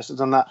one, it's done this, it's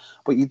done that.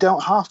 But you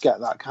don't half get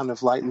that kind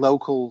of like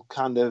local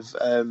kind of,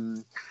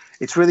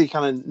 it's really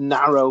kind of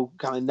narrow,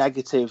 kind of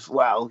negative.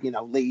 Well, you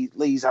know,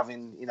 Lee's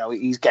having, you know,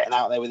 he's getting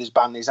out there with his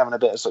band, he's having a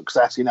bit of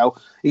success, you know,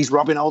 he's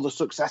robbing all the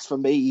success for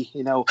me,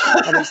 you know.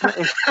 And it's not,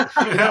 you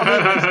know what I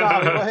mean? It's not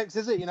how it works,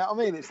 is it? You know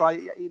what I mean? It's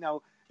like, you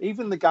know,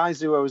 even the guys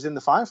who I was in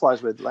the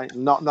Fireflies with, like,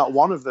 not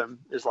one of them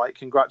is like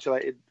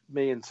congratulated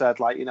me and said,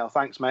 like, you know,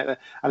 thanks, mate.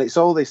 And it's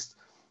all this,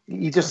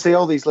 you just see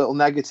all these little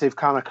negative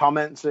kind of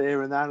comments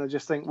here and there, and I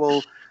just think,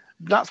 well,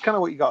 that's kind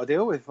of what you got to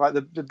deal with. Like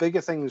the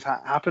bigger things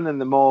happen, and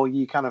the more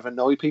you kind of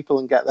annoy people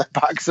and get their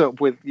backs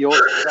up with your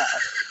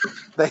success,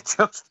 they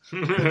just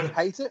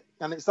hate it.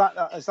 And it's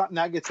that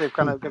negative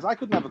kind of, because I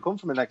could never come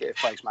from a negative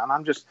place, man.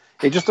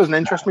 It just doesn't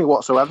interest me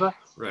whatsoever.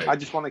 Right. I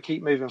just want to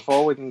keep moving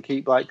forward and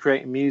keep like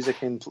creating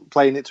music and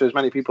playing it to as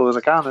many people as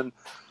I can. And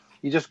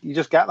you just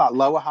get that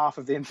lower half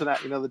of the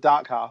internet, you know, the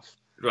dark half.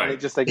 Right. And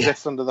it just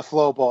exists under the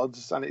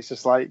floorboards, and it's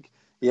just like,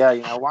 yeah,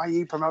 you know, why are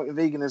you promoting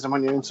veganism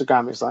on your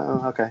Instagram? It's like,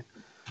 oh, okay.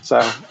 So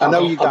I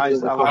know you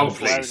guys are like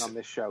swearing on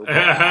this show.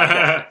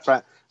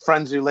 But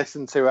friends who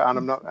listen to it, and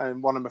I'm not.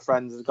 And one of my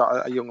friends has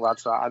got a young lad,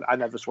 so I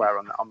never swear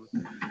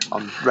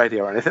on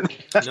radio or anything.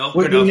 No,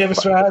 you never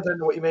swear. I don't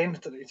know what you mean.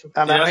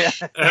 I know.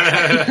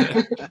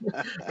 Yeah.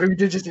 We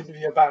did just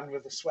interview a band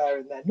with a swear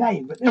in their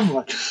name, but never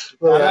mind.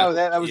 Well,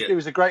 it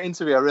was a great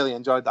interview. I really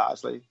enjoyed that.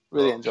 Actually,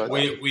 enjoyed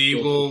that. We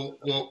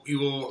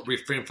will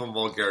refrain from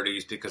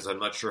vulgarities because I'm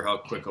not sure how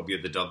quick I'll be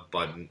at the dump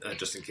button,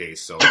 just in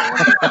case. So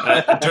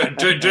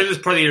during this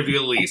part of the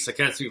interview, at least I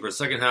can't speak for the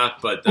second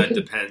half, but that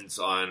depends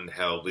on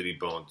how Lady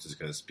Bones is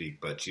going to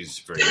speak. But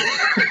she's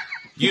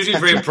usually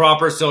very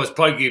proper, so it's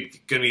probably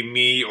going to be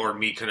me or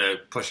me kind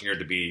of pushing her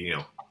to be, you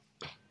know.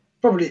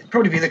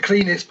 Probably be the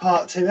cleanest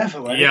part two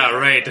ever. Won't yeah, it?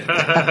 Right.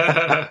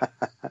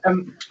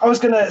 I was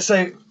going to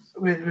say,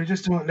 we're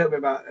just talking a little bit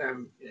about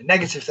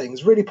negative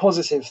things. Really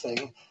positive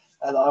thing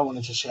that I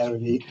wanted to share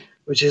with you,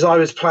 which is I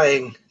was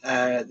playing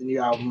the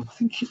new album. I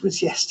think it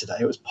was yesterday.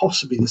 It was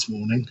possibly this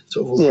morning.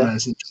 Sort of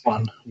organised into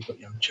one. We've got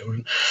young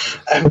children.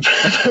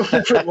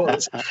 Whatever it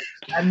was.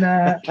 And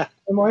my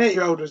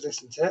 8-year-old was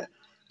listening to it.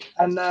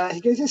 And he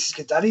goes, "This is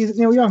good, Daddy. Is it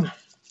Neil Young?"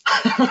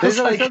 That's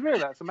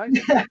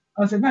amazing. Yeah.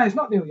 I said, "No, it's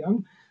not Neil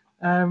Young.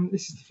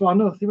 This is the Far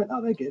North." He went,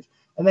 "Oh, they're good."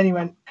 And then he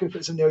went, "Could we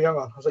put some Neil Young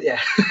on?" I was like, "Yeah."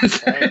 That's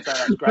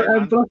great,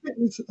 but I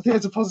think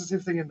there's a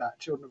positive thing in that.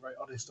 Children are very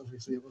honest.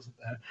 Obviously, it wasn't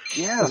there.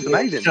 Yeah, that's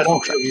amazing.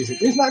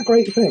 Isn't that a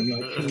great thing?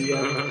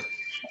 Like,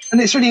 and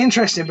it's really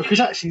interesting because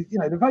actually, you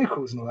know, the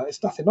vocals and all that,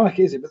 it's nothing like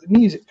it, is it? But the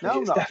music,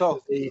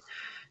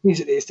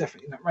 musically, it's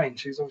definitely in that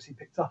range. He's obviously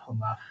picked up on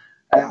that.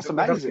 That's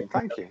amazing.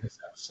 Thank you.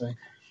 So,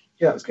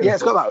 yeah, it's good. Yeah,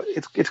 it's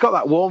got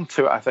that warmth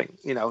to it. I think,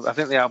 you know, I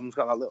think the album's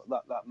got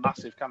that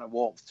massive kind of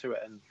warmth to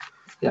it, and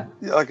yeah,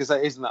 like I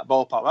say, isn't that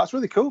ballpark? That's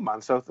really cool,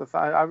 man. So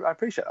I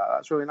appreciate that.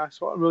 That's really nice.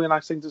 What a really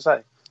nice thing to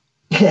say.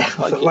 Yeah,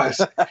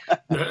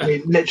 I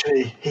mean,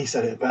 literally, he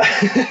said it, but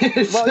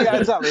well, yeah,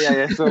 exactly.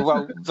 Yeah. So,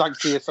 well, thanks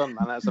to your son,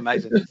 man. That's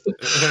amazing.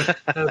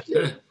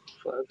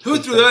 Who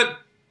threw that?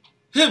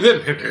 Him.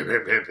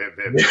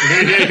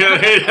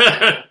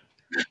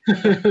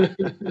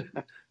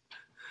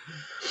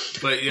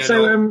 But yeah,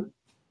 so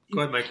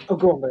go ahead, Mike. Oh,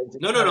 go on, mate.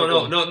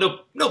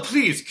 No,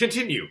 please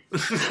continue.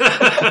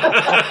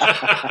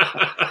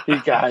 You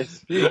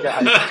guys. No,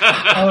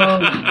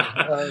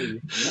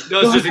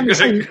 it's just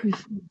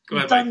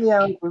you've done the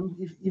album.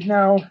 You've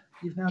now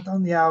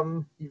done the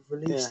album. You've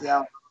released the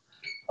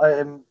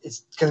album.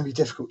 It's going to be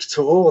difficult to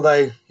tour,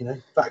 although, you know,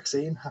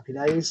 vaccine, happy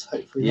days.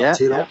 Hopefully not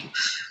too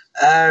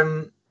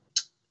long.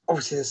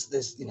 Obviously,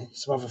 there's you know,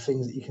 some other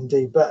things that you can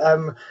do, but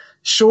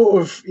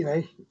short of, you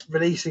know,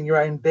 releasing your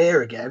own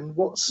beer again,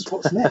 what's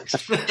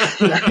next?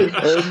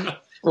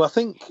 Well, I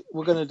think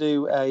we're going to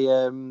do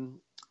a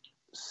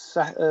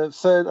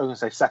third. I'm going to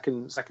say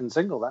second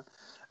single. Then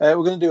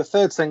we're going to do a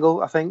third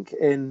single. I think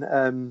in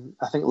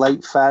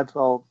late Feb,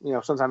 or, you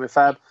know, sometime in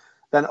Feb.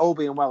 Then, all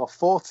being well, a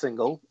fourth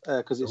single,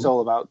 because it's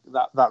all about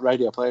that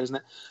radio player, isn't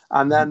it?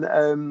 And then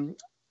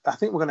I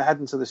think we're going to head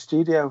into the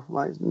studio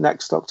like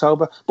next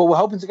October. But we're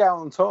hoping to get out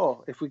on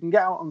tour. If we can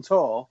get out on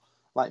tour,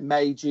 like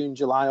May, June,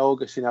 July,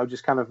 August, you know,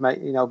 just kind of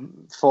make, you know,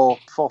 4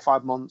 or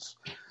 5 months,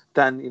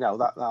 then, you know,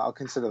 that I'll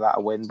consider that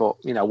a win. But,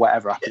 you know,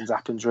 whatever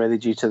happens really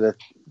due to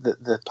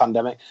the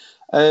pandemic.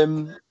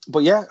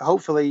 But yeah,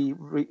 hopefully,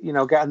 you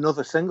know, get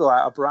another single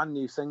out, a brand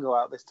new single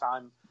out this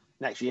time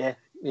next year.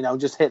 You know,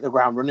 just hit the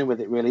ground running with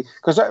it, really.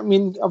 Because, I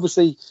mean,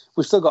 obviously,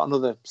 we've still got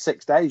another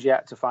 6 days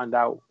yet to find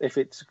out if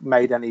it's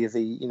made any of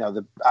the, you know,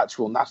 the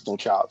actual national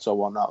charts or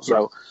whatnot.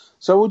 Yeah.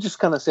 So we'll just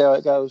kind of see how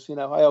it goes. You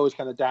know, I always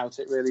kind of doubt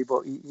it, really,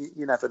 but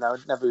you never know.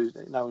 Never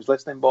know who's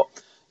listening. But,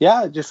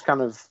 yeah, just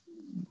kind of,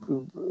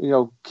 you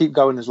know, keep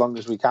going as long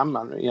as we can,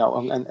 man. You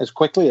know, and as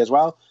quickly as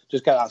well.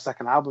 Just get that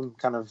second album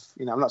kind of,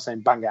 you know, I'm not saying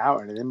bang it out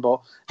or anything,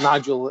 but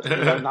Nigel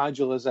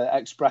has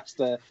expressed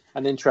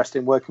an interest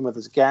in working with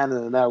us again.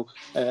 And I know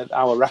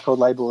our record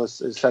label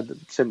has said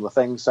similar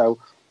things. So,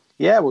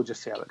 yeah, we'll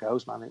just see how it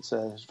goes, man. It's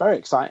very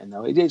exciting,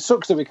 though. It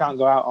sucks that we can't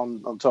go out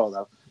on tour,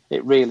 though.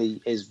 It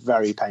really is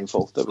very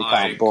painful that we can't.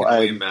 I can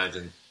only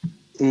imagine.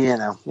 You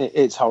know,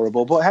 it's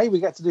horrible. But, hey, we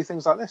get to do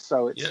things like this.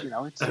 So, it's you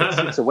know,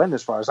 it's a win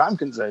as far as I'm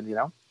concerned, you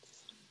know.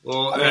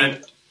 Well,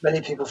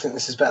 many people think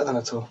this is better than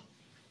a tour.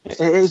 It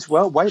is,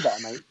 well, way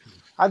better, mate.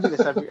 I do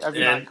this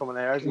every night coming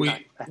there.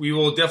 We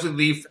will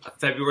definitely leave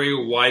February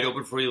wide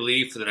open for you to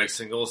leave for the next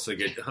single, so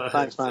get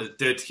thanks, man.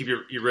 to keep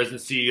your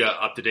residency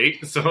up to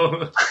date.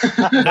 So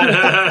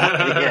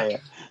yeah.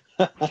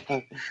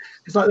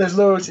 It's like there's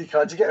loyalty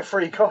cards. You get a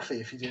free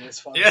coffee if you do this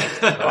fun. Yeah.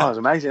 Oh, it's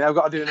amazing. I've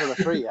got to do another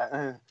free.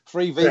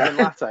 Free vegan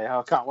latte. Oh,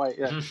 I can't wait.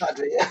 Yeah.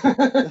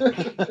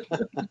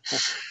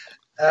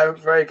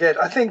 Very good.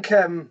 I think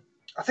to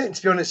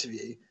be honest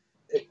with you,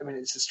 I mean,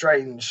 it's a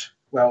strange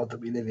world that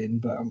we live in,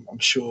 but I'm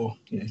sure,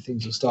 you know,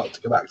 things will start to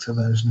go back to a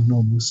version of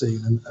normal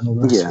soon and all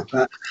the rest of it.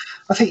 But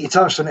I think you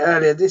touched on it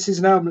earlier. This is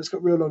an album that's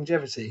got real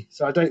longevity.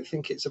 So I don't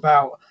think it's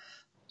about,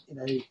 you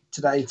know,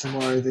 today,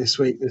 tomorrow, this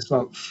week, this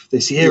month,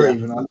 this year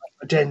even. I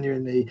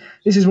genuinely,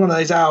 this is one of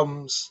those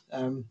albums.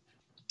 You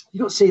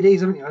got CDs,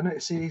 haven't you? I know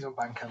CDs on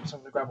Bandcamp, so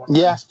I'm going to grab one.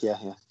 Yeah.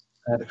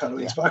 A couple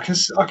of weeks, but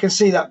I can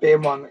see that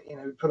being one, you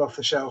know, put off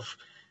the shelf.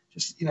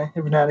 Just, you know,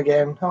 every now and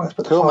again, let's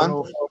put the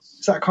final.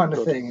 It's that kind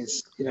of thing.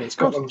 It's, you know, it's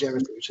got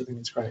longevity, which I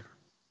think is great.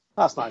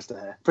 That's nice to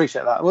hear.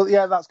 Appreciate that. Well,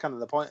 yeah, that's kind of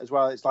the point as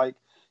well. It's like,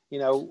 you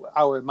know,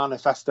 our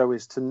manifesto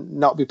is to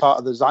not be part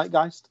of the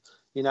zeitgeist.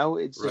 You know,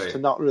 it's just to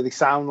not really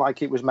sound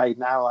like it was made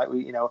now. Like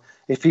we, you know,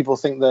 if people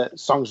think that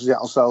Songs of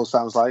Seattle Soul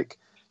sounds like,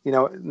 you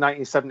know,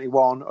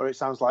 1971 or it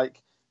sounds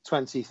like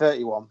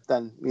 2031,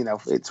 then, you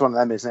know, it's one of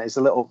them, isn't it? It's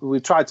a little.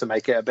 We've tried to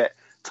make it a bit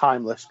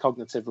timeless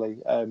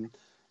cognitively.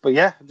 But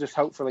yeah, just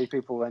hopefully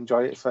people will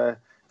enjoy it for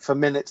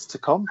minutes to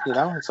come. You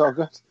know, it's all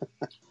good.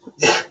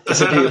 It's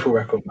a beautiful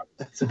record.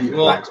 It's a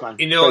beautiful. Well, thanks, man.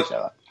 You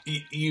know,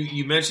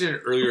 you mentioned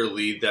earlier,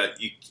 Lee,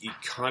 that you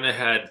kind of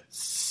had,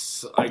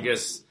 I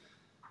guess,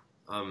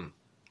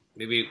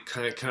 maybe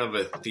kind of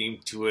a theme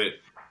to it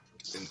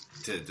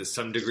to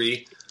some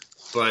degree,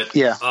 but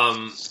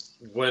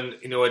when,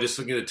 you know, I just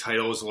looking at the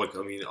titles, like,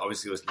 I mean,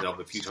 obviously listening to the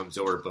album a few times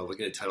over, but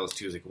looking at the titles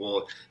too, is like,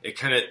 well, it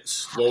kind of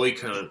slowly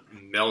kind of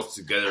melts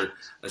together,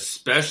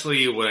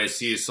 especially when I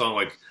see a song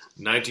like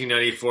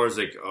 1994 is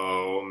like,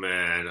 oh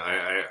man,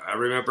 I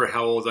remember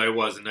how old I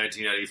was in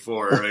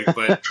 1994, right?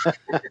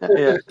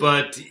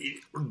 But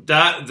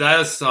that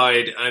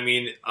aside, I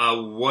mean,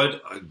 what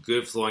a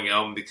good flowing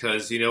album,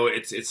 because, you know,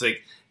 it's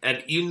like,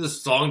 and even the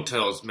song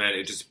titles, man,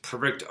 it's just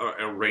perfect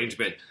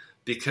arrangement,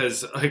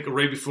 because like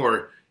right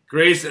before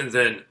Grace, and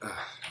then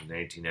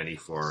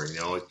 1994, you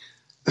know,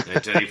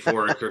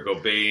 1994, Kurt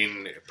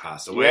Cobain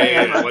passed away.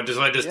 There's a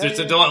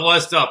lot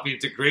of stuff. I mean,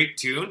 it's a great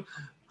tune,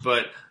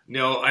 but you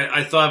know,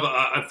 I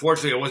thought,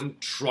 unfortunately, I wasn't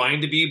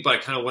trying to be, but I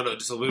kind of went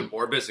just a little bit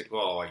morbid. It's like,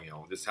 well, you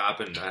know, this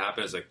happened, that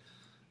happened. It's like,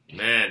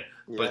 man,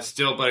 but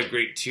still, but a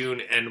great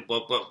tune. And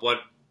what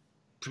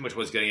pretty much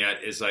what I was getting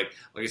at is like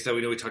I said,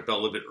 we talked about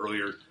a little bit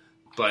earlier,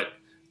 but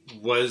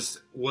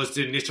was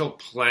the initial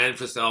plan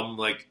for this album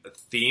like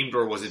themed,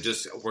 or was it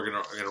just we're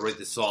gonna write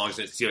the songs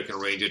and see if I can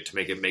arrange it to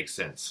make it make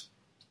sense?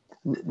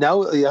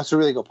 No, that's a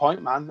really good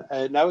point, man.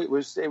 No, it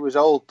was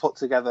all put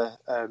together,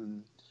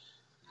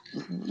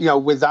 you know,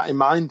 with that in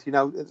mind. You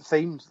know,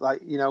 themed,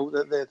 like, you know,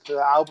 the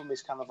album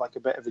is kind of like a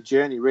bit of a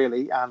journey,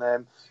 really,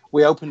 and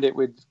we opened it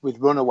with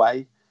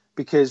Runaway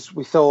because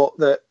we thought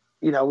that,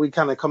 you know, we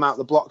kind of come out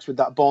the blocks with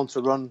that Born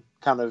to Run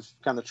kind of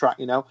track,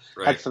 you know,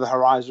 Head for the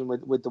Horizon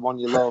with The One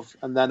You Love,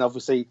 and then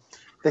obviously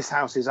This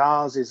House Is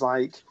Ours is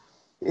like,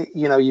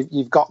 you know,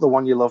 you've got The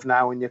One You Love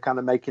now, and you're kind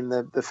of making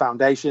the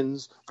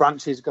foundations.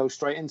 Branches go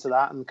straight into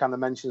that and kind of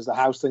mentions the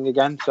house thing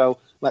again. So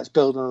let's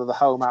build another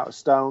home out of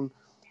stone.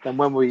 Then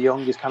When We're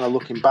Young is kind of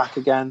looking back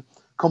again.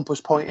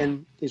 Compass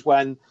Pointing is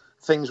when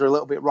things are a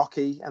little bit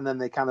rocky and then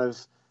they kind of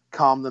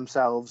calm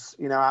themselves,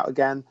 you know, out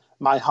again.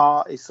 My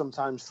Heart is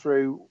sometimes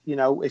through, you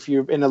know, if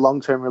you're in a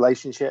long-term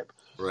relationship,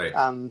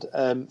 and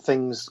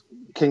things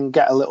can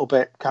get a little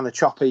bit kind of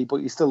choppy,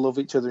 but you still love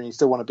each other and you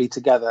still want to be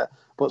together.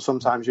 But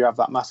sometimes you have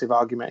that massive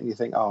argument and you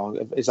think, oh,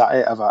 is that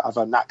it? Have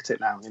I knacked it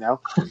now? You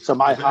know? So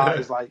My Heart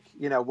is like,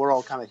 you know, we're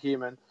all kind of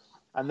human.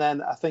 And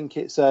then I think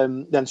it's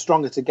then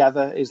Stronger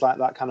Together is like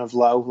that kind of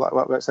low, like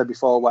what I said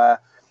before, where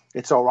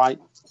it's all right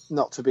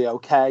not to be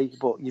okay,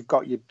 but you've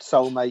got your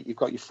soulmate, you've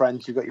got your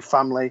friends, you've got your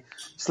family.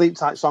 Sleep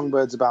Tight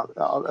Songbirds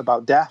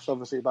about death,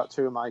 obviously about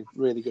two of my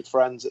really good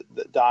friends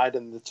that died,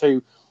 and the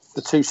two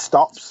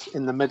stops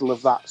in the middle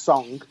of that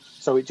song,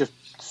 so it just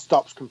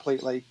stops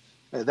completely.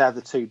 They're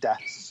the two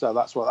deaths, so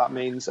that's what that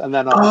means. And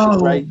then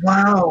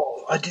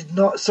wow, I did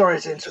not. Sorry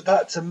to interrupt.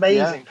 That's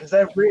amazing because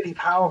they're really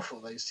powerful.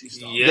 Those two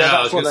stops. Yeah,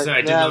 I was going to say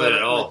I didn't know that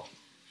at all.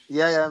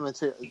 Yeah,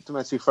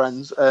 my two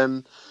friends.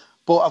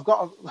 But I've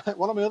got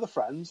one of my other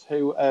friends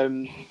who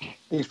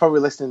he's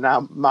probably listening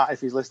now, Matt, if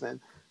he's listening.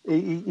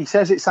 He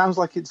says it sounds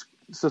like it's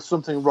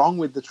something wrong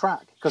with the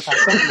track because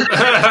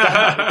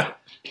I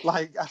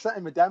sent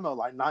him a demo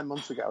like 9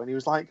 months ago, and he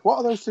was like, "What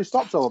are those two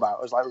stops all about?"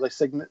 I was like, well,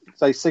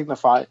 "They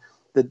signify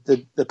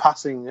the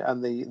passing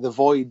and the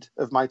void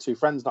of my two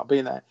friends not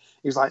being there."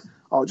 He was like,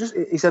 "Oh, just,"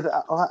 he said,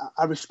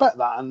 I respect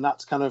that, and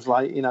that's kind of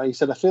like, you know, he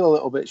said, "I feel a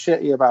little bit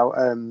shitty about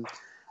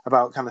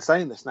kind of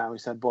saying this now." He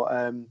said,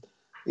 but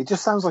it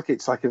just sounds like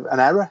it's like an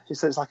error. He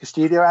said it's like a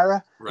studio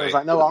error. Right. I was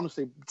like, no,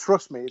 honestly,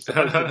 trust me, it's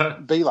supposed to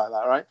be like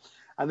that, right?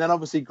 And then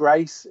obviously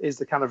Grace is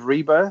the kind of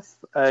rebirth.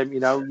 You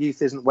know,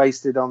 youth isn't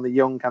wasted on the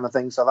young kind of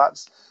thing. So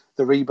that's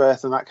the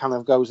rebirth, and that kind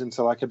of goes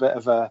into like a bit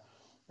of a,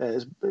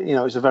 you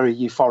know, it's a very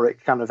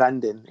euphoric kind of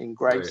ending in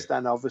Grace. Right.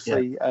 Then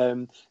obviously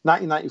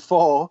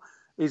 1994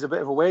 is a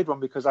bit of a weird one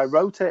because I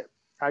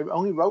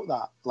only wrote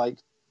that like,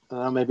 I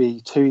don't know,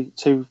 maybe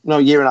a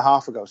year and a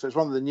half ago. So it's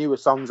one of the newer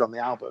songs on the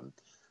album,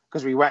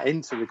 because we went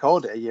in to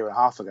record it a year and a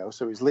half ago.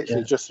 So it was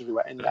literally just as we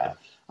went in there.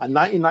 And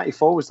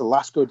 1994 was the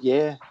last good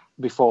year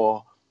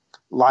before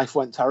life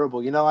went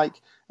terrible. You know, like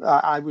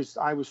I was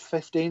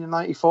 15 in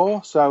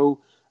 94. So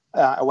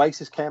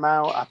Oasis came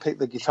out. I picked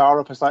the guitar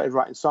up and started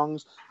writing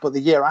songs. But the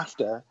year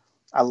after,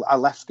 I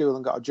left school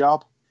and got a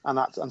job and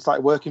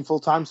started working full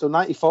time. So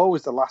 94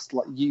 was the last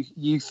like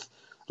youth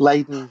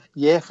laden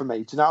year for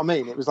me. Do you know what I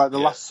mean? It was like the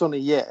last sunny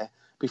year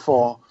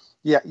before...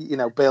 Yeah, you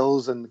know,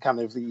 bills and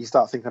kind of you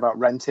start thinking about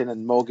renting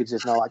and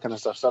mortgages and all that kind of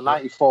stuff. So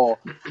 94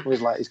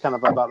 was like, it's kind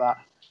of about that.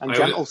 And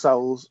Gentle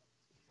Souls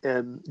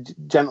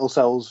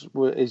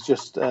is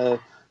just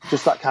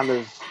that kind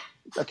of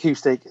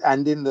acoustic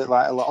ending that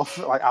like a lot of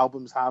like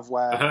albums have,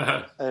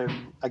 where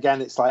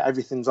again it's like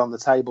everything's on the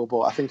table,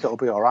 but I think it'll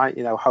be all right.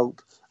 You know,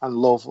 hope and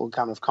love will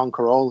kind of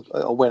conquer all,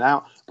 it'll win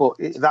out. But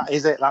that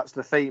is it. That's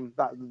the theme.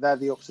 They're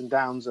the ups and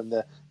downs and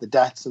the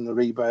deaths and the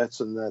rebirths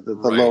and the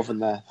love and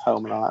the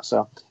home and all that.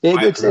 So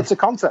it's a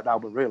concept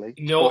album, really.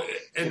 No,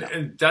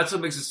 and that's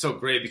what makes it so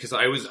great, because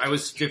I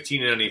was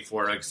 15 in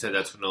 94. Like I said,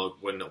 that's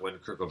when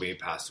Kurt Cobain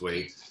passed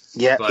away.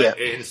 Yeah, but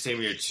in the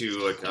same year too,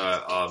 like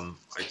I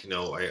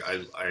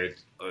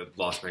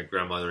lost my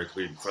grandmother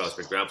before I lost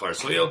my grandfather.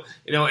 So you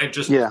know, and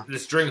just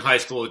this during high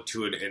school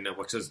too, in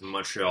what was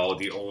Montreal,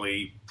 the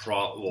only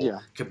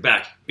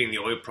Quebec being the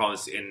only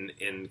province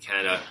in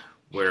Canada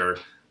where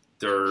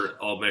their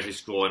elementary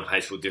school and high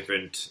school are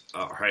different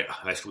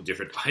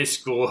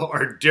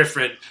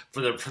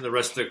from the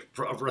rest of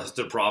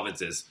the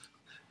provinces.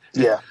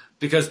 Yeah.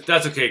 Because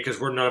that's okay, because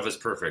we're none of us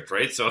perfect,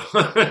 right? So,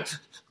 but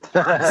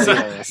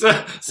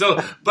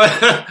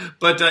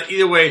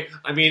either way,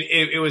 I mean,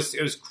 it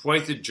was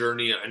quite the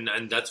journey,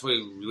 and that's what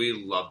I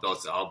really loved about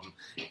this album.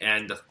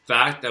 And the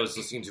fact that I was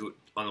listening to it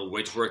on the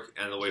way to work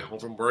and the way home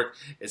from work,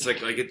 it's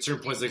like at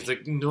certain points, it's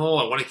like, no,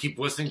 I want to keep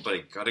listening, but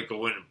I gotta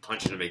go in and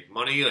punch in to make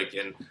money. Like,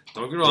 and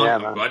don't get me wrong,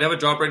 I'm glad to have a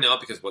job right now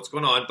because what's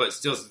going on, but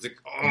still, it's like,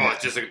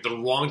 it's just like the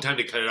wrong time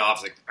to cut it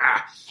off. It's like,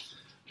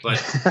 But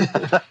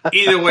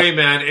either way,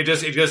 man, it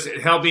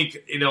helped me.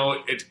 You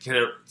know, it's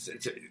a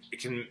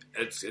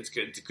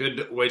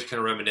good way to kind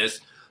of reminisce,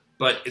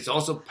 but it's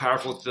also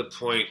powerful to the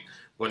point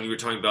when you were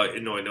talking about.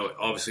 You know, I know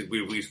obviously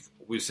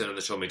we've said on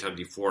the show many times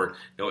before.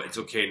 You know, it's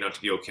okay not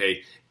to be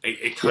okay.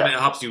 It kind of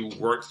helps you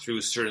work through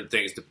certain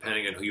things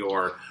depending on who you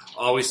are.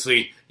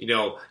 Obviously, you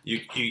know, you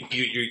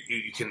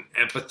can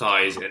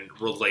empathize and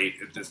relate.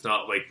 It's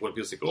not like when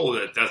people say,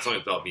 "Oh, that's not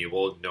about me."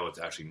 Well, no, it's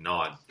actually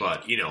not.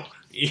 But you know,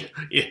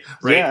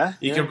 right?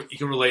 You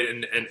can relate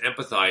and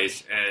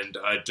empathize. And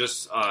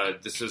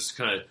this is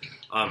kind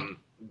of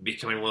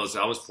becoming one of those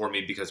albums for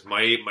me, because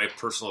my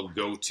personal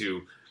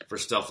go-to for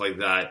stuff like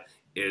that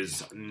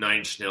is Nine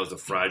Inch Nails' "The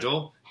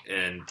Fragile."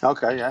 And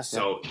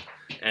so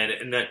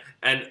and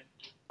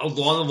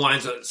along the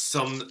lines of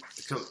some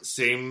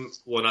same,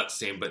 well, not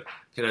same, but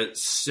kind of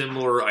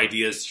similar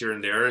ideas here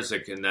and there. It's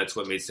like, and that's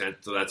what made sense.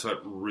 So that's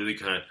what really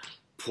kind of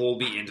pulled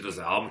me into this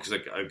album, because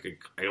like I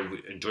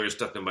enjoy your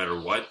stuff no matter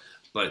what.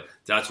 But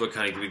that's what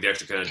kind of gave me the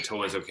extra kind of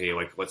tone. Is okay,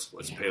 like let's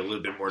pay a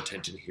little bit more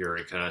attention here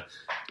and kind of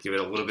give it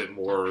a little bit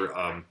more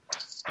a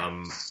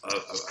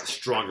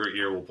stronger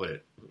ear. We'll put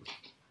it.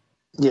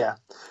 Yeah,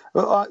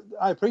 well,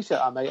 I appreciate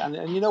that, mate.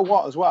 And you know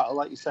what, as well,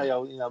 like you say,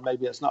 oh, you know,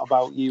 maybe it's not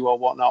about you or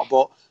whatnot,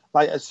 but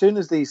like as soon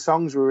as these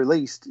songs were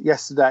released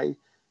yesterday,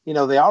 you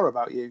know, they are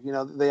about you. You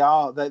know,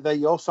 they're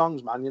your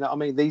songs, man. You know what I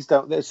mean? These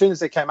don't. As soon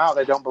as they came out,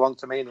 they don't belong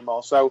to me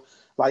anymore. So,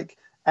 like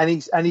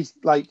any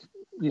like,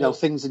 you know,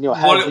 things in your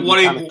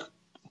head.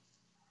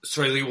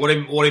 Sorry, Lee, what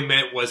I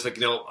meant was like,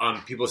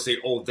 people say,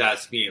 "Oh,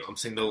 that's me." I'm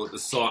saying no, the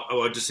song.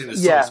 Oh, I'm just saying the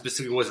song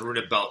specifically wasn't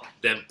written about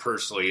them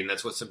personally, and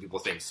that's what some people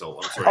think. So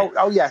I'm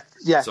sorry.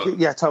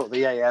 Yeah,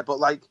 totally, yeah. But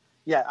like,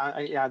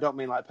 I don't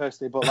mean like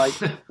personally, but like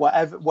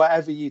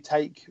whatever you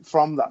take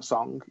from that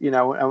song,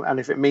 and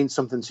if it means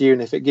something to you,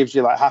 and if it gives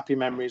you like happy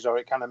memories, or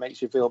it kind of makes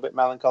you feel a bit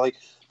melancholy,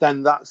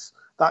 then that's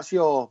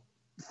your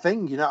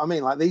thing. You know what I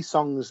mean? Like, these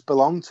songs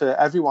belong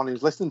to everyone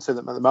who's listening to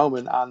them at the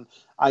moment, and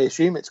I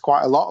assume it's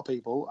quite a lot of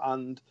people.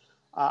 And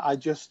I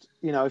just,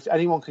 if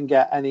anyone can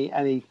get any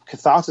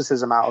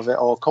catharticism out of it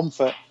or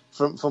comfort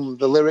from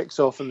the lyrics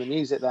or from the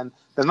music, then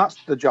that's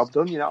the job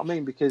done. You know what I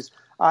mean? Because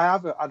I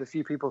have had a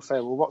few people say,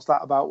 well, what's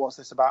that about? What's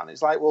this about? And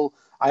it's like, well,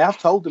 I have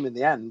told them in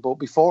the end, but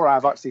before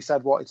I've actually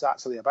said what it's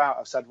actually about,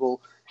 I've said,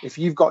 well, if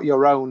you've got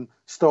your own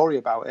story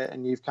about it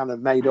and you've kind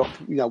of made up,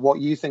 what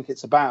you think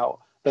it's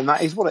about, then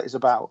that is what it is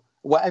about.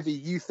 Whatever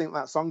you think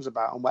that song's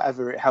about and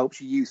whatever it helps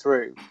you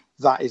through,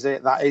 that is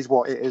it. That is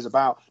what it is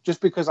about.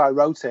 Just because I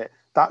wrote it,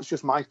 that's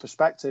just my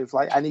perspective.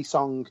 Like any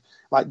song,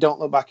 like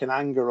Don't Look Back in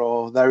Anger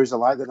or There Is a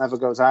Light That Never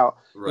Goes Out,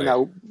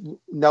 right.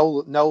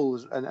 Noel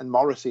and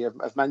Morrissey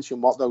have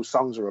mentioned what those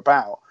songs are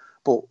about.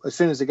 But as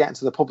soon as they get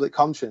into the public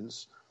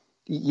conscience,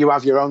 you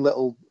have your own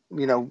little,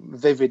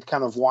 vivid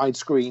kind of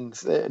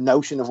widescreen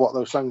notion of what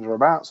those songs are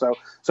about.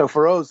 So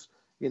for us,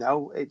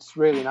 it's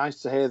really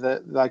nice to hear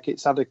that, like,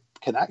 it's had a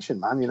connection,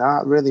 man.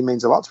 It really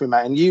means a lot to me,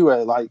 mate. And you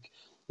were like,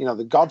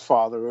 the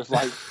godfather of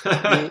like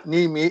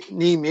new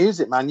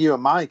music, man. You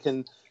and Mike,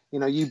 and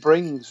you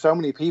bring so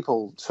many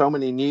people, so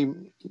many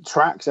new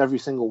tracks every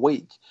single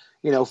week.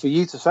 For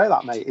you to say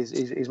that, mate,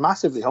 is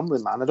massively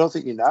humbling, man. I don't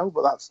think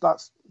but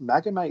that's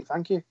mega, mate.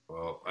 Thank you.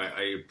 Well,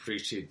 I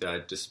appreciate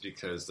that, just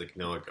because, like,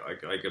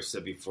 like I've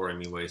said before, I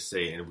mean what I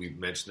say, and we've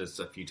mentioned this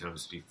a few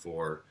times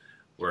before,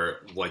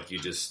 where, like you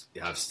just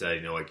have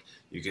said, like,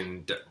 you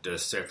can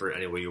decipher it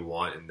any way you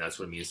want, and that's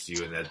what it means to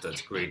you, and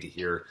that's great to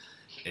hear.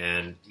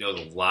 And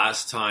the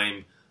last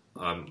time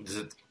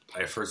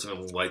I've heard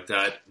something like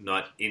that,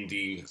 not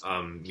indie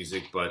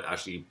music, but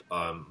actually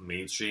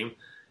mainstream,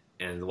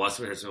 and the last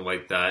time I heard something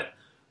like that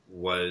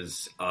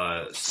was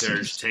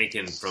Serge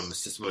Tankian from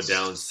System of a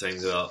Down sang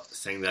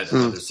that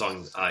other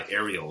song,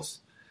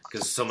 Aerials,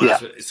 because someone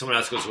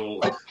asked, goes, well,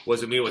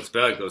 what's it mean? What's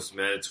bad? It goes,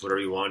 man, it's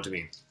whatever you want to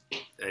mean.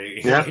 And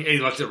he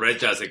left it red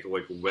jazz, like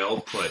well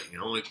put,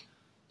 like.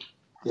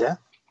 Yeah,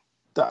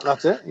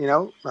 that's it.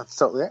 That's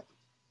totally it.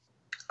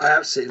 I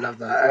absolutely love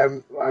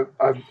that.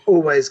 I'm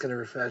always going to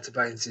refer to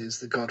Bonesy as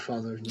the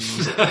godfather of new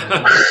music.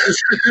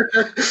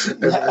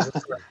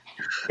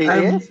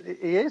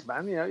 He is,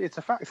 man. It's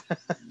a fact.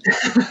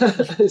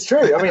 It's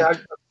true. I mean, I'm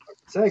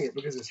saying it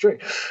because it's true.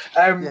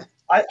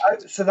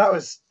 So that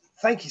was.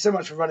 Thank you so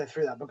much for running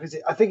through that, because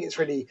I think it's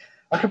really.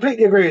 I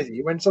completely agree with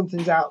you. When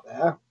something's out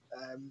there,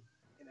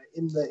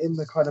 in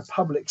the kind of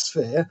public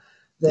sphere,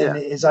 then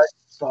it is owned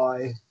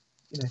by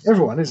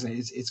everyone, isn't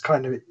it? It's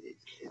kind of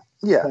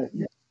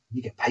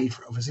you get paid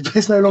for it, obviously, but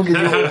it's no longer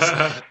yours.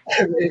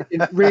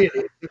 It really,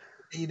 the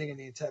meaning and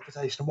the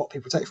interpretation of what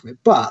people take from it.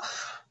 But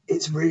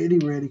it's really,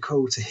 really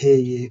cool to hear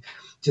you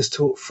just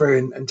talk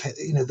through and take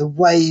the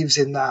waves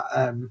in that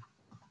in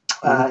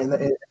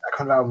that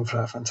kind of album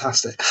flow.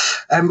 Fantastic.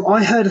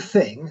 I heard a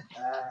thing.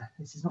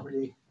 This is not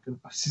really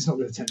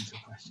a technical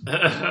question.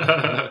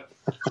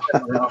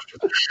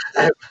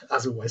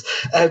 As always.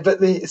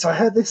 So I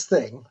heard this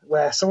thing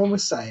where someone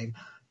was saying,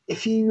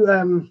 if you,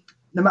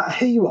 no matter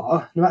who you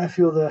are, no matter if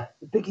you're the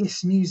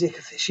biggest music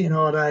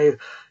aficionado,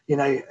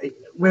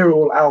 we're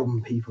all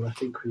album people, I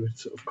think we would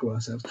sort of call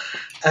ourselves.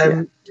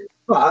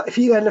 But if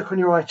you go look on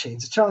your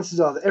iTunes, the chances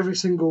are that every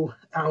single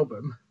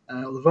album,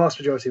 or the vast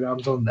majority of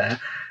albums on there,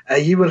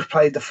 you would have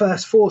played the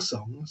first 4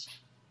 songs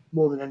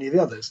more than any of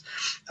the others.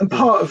 And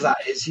part of that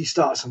is you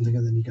start something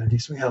and then you go and do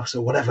something else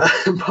or whatever.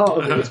 And part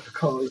of it is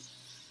because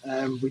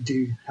we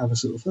do have a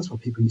sort of, that's why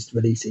people used to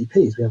release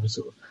EPs. We have a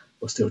sort of,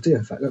 or still do,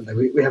 in fact, don't they?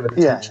 We have an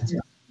attention to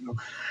that.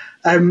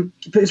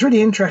 But it's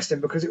really interesting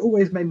because it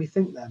always made me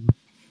think then,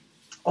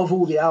 of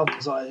all the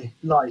albums I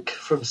like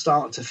from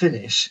start to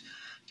finish,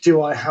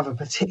 do I have a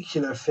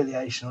particular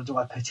affiliation, or do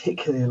I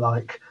particularly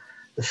like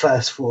the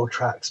first 4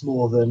 tracks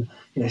more than,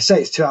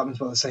 say it's 2 albums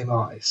by the same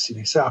artist,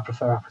 say I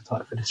prefer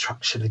Appetite for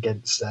Destruction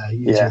against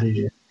Use Your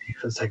Illusion,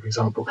 for the sake of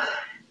example.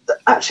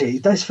 Actually,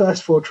 those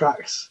first 4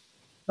 tracks,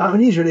 like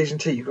on Use Your Illusion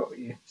 2, you've got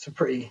some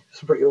pretty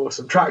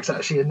awesome tracks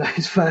actually in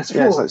those first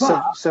 4. It's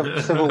like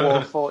Civil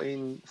War,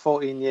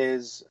 14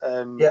 years,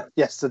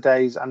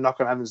 Yesterdays, and Knock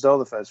on Heaven's Door,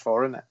 the first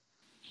 4, isn't it?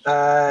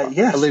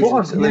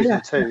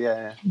 Illusion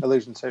 2,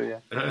 Illusion 2,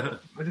 I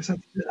just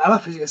had to, I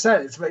love what you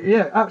said it, but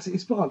absolutely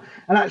spot on.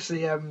 And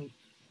actually, we'll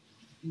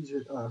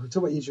talk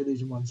about Use Your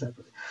Illusion 1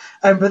 separately.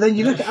 But then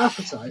you look at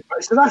Appetite,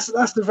 right? So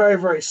that's the very,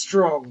 very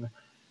strong.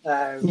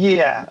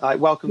 Like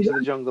Welcome to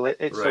the Jungle.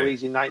 It's so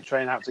easy. Night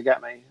Train Out to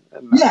Get Me.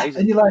 Amazing.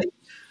 And you're like,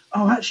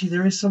 oh, actually,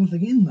 there is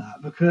something in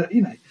that, because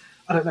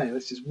I don't know.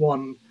 It's just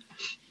one.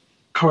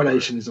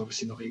 Correlation is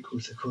obviously not equal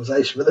to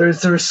causation, but there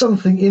is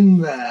something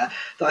in there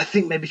that I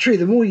think may be true.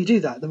 The more you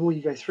do that, the more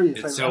you go through.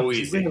 It's so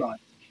easy.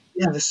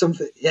 Yeah, there's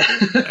something. Yeah.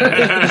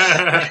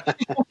 I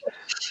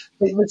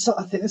think there's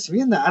something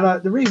in that.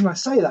 And the reason I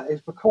say that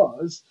is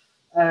because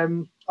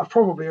I've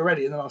probably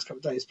already in the last couple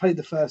of days played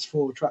the first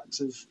 4 tracks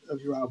of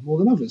your album more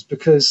than others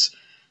because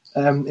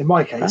in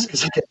my case,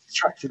 because I get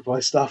distracted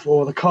by stuff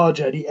or the car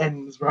journey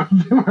ends where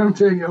I'm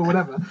doing it or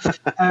whatever.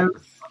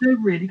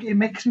 It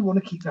makes me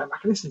want to keep going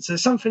back and listen. So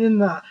there's something in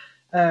that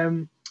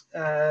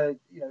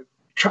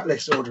track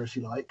list order, if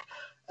you like,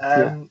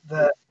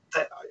 that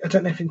I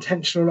don't know if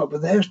intentional or not,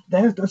 but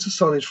that's a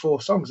solid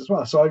 4 songs as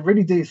well. So I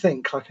really do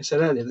think, like I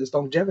said earlier, there's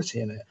longevity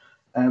in it,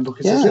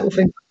 because there's little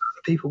things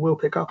that people will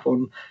pick up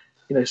on,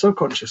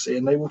 subconsciously,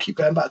 and they will keep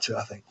going back to it,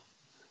 I think.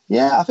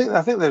 Yeah, I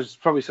think there's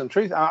probably some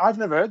truth. I've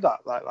never heard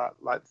that like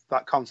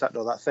that concept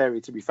or that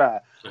theory. To be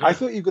fair, I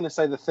thought you were going to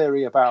say the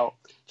theory about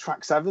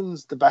track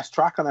 7's the best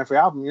track on every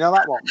album. You know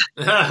that one?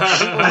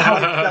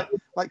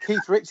 like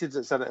Keith Richards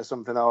had said it or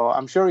something, or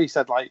I'm sure he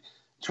said like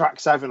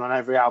track 7 on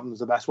every album is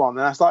the best one.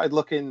 And I started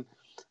looking,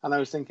 and I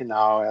was thinking,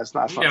 no, that's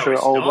not true at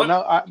all.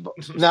 Not.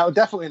 But no,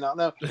 definitely not.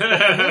 No,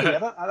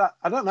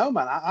 I don't know,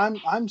 man.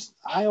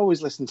 I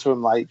always listen to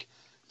him like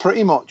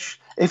pretty much.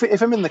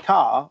 If I'm in the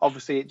car,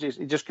 obviously it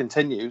just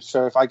continues.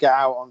 So if I get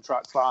out on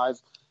track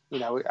 5,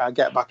 I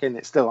get back in,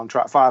 it's still on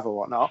track 5 or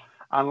whatnot.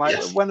 And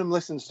when I'm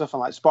listening to stuff on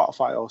like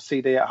Spotify or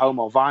CD at home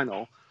or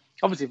vinyl,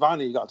 obviously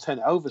vinyl you got to turn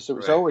it over, so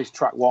it's always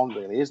track 1,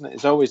 really, isn't it?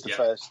 It's always the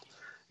first.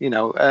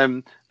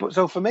 But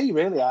so for me,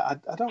 really, I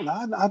don't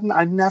know.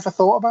 I never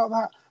thought about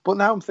that. But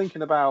now I'm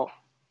thinking about,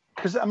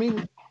 because I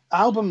mean,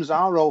 albums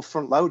are all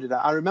front loaded.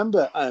 I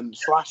remember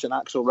Slash and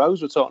Axl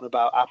Rose were talking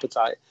about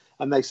Appetite,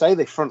 and they say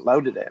they front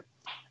loaded it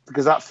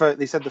because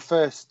they said the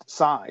first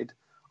side,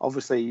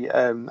 obviously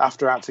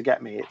after Out to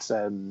Get Me, it's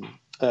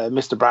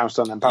Mr.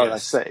 Brownstone and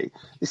Paradise City.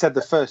 They said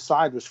the first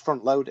side was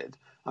front loaded,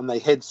 and they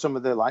hid some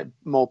of the like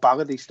more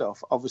ballady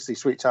stuff, obviously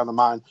Sweet Child of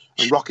Mine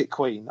and Rocket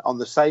Queen on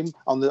the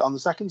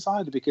second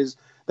side, because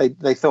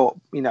they thought,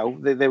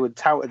 they were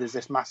touted as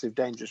this massive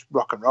dangerous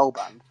rock and roll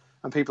band,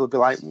 and people would be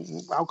like,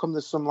 how come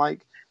there's some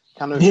like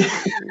kind of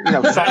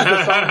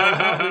softer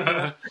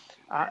song?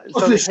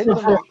 So they hid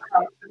them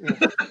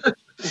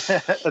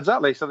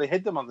exactly. So they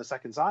hid them on the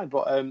second side,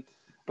 but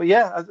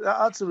yeah,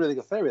 that's a really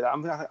good theory.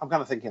 I'm kind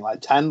of thinking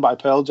like 10 by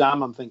Pearl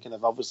Jam. I'm thinking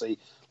of obviously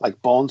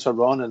like Born to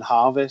Run and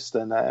Harvest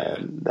and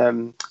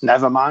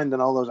Nevermind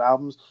and all those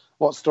albums.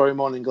 What Story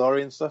Morning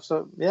Glory and stuff.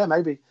 So yeah,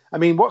 maybe. I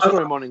mean, What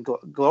Story Morning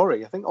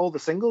Glory? I think all the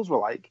singles were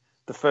like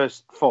the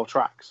first 4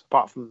 tracks,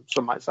 apart from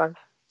some might say.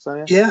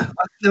 So yeah.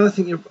 I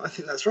think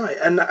that's right.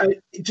 And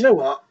do you know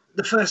what?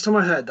 The first time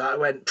I heard that, I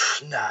went,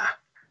 nah.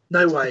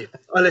 No way.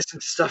 I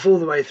listened to stuff all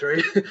the way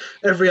through,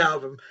 every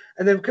album.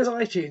 And then because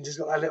iTunes has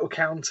got that little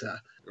counter,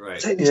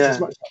 take this as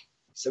much.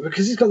 So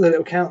because it's got the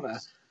little counter,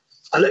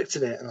 I looked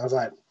at it and I was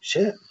like,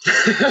 shit.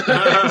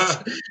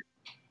 I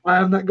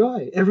am that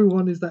guy.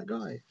 Everyone is that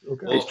guy.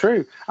 Okay. It's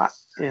true.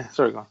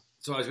 Sorry, go on.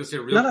 So I was going to say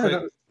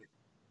real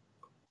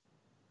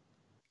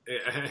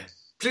quick.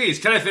 Please,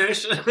 can I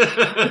finish?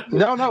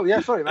 No,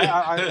 yeah, sorry, mate.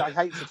 I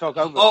hate to talk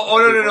over. No.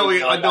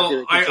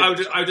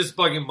 I'm just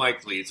bugging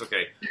Mike, please.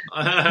 Okay.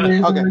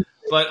 Okay.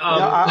 But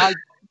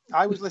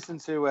I was listening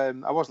to.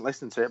 I wasn't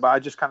listening to it, but I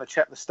just kind of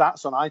checked the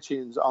stats on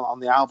iTunes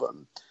on the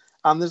album,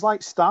 and there's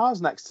like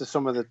stars next to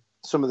some of the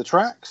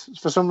tracks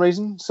for some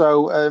reason.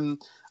 So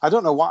I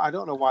don't know why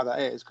that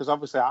is, because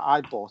obviously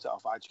I bought it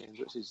off iTunes,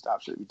 which is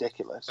absolutely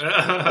ridiculous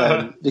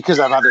because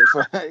I've had it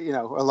for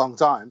a long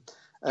time.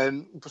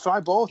 So I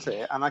bought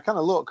it, and I kind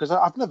of looked because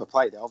I've never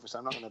played it. Obviously,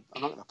 I'm not going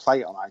to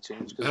play it on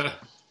iTunes.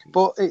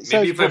 But it says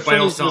maybe if I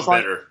buy sound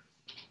better.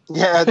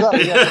 Yeah,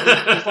 exactly.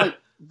 Yeah. It's like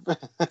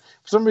for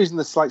some reason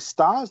there's like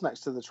stars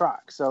next to the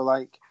track. So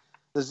like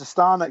there's a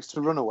star next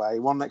to Runaway,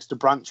 one next to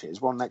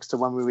Branches, one next to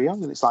When We Were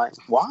Young, and it's like,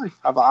 why?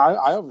 I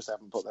obviously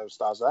haven't put those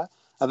stars there.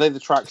 Are they the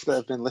tracks that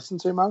have been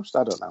listened to most?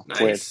 I don't know.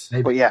 Nice.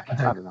 Weird. But yeah, I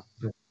don't know.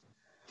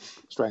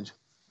 Strange.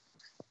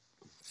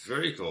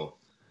 Very cool.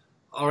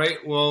 All right,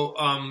 well,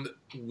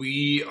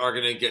 we are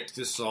going to get to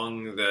the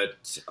song that,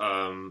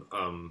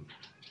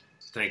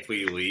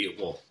 thankfully, Lee,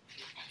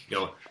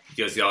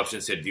 he has the option,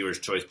 said viewer's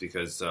choice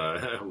because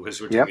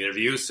we're doing the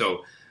interview.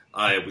 So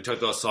we talked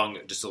about a song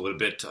just a little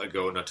bit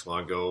ago, not too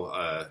long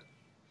ago,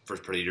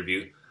 first part of the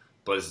interview.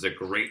 But this is a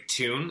great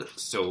tune.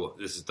 So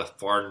this is The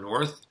Far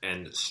North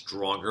and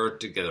Stronger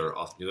Together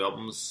off new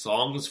album,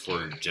 Songs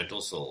for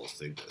Gentle Souls.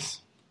 Think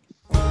this.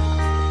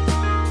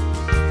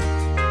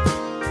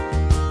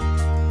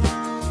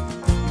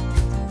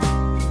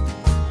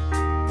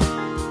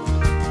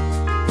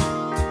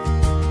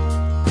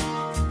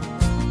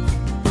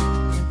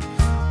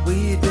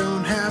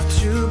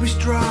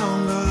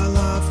 Strong all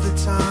of the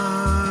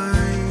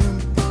time.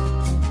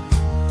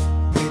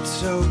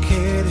 It's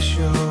okay to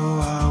show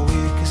our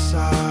weaker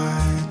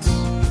sides.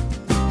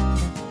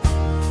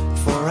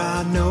 For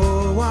I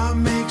know what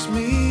makes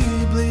me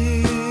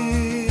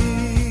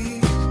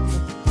bleed.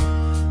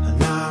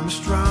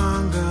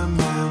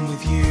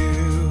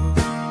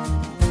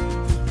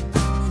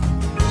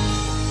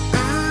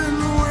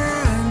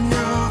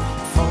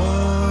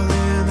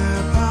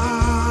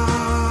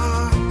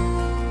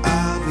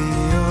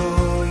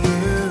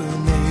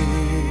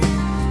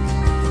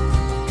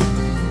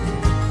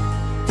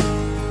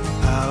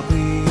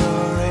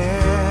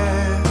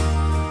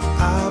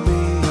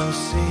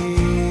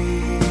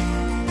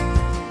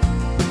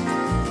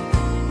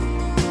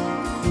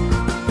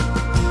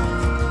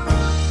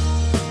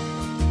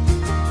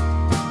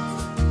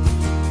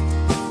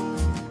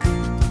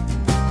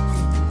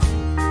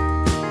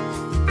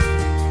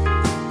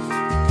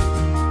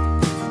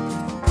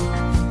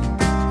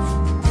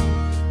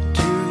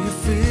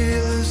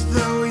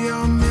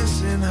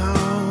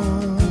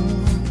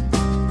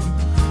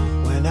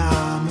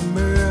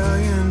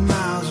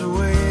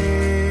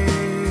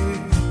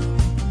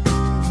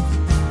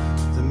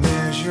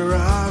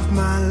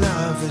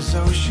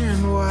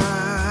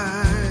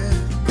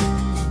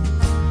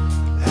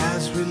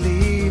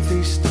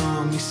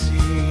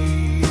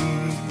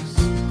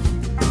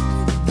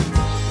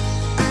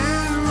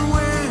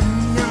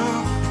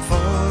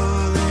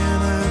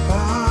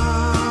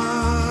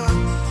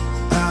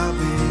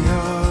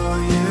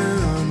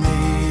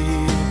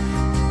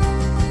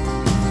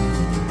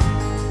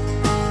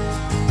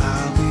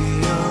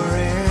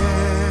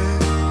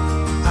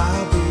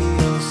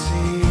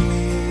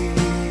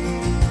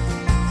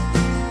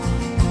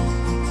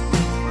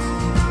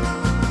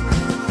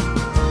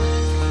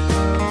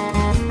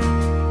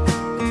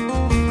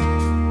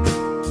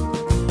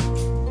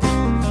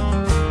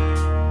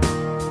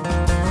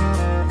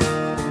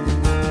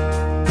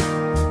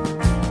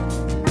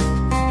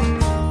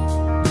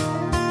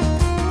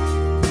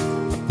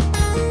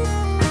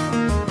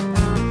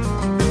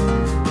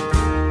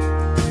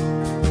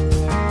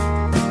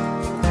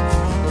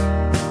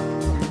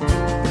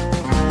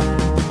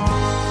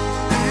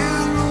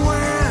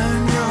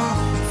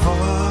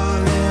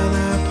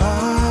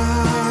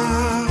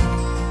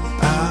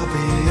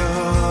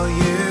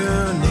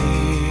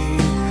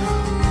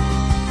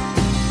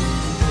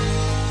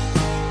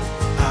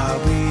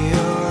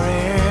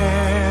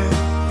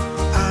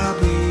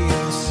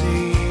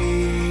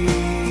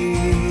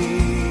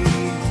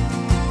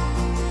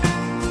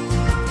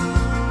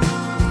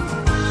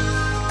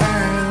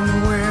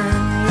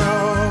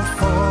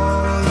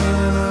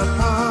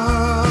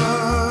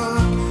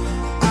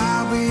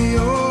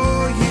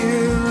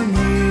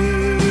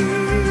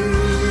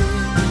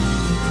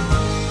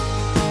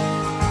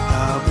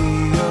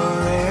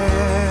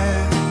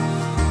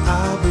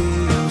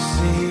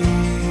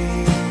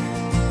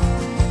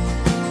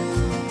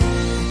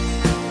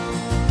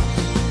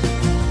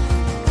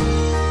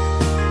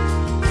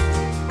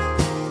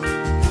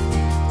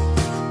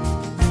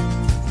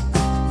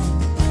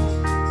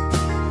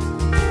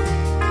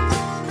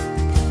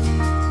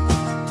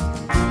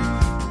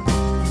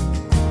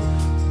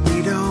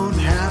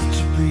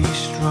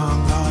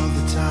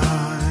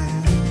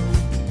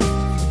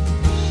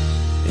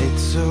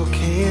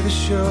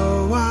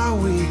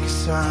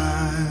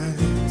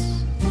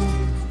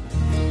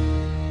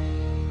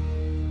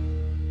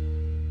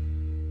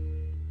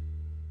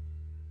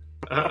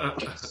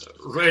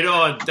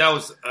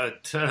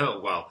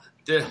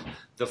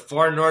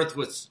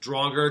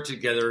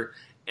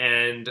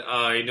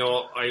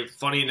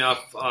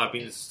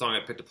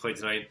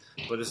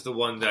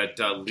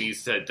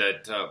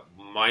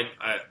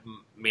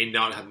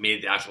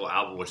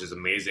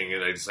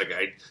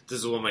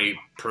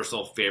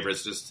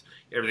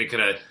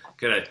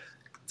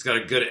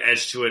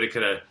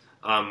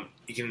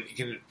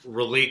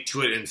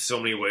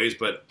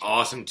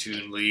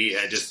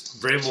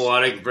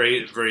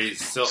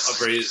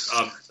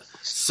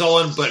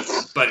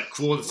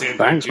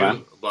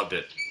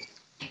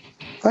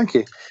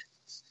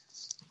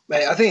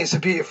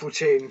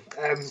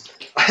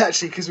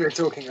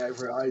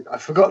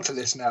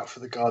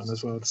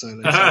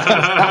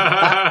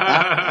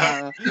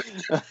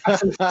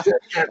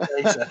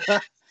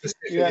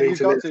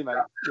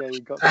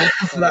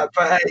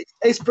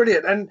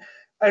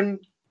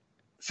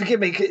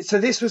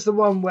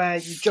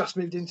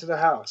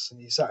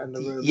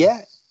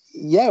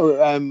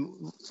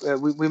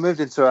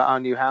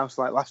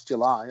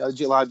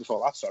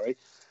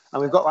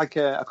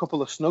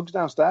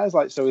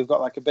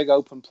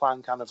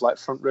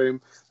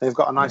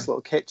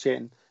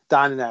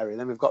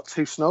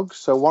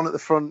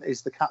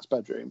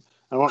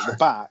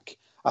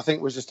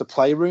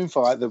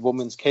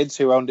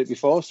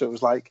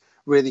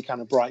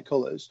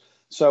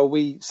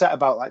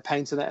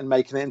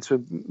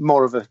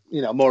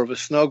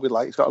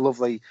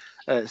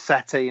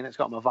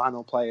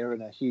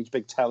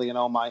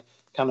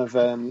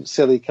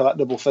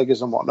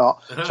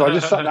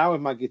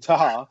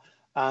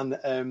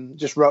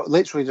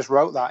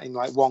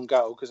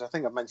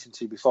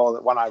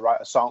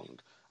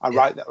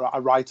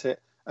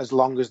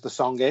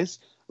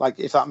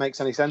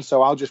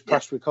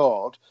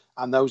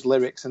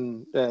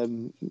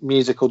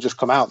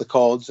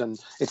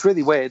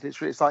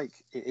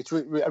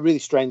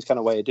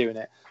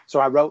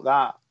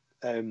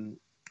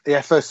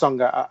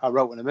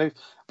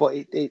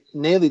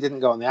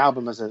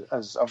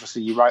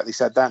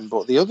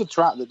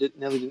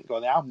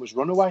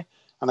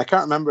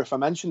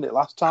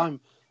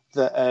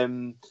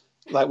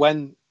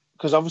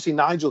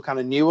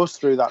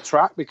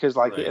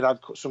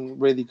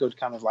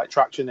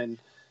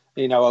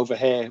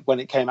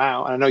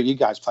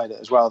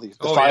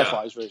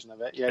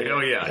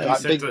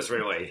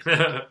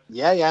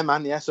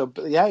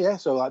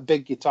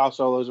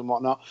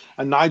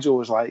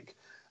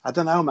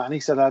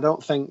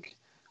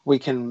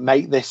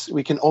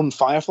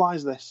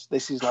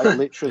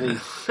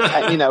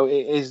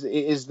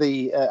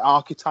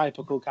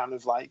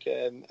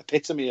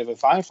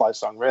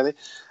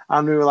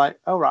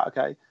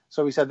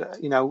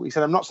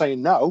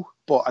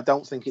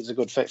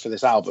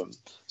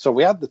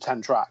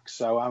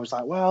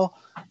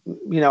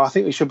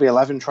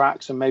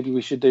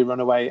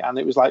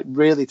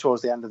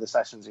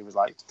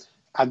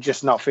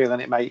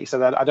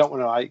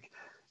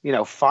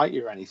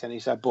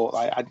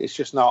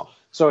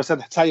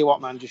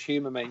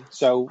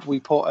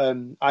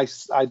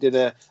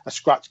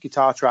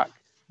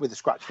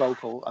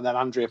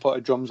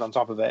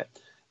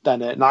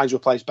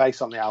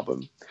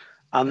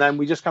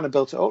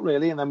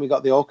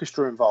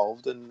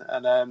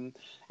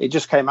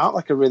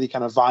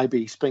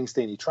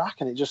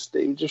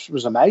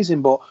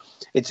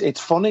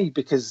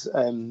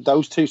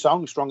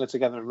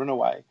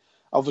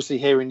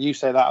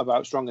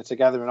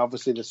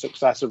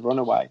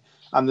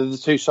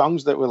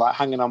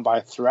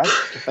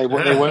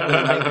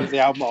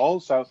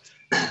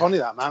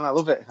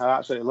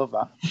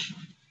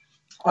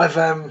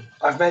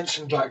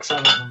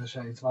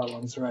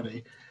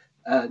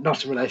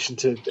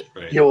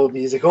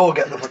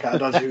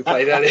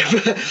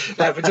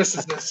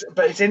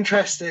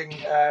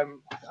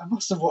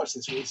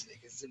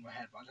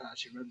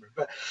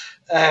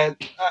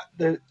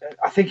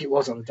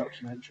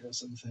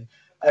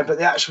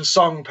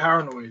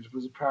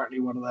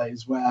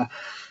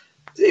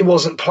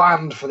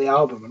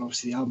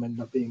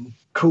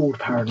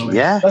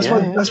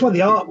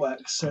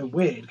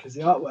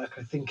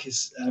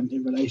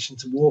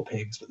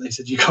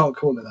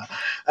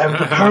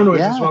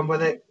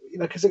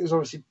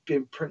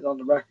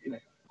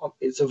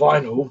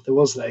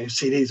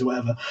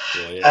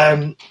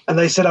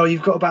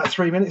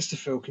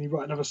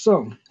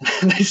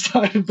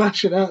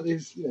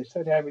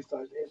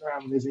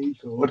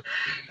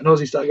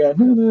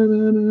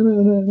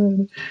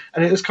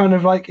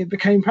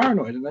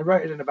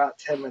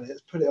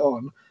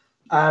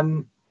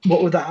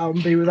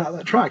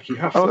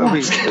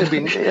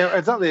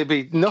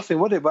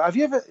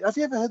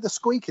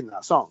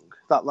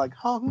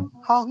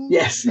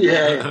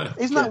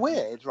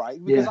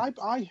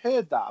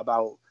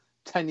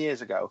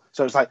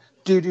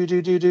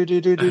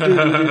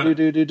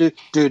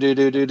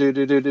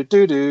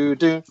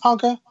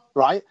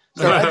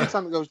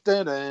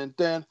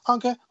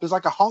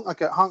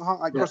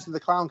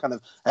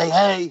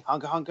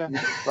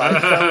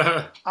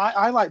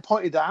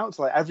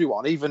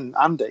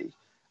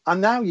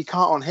 And now you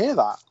can't unhear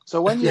that.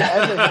 So when you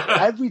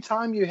every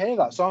time you hear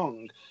that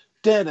song,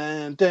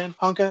 dun dun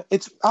honker,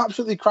 it's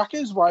absolutely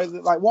crackers. Why?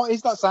 Like, what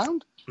is that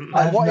sound?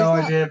 I have what no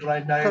is that? idea, but I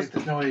know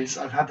the noise.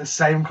 I've had the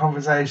same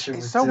conversation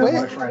with so two of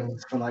my weird.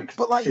 friends for like.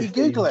 But like, you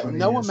 15, Google it, 20 and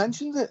no one years.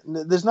 mentions it.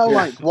 There's no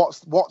like,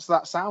 what's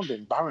that sound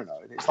in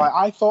Paranoid? It's like,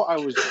 I thought I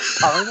was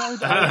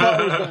paranoid. I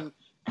thought I was going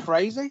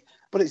crazy,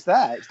 but it's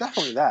there. It's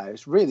definitely there.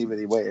 It's really,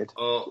 really weird.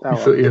 Oh, I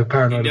thought you were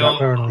paranoid about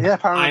Paranoid. Yeah,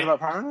 paranoid about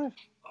Paranoid.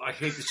 I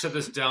hate to shut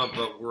this down,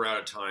 but we're out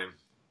of time.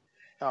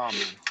 Oh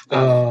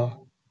man.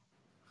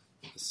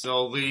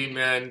 So, Lee,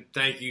 man,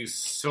 thank you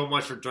so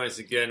much for joining us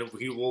again.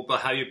 We will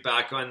have you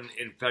back on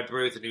in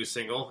February with a new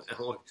single.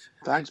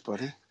 Thanks,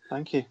 buddy.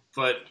 Thank you.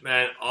 But,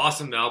 man,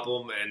 awesome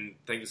album, and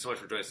thank you so much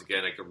for joining us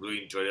again. I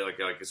really enjoyed it. Like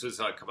as soon as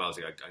it come out, I was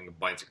like, I'm going to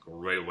buy it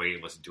right away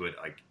and listen to it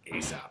like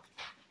ASAP.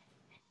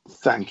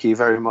 Thank you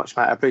very much,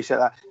 mate. I appreciate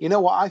that. You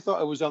know what? I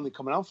thought it was only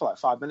coming on for like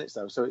 5 minutes,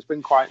 though, so it's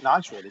been quite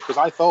nice, really, because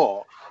I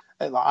thought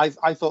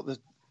that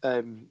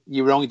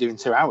you were only doing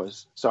 2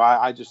 hours. So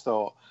I just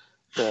thought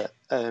that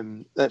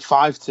at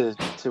 5 to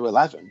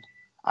 11,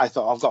 I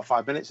thought I've got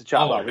 5 minutes to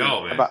chat about.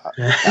 No, man.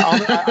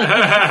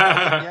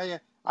 Yeah.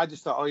 I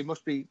just thought, he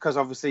must be, because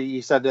obviously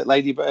you said that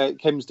Lady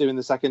Kim's doing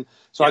the second.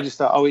 So I just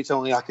thought, it's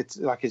only like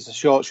it's a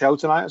short show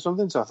tonight or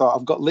something. So I thought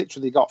I've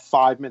literally got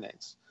 5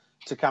 minutes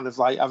to kind of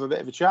like have a bit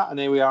of a chat, and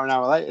here we are an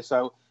hour later.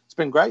 So it's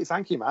been great.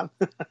 Thank you, man.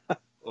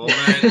 Well,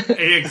 man,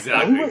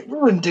 exactly. We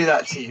wouldn't do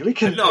that to you. We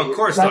can. No, of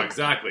course not.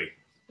 Exactly.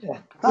 Yeah.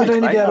 Thanks, We'd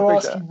only mate. be able I to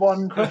ask appreciate you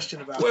one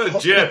question about What a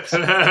jip.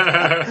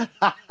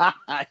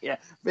 Yeah,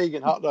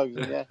 vegan hot dogs.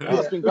 Yeah,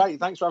 it's been great.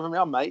 Thanks for having me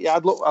on, mate. Yeah, I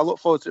look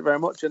forward to it very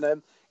much,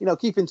 and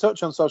keep in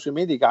touch on social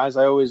media, guys.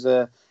 I always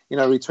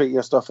retweet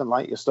your stuff and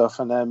like your stuff,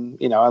 and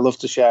I love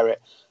to share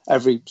it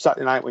every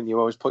Saturday night when you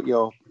always put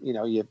your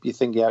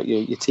thingy out,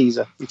 your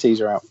teaser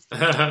out.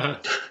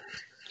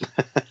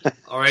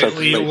 All right,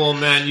 Lee. Well,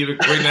 man, you have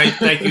a great night.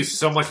 Thank you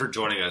so much for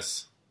joining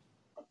us.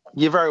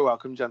 You're very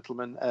welcome,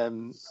 gentlemen.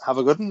 Have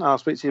a good one. I'll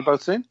speak to you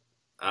both soon.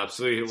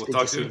 Absolutely. We'll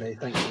talk soon.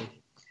 Thank you.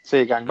 See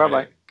you, gang.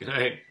 Bye-bye. Good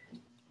night.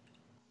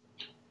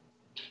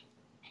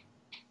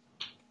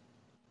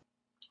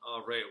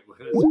 All right.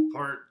 Well,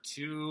 part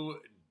 2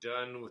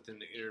 done with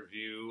an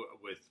interview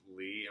with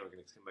Lee. I'm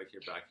going to come back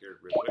here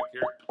real quick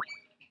here.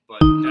 But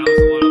that was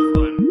a lot of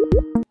fun.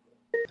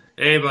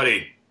 Hey,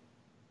 buddy.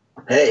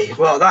 Hey,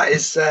 well,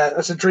 that's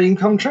a dream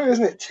come true,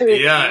 isn't it?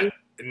 Yeah.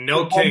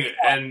 No kidding,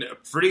 and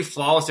pretty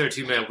flawless there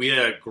too, man. We had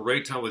a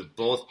great time with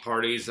both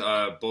parties,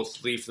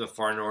 both Lee from the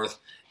far north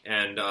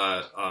and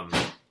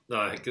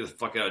get the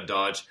fuck out of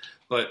Dodge.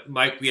 But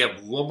Mike, we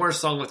have one more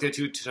song with you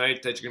two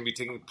tonight that you're going to be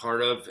taking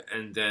part of,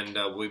 and then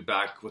we'll be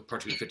back with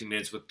part 2 in 50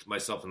 minutes with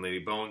myself and Lady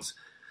Bones.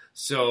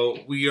 So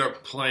we are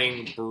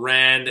playing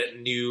brand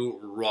new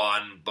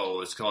Ron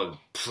Bo. It's called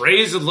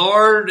 "Praise the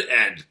Lord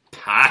and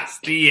Pass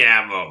the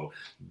Ammo."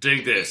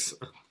 Dig this.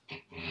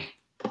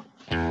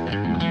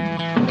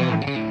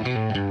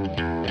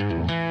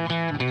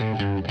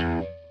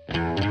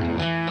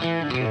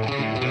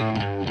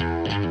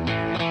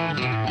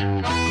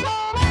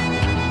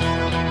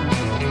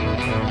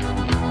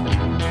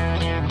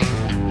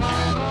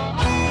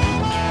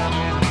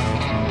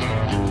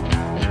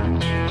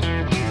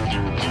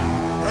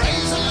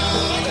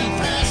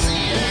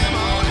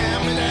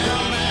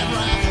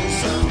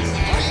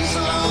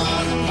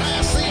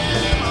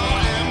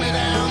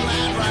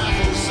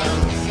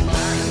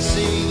 See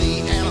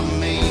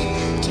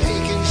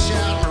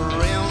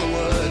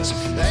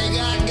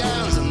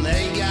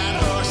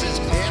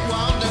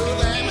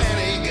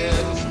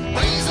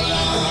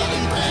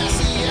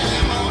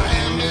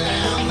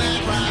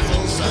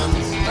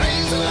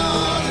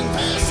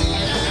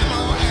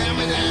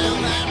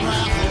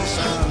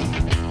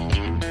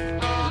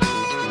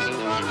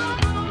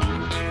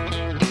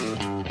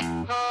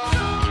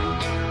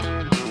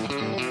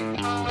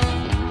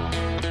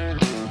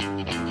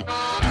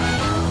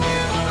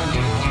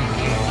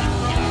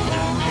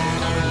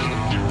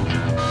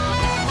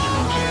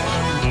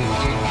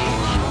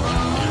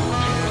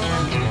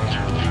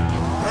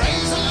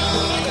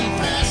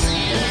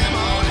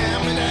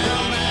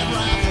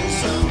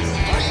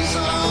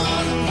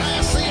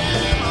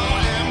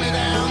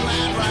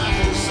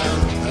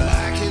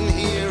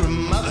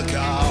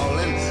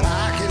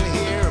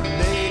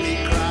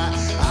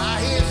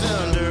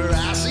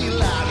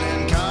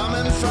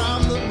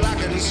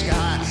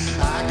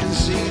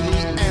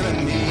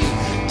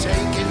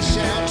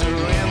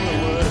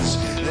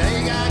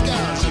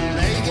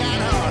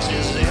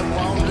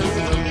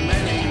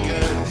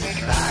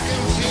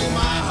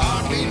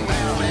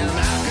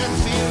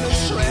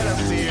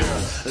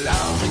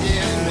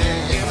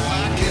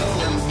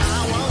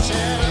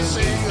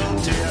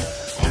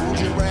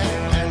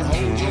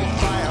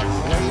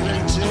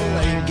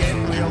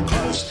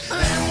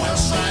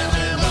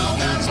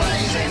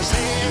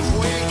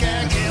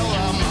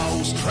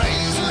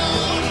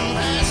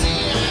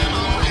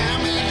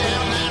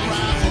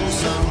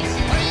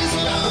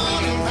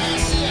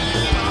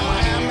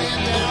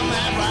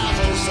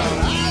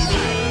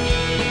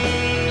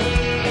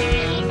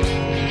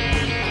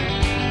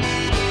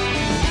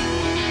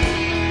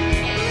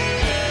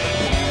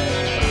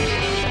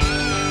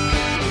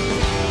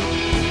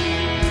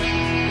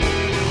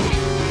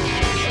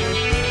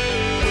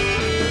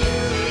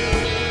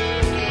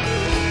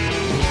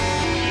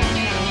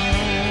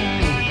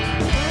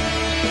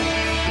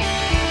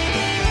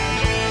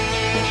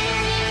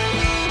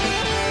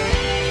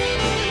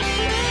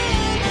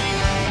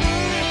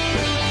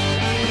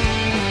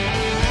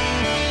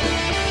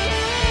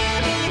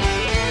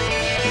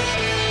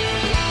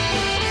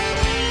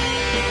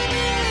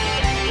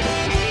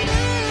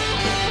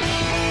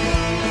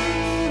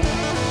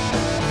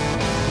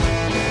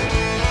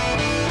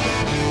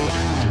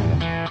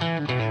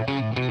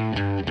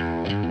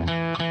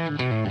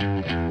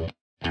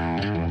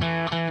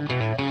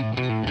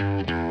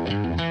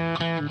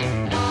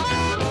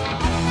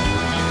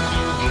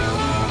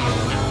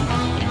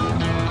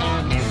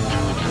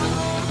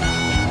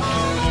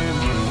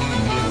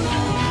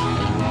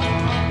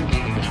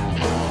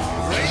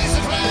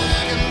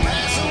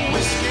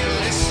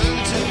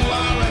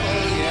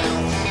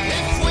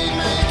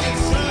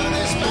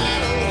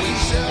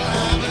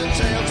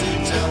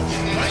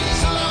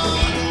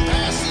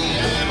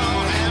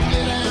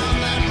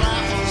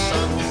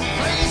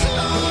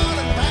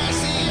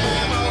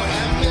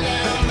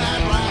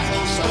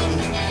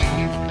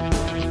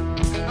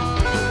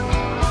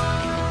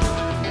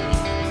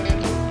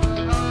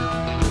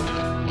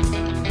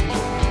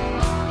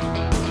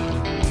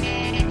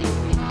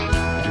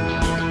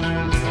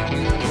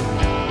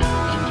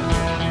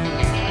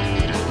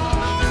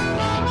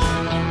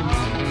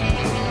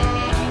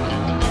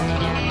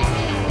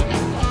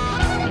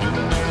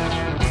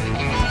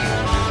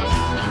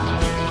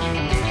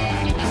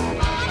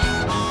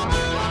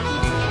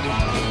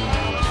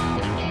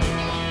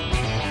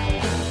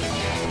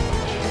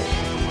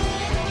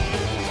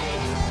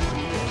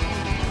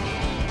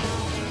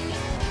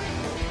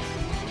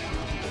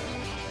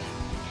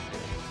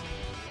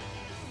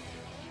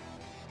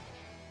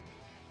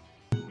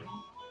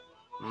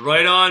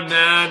Right on,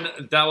 man.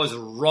 That was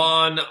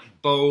Ron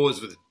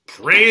Bowes with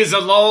Praise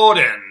the Lord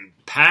and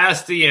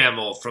Pass the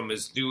Ammo from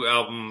his new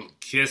album,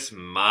 Kiss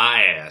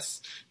My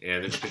Ass.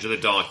 And there's a picture of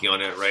the donkey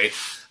on it, right?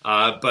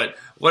 But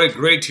what a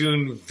great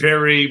tune.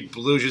 Very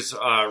bluesiest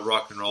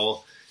rock and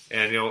roll.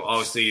 And,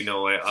 obviously,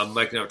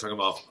 Mike and I were talking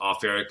about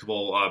off air, a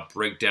couple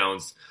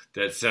breakdowns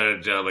that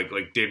sounded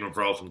like Dave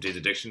Navarro from Jane's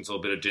Addiction. So a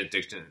little bit of Jane's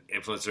Addiction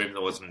influence there, even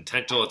though it wasn't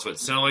intentional. That's what it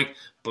sounded like.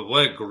 But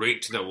what a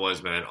great tune that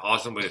was, man.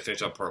 Awesome way to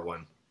finish up part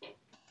one.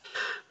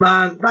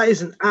 Man, that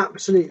is an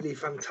absolutely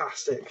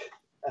fantastic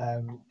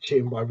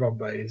tune by Ron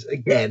Bowes.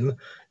 Again,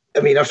 I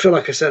mean, I feel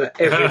like I said it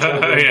every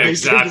time. Yeah,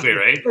 exactly,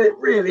 right? It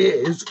really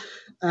is.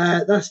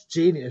 That's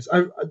genius.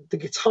 The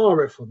guitar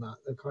riff on that,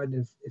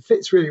 it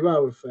fits really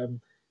well with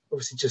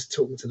obviously just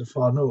talking to the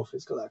far north.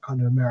 It's got that kind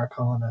of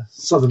Americana,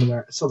 Southern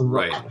rock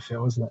kind of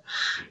feel, isn't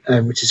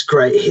it? Which is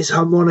great. His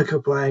harmonica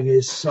playing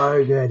is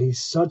so good.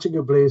 He's such a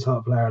good blues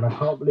harp player, and I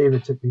can't believe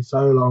it took me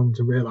so long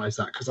to realise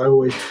that, because I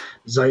always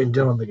zoned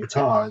in on the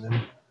guitar, and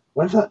then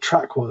whatever that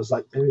track was,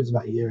 like maybe it was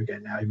about a year ago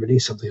now, he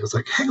released something. I was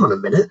like, hang on a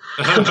minute.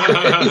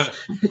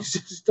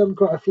 he's done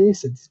quite a few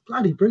since. He's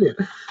bloody brilliant.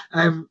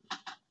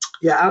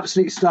 Yeah,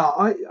 absolute star.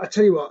 I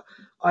tell you what,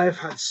 I have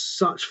had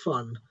such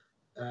fun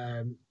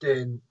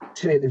doing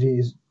 10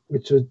 interviews,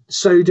 which were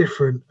so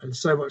different and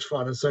so much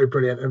fun and so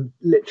brilliant, and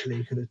literally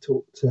we both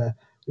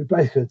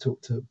could have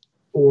talked to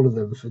all of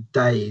them for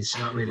days.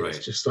 You know what I mean? Right.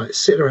 It's just like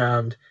sitting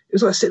around. It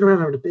was like sitting around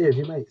having a beer with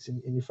your mates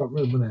in your front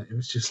room, wasn't it? It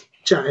was just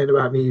chatting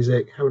about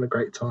music, having a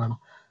great time.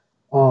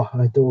 Oh,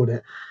 I adored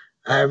it.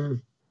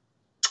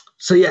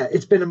 So yeah,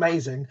 it's been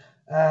amazing.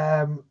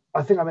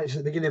 I think I mentioned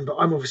at the beginning, but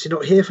I'm obviously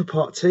not here for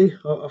part two.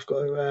 I've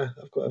got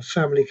a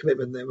family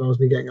commitment that involves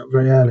me getting up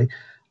very early,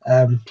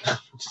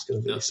 which is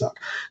going to really suck.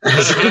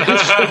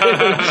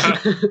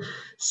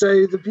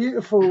 So the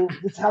beautiful,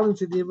 the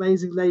talented, the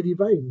amazing Lady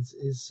Bones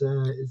is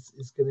going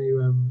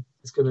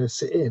to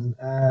sit in.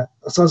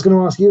 So I was going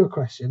to ask you a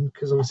question,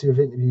 because obviously we've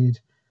interviewed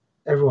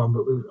everyone,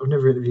 but I've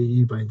never interviewed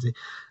you, Bonesy.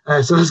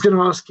 So I was going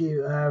to ask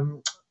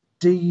you,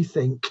 do you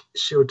think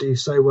she'll do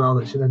so well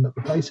that she'll end up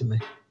replacing me?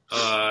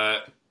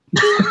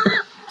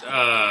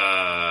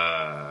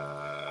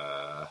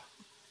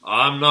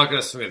 I'm not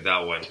going to swing at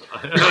that one.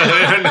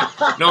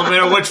 No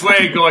matter which way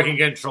I go, I can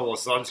get in trouble,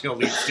 so I'm just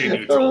going to stay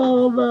neutral.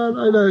 Oh, man,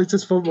 I know. It's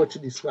just fun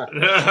watching you smack.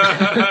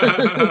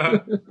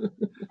 But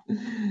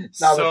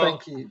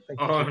thank you.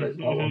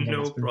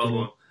 No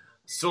problem.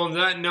 So on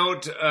that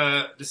note,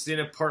 this is the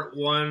end of part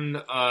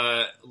one.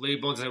 Lady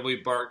Bones and I will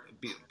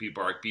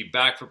be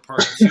back for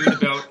part two in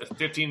about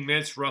 15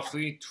 minutes,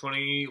 roughly,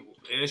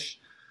 20-ish.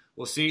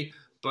 We'll see.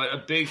 But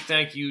a big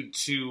thank you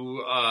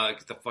to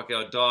Get the Fuck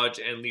Out of Dodge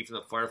and Lee from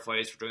the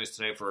Firefights for joining us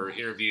tonight for our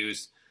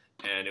interviews.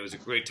 And it was a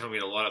great time. We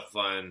had a lot of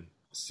fun.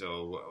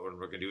 So we're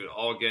going to do it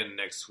all again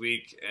next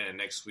week. And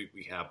next week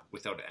we have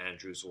Without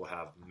Andrew. So we'll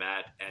have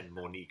Matt and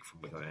Monique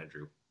from Without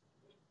Andrew.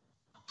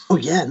 Oh,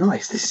 yeah,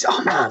 nice.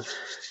 Man.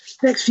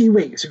 Next few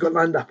weeks we've got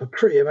lined up are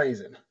pretty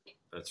amazing.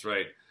 That's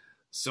right.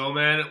 So,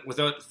 man,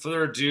 without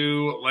further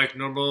ado, like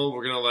normal,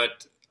 we're going to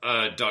let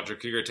Dr.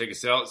 Krieger take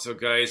us out. So,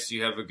 guys,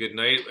 you have a good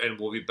night, and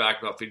we'll be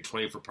back about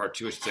 20 for part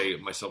two, I should say,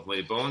 myself and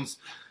Lady Bones.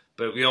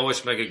 But we all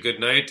wish Mike a good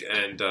night,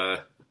 and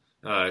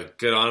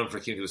good on him for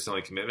keeping to his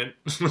selling commitment.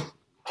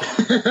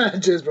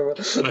 Cheers,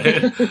 brother. So,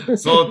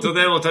 until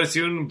then, we'll talk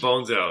soon.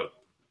 Bones out.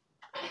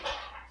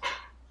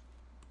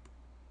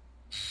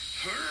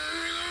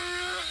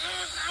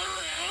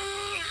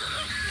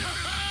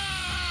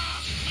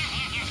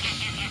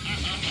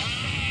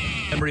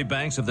 Memory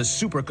banks of the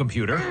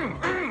supercomputer.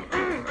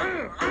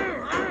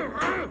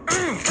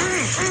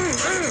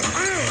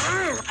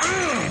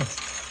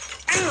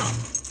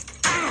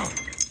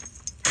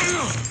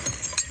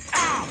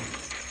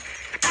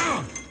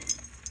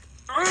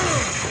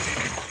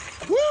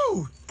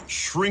 Woo!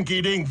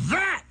 Shrink-eating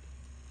that!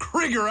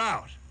 Krieger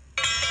out!